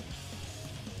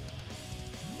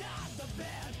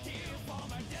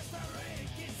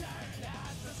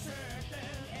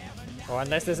 Or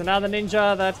unless there's another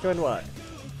ninja, that could work.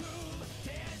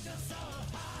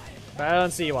 But I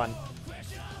don't see one.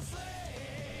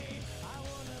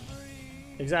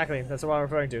 Exactly, that's what I'm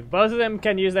referring to. Both of them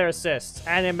can use their assists,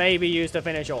 and it may be used to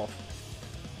finish off.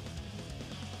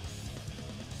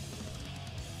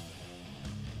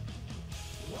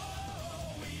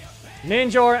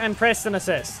 Ninjor and Preston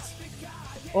assist.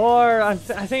 Or, I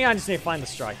think I just need to find the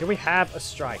strike. Do we have a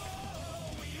strike?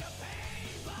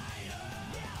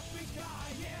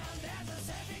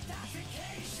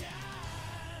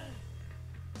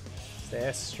 Is there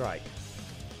a strike?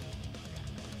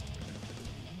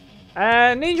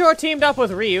 Ninjor teamed up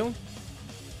with Ryu.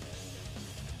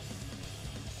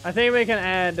 I think we can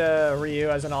add Ryu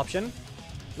as an option.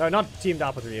 No, not teamed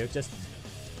up with Ryu, just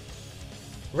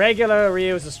regular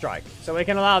Ryu as a strike. So we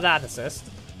can allow that assist.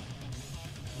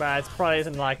 But it probably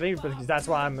isn't likely, because that's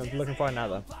why I'm looking for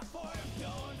another.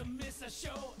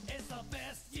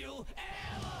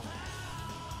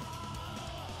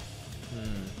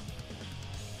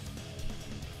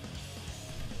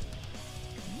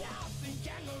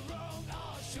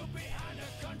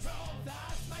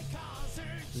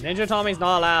 Ninja Tommy's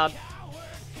not allowed.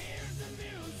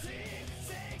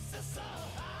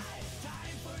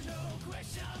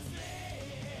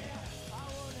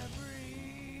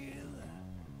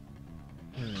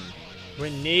 We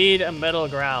need a middle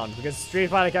ground because Street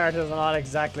Fighter characters are not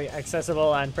exactly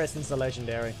accessible and Preston's are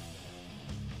legendary.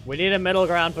 We need a middle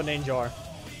ground for Ninjor.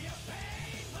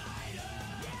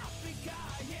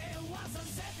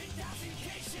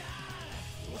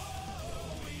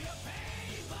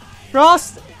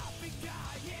 Frost,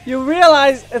 you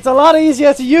realize it's a lot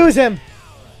easier to use him.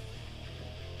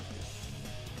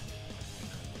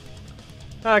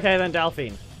 Okay, then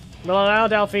Delphine. We'll allow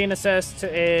Delphine assist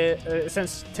to,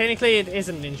 since technically it is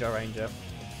a Ninja Ranger.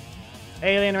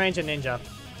 Alien Ranger Ninja.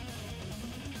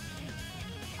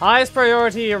 Highest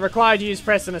priority, you're required to use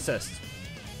Press and Assist.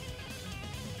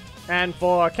 And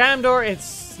for Kamdor, it's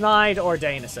Snide or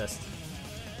Dane Assist.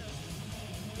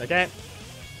 Okay.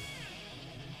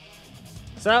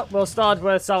 So, we'll start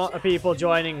with some people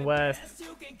joining with...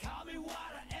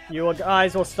 You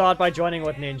guys will start by joining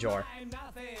with Ninjor.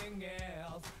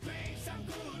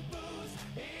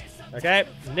 Okay,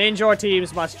 Ninjor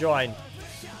teams must join.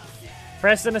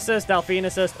 Preston assist, Delphine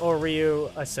assist, or Ryu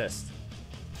assist.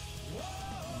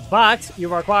 But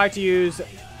you're required to use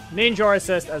Ninjor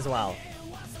assist as well.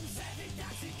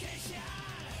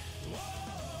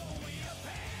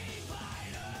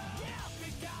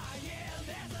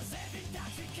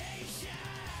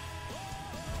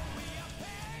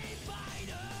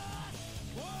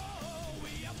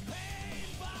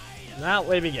 Now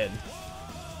we begin.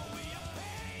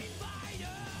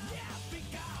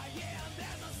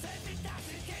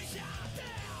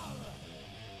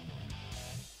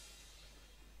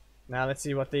 Now let's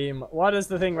see what theme. What is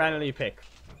the thing randomly pick?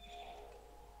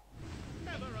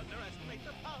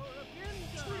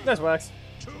 This works.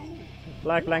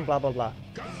 Black, blank, blah, blah, blah.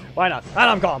 Why not?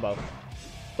 Random combo.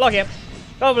 Block him.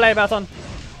 Overlay button.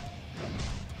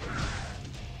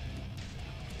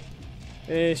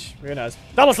 Ish. Who knows?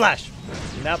 Double slash.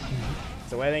 Nope.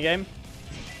 It's a waiting game.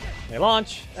 They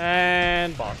launch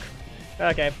and block.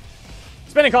 Okay.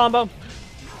 Spinning combo.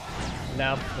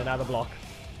 No, another block.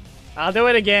 I'll do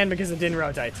it again because it didn't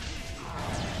rotate.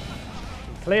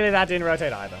 Clearly that didn't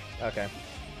rotate either. Okay.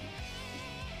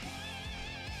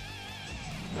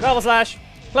 Double slash.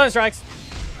 Clone strikes.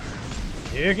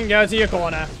 You can go to your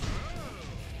corner.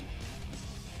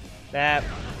 That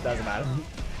doesn't matter.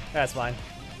 That's fine.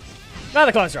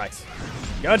 Another clone strikes.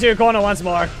 Go to your corner once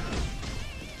more.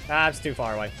 Ah, it's too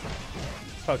far away.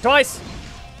 Poke twice.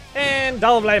 And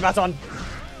double blade baton.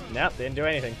 Nope, didn't do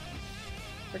anything.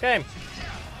 Okay.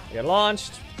 You get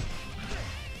launched.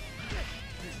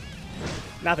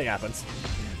 Nothing happens.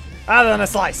 Other than a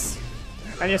slice.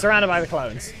 And you're surrounded by the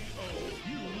clones.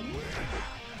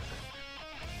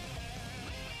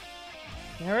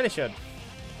 I really should.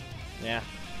 Yeah.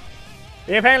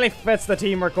 He apparently fits the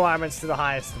team requirements to the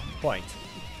highest point.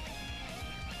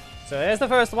 So there's the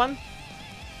first one.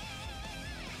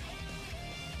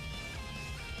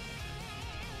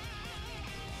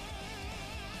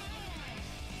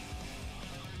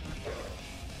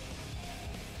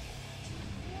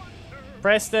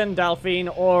 Preston, Delphine,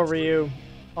 or Ryu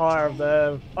are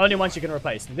the only ones you can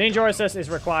replace. Ninjor assist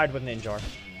is required with Ninjor.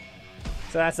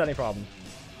 So that's the only problem.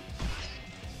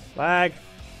 Lag.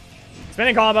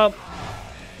 Spinning combo.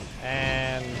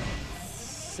 And...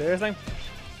 seriously? Am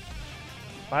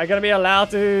I gonna be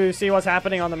allowed to see what's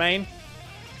happening on the main?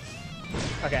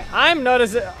 Okay, I'm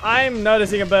noticing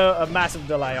a massive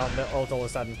delay on the ult all of a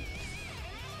sudden.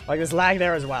 Like there's lag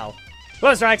there as well.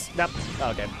 Close strikes! Nope.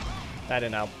 Okay. That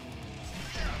didn't help.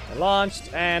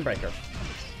 Launched and breaker.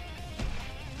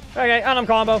 Okay, unarmed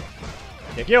combo.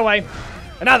 Kick you away.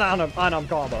 Another unarmed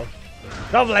combo.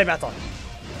 Double A baton.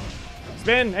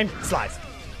 Spin and slice.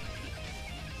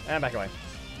 And back away.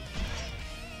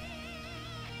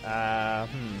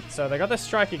 So they got the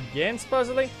strike again,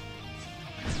 supposedly.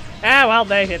 Ah, well,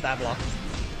 they hit that block.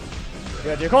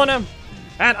 Go to your corner.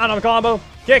 And unarmed combo.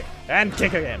 Kick and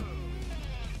kick again.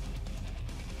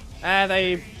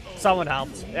 And someone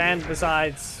helped. And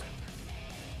besides,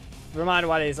 remind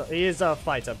what he is a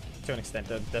fighter to an extent,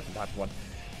 a different type of one.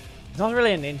 He's not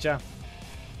really a ninja.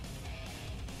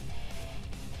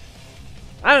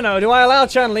 I don't know, do I allow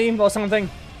Chun-Li or something?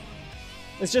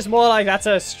 It's just more like that's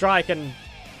a strike and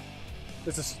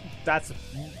that's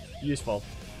useful.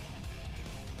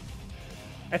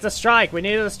 It's a strike, we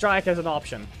needed a strike as an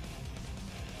option.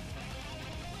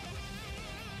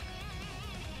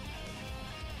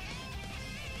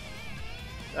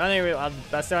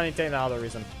 That's the only thing, the other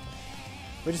reason.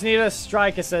 We just need a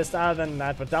strike assist other than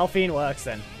that, but Delphine works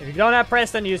then. If you don't have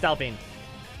press, then use Delphine.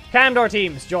 Kamdor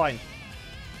teams, join.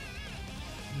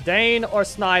 Dane or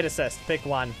Snide assist, pick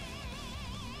one.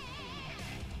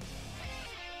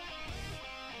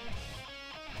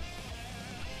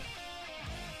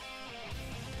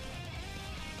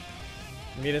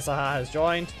 Mita Saha has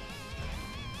joined.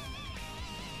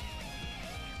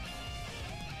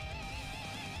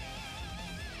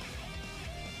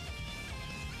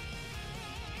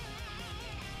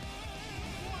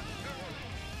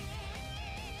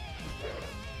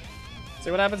 See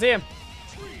what happens here.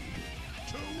 3,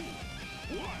 2,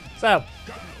 1. So,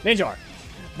 Ninjor.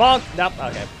 Bonk. Nope.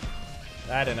 Okay.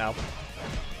 I don't know.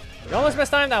 We almost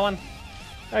missed time that one.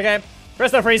 Okay.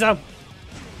 Crystal Frieza.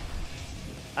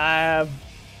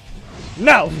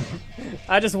 No!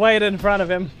 I just waited in front of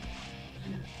him.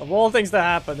 Of all things to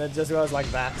happen, it just goes like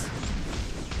that.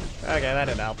 Okay, that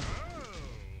didn't help.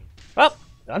 Well,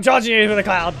 I'm charging you with a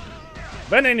cloud.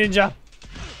 Burning Ninja.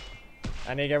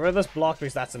 I need to get rid of this block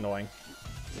because that's annoying.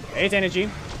 8 energy.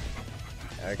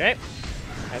 Okay.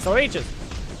 And still reaches.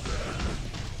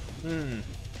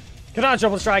 Katana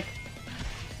triple strike.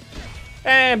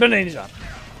 And Burning Ninja.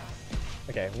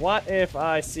 Okay, what if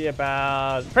I see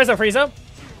about Presto Frieza?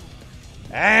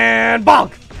 And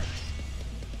bonk!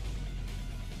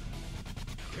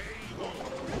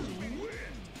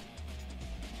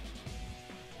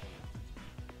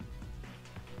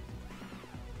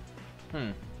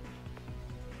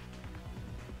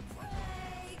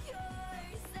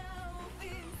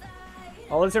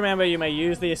 Always remember you may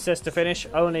use the assist to finish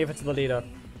only if it's the leader.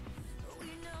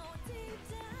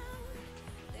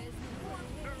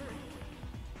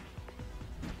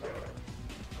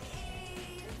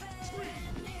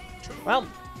 Well,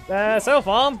 so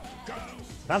far,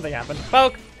 something happened.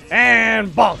 Poke and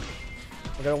bonk.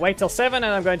 We're gonna wait till 7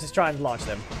 and I'm going to try and launch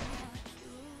them.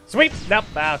 Sweep! Nope.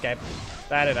 Ah, okay.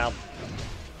 That didn't help.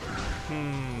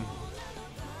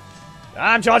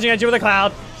 I'm charging at you with a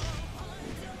cloud.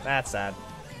 That's sad.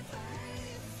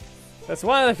 That's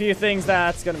one of the few things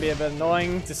that's gonna be a bit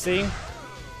annoying to see.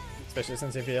 Especially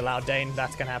since if you allow Dane,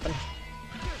 that's gonna happen.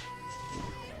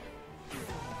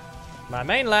 My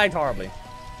main lagged horribly.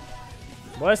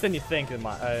 Worse than you think it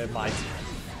might.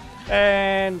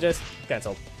 And just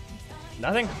cancel.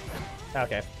 Nothing?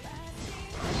 Okay.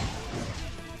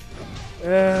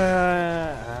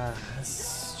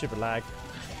 Stupid lag.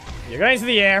 You're going to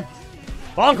the air.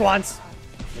 Bonk once.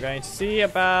 We're going to see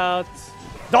about...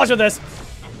 Dodge with this.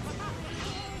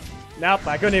 Nope,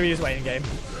 I couldn't even use waiting game.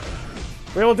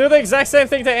 We will do the exact same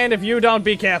thing to end if you don't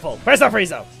be careful. Presto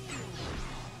Frieza.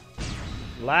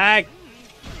 Lag.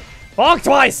 Bonk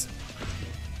twice.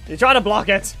 You try to block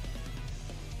it.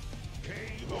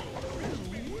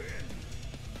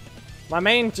 My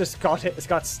main just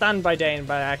got stunned by Dane,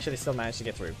 but I actually still managed to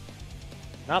get through.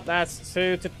 Nope, that's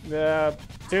 2 to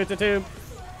 2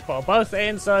 for both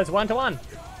ends, so it's 1 to 1.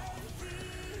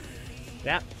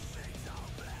 Yeah.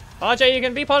 RJ, you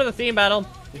can be part of the theme battle.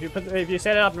 If you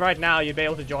set it up right now, you'd be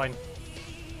able to join.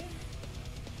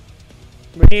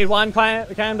 We need 1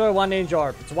 Kamdor, 1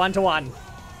 Ninjor. It's 1 to 1.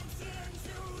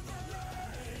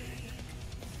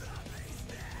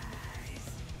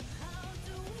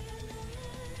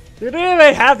 You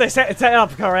really have to set it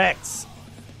up correct.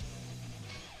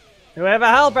 Whoever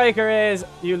Hellbreaker is,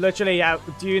 you literally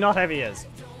do not have ears.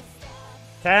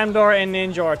 Kamdor and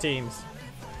Ninjor teams.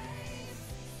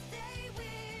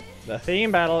 The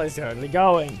theme battle is currently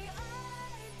going.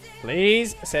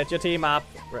 Please set your team up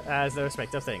as the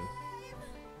respective thing.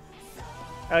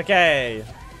 Okay.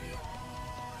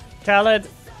 Khaled,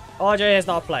 RJ has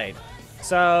not played.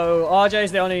 So RJ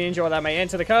is the only Ninjor that may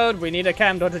enter the code. We need a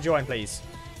Kamdor to join, please.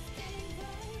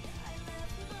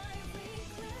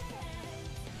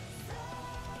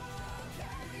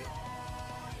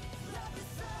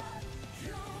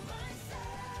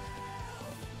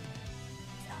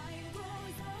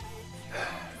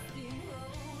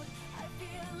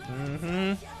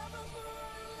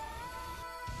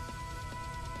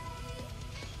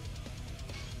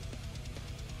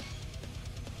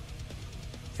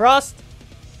 Frost,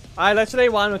 I literally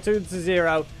won with 2 to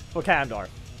 0 for Kamdor.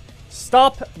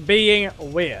 Stop being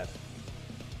weird.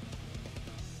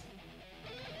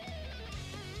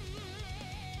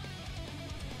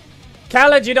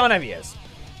 Khaled, you don't have ears.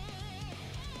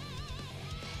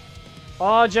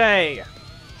 RJ,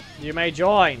 you may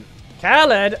join.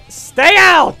 Khaled, stay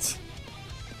out!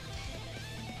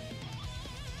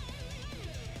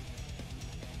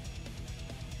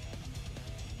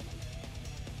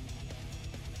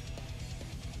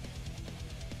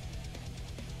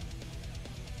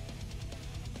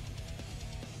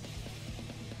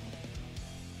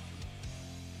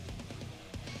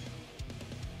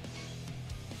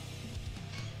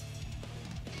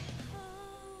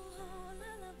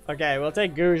 Okay, we'll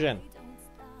take Gujin.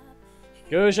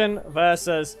 Gujin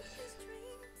versus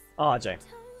RJ.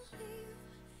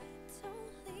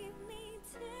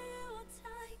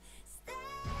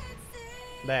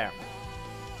 There.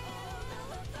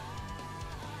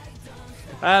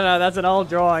 I don't know, that's an old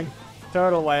drawing.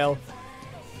 Turtle whale.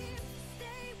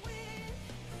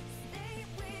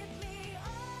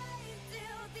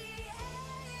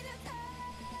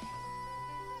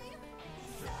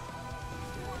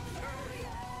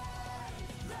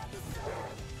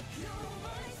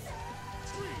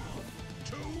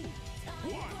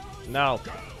 No.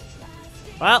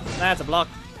 Well, that's a block.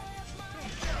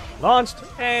 Launched,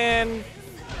 and...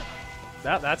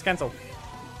 No, that's cancelled.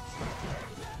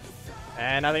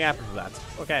 And nothing happened to that.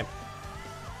 Okay.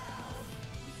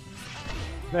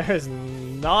 There's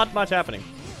not much happening.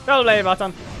 Double play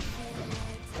button.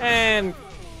 And...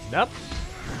 Nope.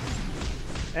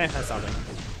 That's something.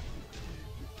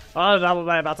 Oh, the double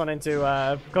play button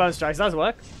into clone strikes does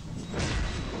work.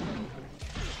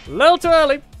 A little too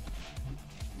early.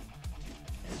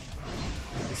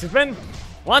 Spin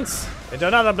once into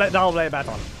another double blade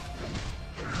baton.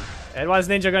 And what is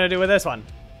Ninja gonna do with this one?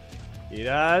 He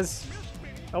does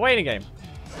a waiting game.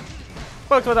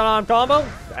 Books with an arm combo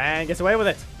and gets away with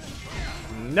it.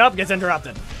 Nope, gets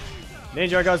interrupted.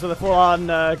 Ninja goes with a full-on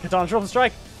Katana triple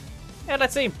strike. And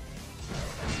let's see.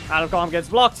 Out of combo gets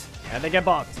blocked and they get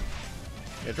bonked.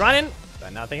 It's running,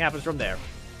 but nothing happens from there.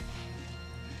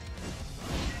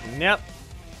 Yep.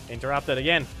 Interrupted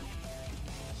again.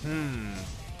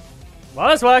 Well,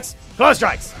 this works. Close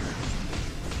strikes.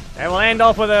 And we'll end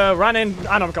off with a run-in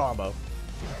unarmed combo.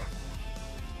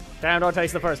 Kamdor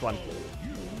takes the first one.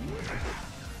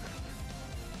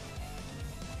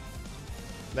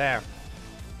 There.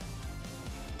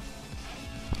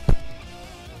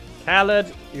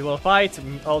 Khaled, you will fight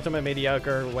Ultimate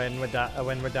Mediocre when we're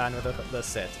done with the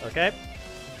set, okay?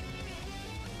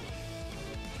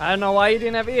 I don't know why you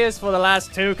didn't have ears for the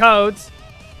last two codes.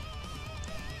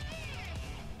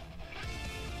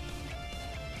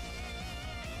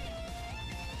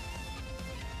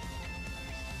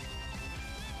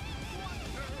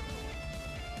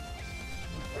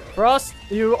 Frost,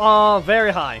 you are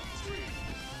very high.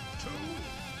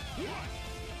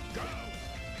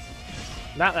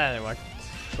 Not that didn't work.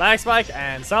 Flag Spike,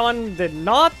 and someone did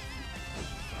not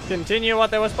continue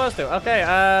what they were supposed to.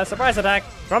 Okay, surprise attack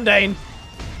from Dane.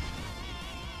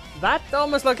 That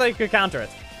almost looked like you could counter it.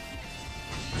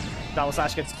 Double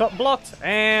slash gets blocked,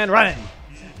 and running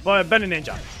for Benny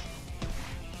Ninja.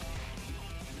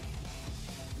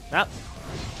 Yep.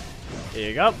 Here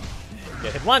you go.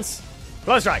 Get hit once.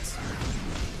 Close strikes.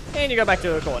 And you go back to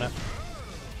the corner.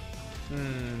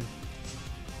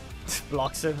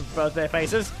 Blocks in both their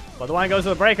faces. But the one goes to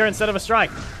the breaker instead of a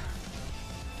strike.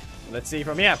 Let's see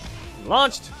from here.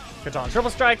 Launched. Katana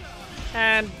triple strike.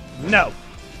 And no.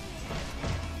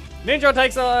 Ninjor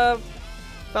takes a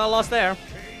loss there.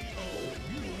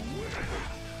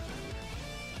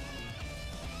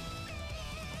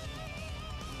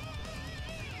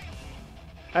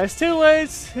 There's two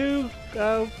ways to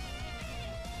go.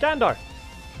 Kamdor.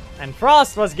 And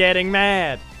Frost was getting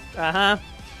mad.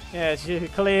 Yes, you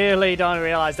clearly don't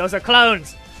realize those are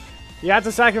clones. You have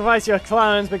to sacrifice your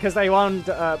clones because they won't,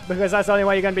 because that's the only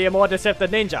way you're going to be a more deceptive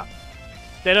ninja.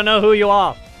 They don't know who you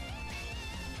are.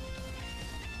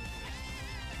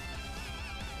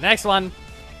 Next one.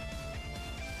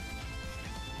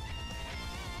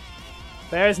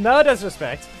 There's no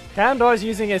disrespect. Kamdor's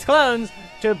using his clones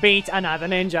to beat another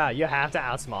ninja. You have to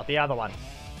outsmart the other one.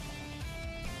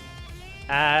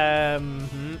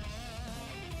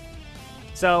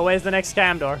 So where's the next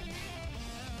Kamdor?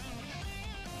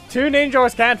 Two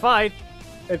Ninjors can't fight.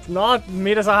 It's not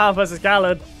Midasaha versus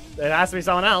Khaled. It has to be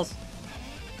someone else.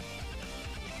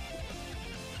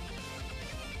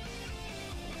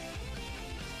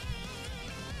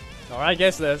 Alright,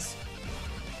 guess this.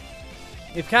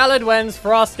 If Khaled wins,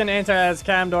 Frost can enter as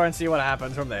Kamdor and see what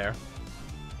happens from there.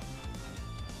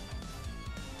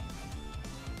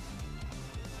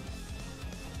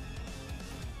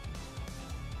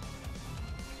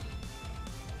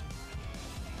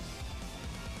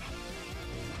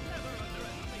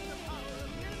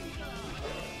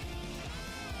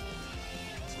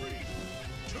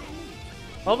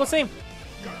 Well, we'll see.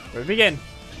 We begin.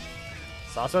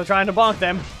 It's also trying to bonk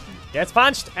them. Gets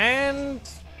punched, and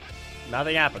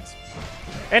nothing happens.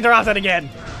 Interrupted again.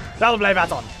 Double blade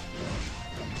baton.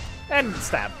 And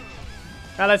stab.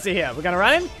 Now let's see here. We're gonna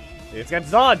run in. It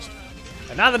gets dodged.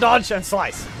 Another dodge and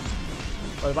slice.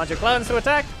 With a bunch of clones to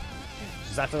attack.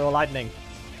 Just after the lightning.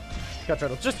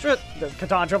 The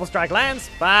Katana triple strike lands,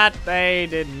 but they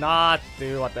did not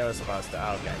do what they were supposed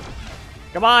to. Okay.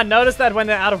 Come on, notice that when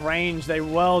they're out of range, they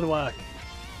won't work.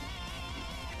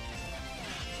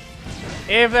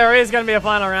 If there is going to be a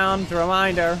final round,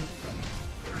 reminder.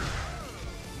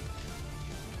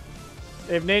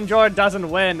 If Ninjor doesn't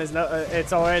win, there's no,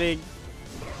 it's already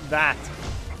that.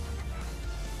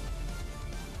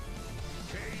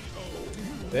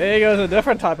 There goes a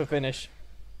different type of finish.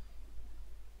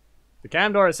 The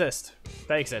Kamdor assist.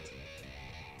 Takes it.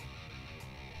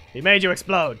 He made you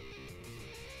explode.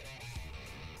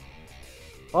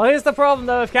 Well, here's the problem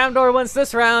though. If Kamdor wins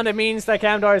this round, it means that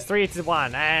Kamdor is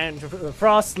 3-1. And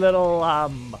Frost's little,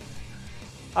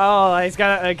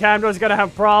 Kamdor's gonna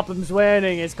have problems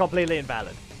winning is completely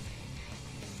invalid.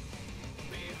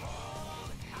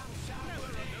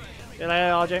 See you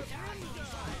later, RJ.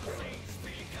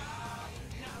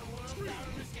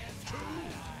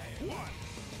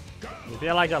 You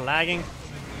feel like you're lagging?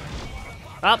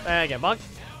 Oh, there you go, bonk.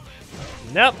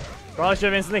 Nope. Cross should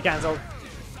have instantly cancelled.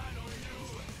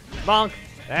 Bonk.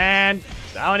 And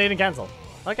that one didn't cancel.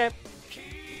 Okay.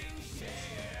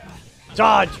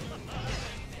 Charge!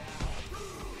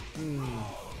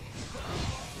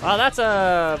 Well, that's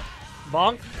a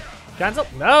bonk. Cancel?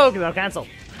 No, no cancel.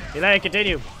 You let it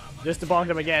continue. Just to bonk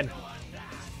them again.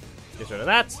 Get rid of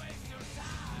that.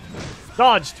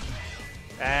 Dodged.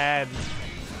 And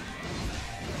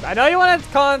I know you want to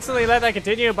constantly let that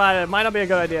continue, but it might not be a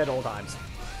good idea at all times.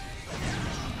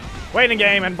 Wait in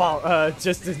game and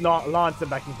just does not launch them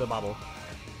back into the bubble.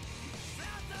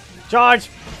 Charge!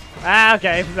 Ah,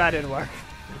 okay, that didn't work.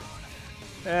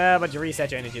 But you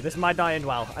reset your energy. This might not end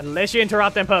well, unless you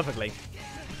interrupt them perfectly.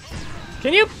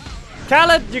 Can you...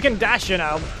 Khaled, you can dash, you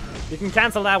know. You can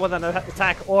cancel that with an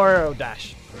attack or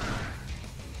dash.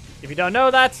 If you don't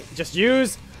know that, just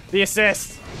use the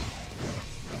assist.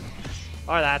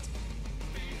 Or that.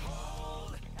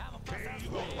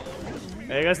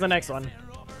 There goes the next one.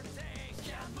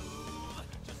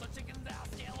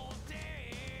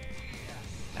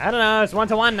 I don't know, it's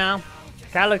 1-1 now.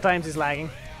 Khaled claims he's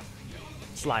lagging.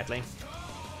 Slightly.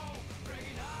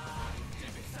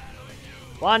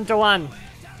 1-1.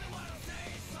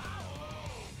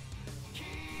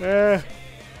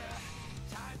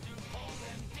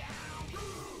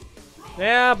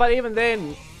 Yeah, but even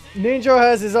then, Ninjor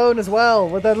has his own as well,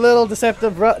 with that little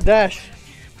deceptive dash.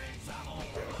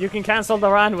 You can cancel the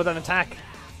run with an attack.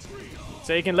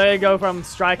 So you can literally go from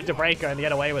strike to breaker and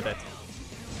get away with it.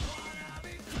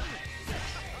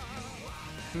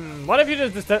 What if you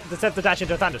just deceptive dash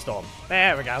into a thunderstorm?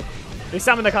 There we go. We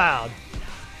summon the cloud.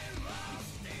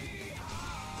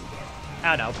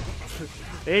 Oh no.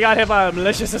 He got hit by a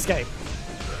malicious escape.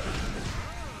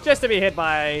 Just to be hit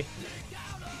by,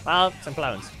 well, some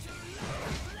clones.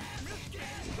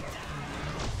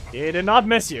 He did not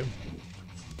miss you.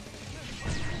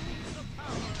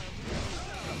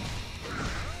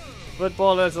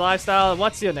 Footballer's lifestyle.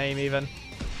 What's your name even?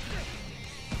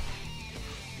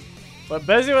 We're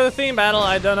busy with a theme battle.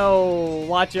 I don't know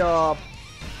what you're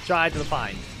trying to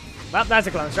find. Well, that's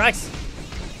a clone strikes.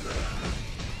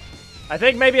 I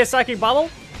think maybe a psychic bubble.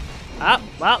 Ah,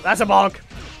 well, that's a bonk.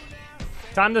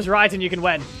 Time this right and you can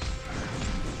win.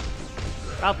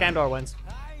 Well, Kamdor wins.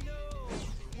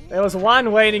 There was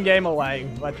one waiting game away,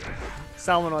 but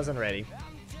someone wasn't ready.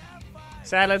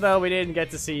 Sadly, though, we didn't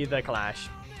get to see the clash.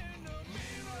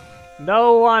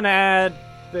 No one had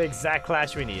the exact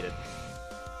clash we needed.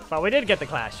 But we did get the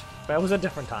clash, but it was a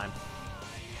different time.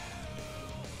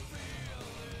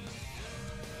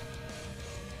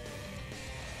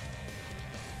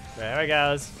 There it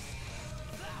goes.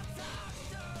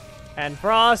 And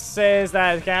Frost says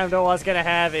that Kamdor was gonna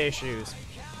have issues.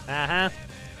 Uh-huh.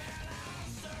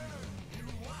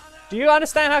 Do you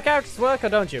understand how characters work, or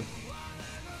don't you?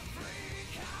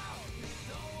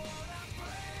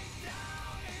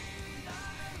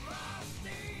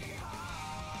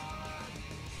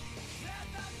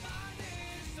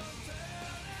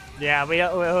 Yeah, we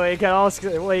can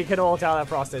all tell that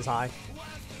Frost is high.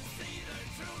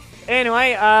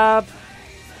 Anyway,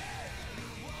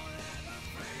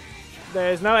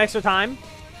 there's no extra time.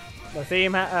 The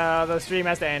stream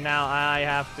has to end now. I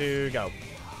have to go.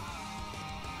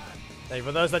 Thank you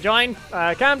for those that joined.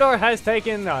 Kamdor has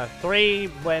taken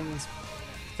 3 wins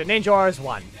to Ninjor's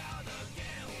 1.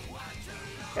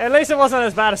 At least it wasn't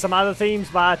as bad as some other teams,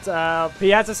 but he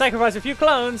had to sacrifice a few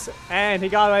clones, and he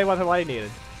got away with what he needed.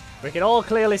 We can all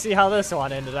clearly see how this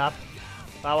one ended up.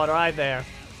 That one right there.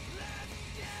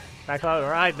 That clone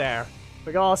right there.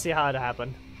 We can all see how it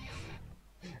happened.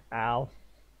 Ow.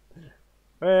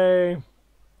 Hey.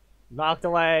 Knocked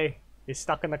away. He's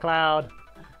stuck in the cloud.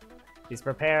 He's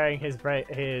preparing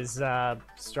his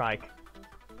strike.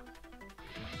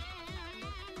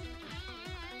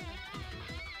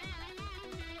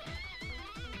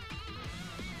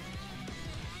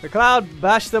 The cloud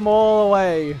bashed them all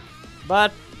away,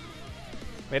 but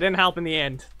it didn't help in the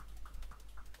end.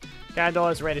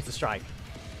 Kamdor is ready to strike.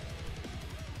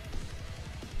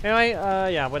 Anyway,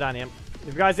 yeah, we're done here. If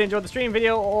you guys enjoyed the stream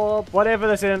video or whatever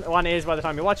this one is by the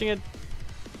time you're watching it.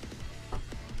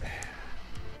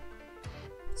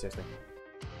 Seriously.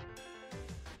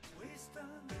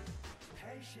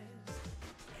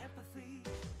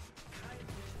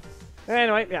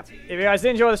 Anyway, yeah. If you guys did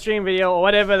enjoy the stream video or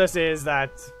whatever this is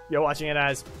that you're watching it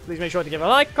as, please make sure to give it a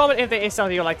like, comment if there is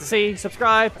something you'd like to see,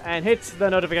 subscribe, and hit the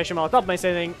notification bell on top of my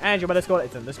anything, and your Discord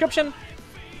is in the description.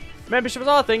 Membership is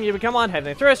our thing. You become one, have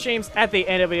them through streams at the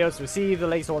end of videos to receive the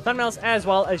latest all thumbnails, as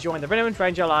well as join the Venom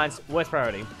Ranger Alliance with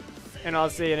priority. And I'll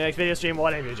see you in the next video stream,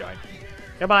 whatever you join.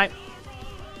 Goodbye.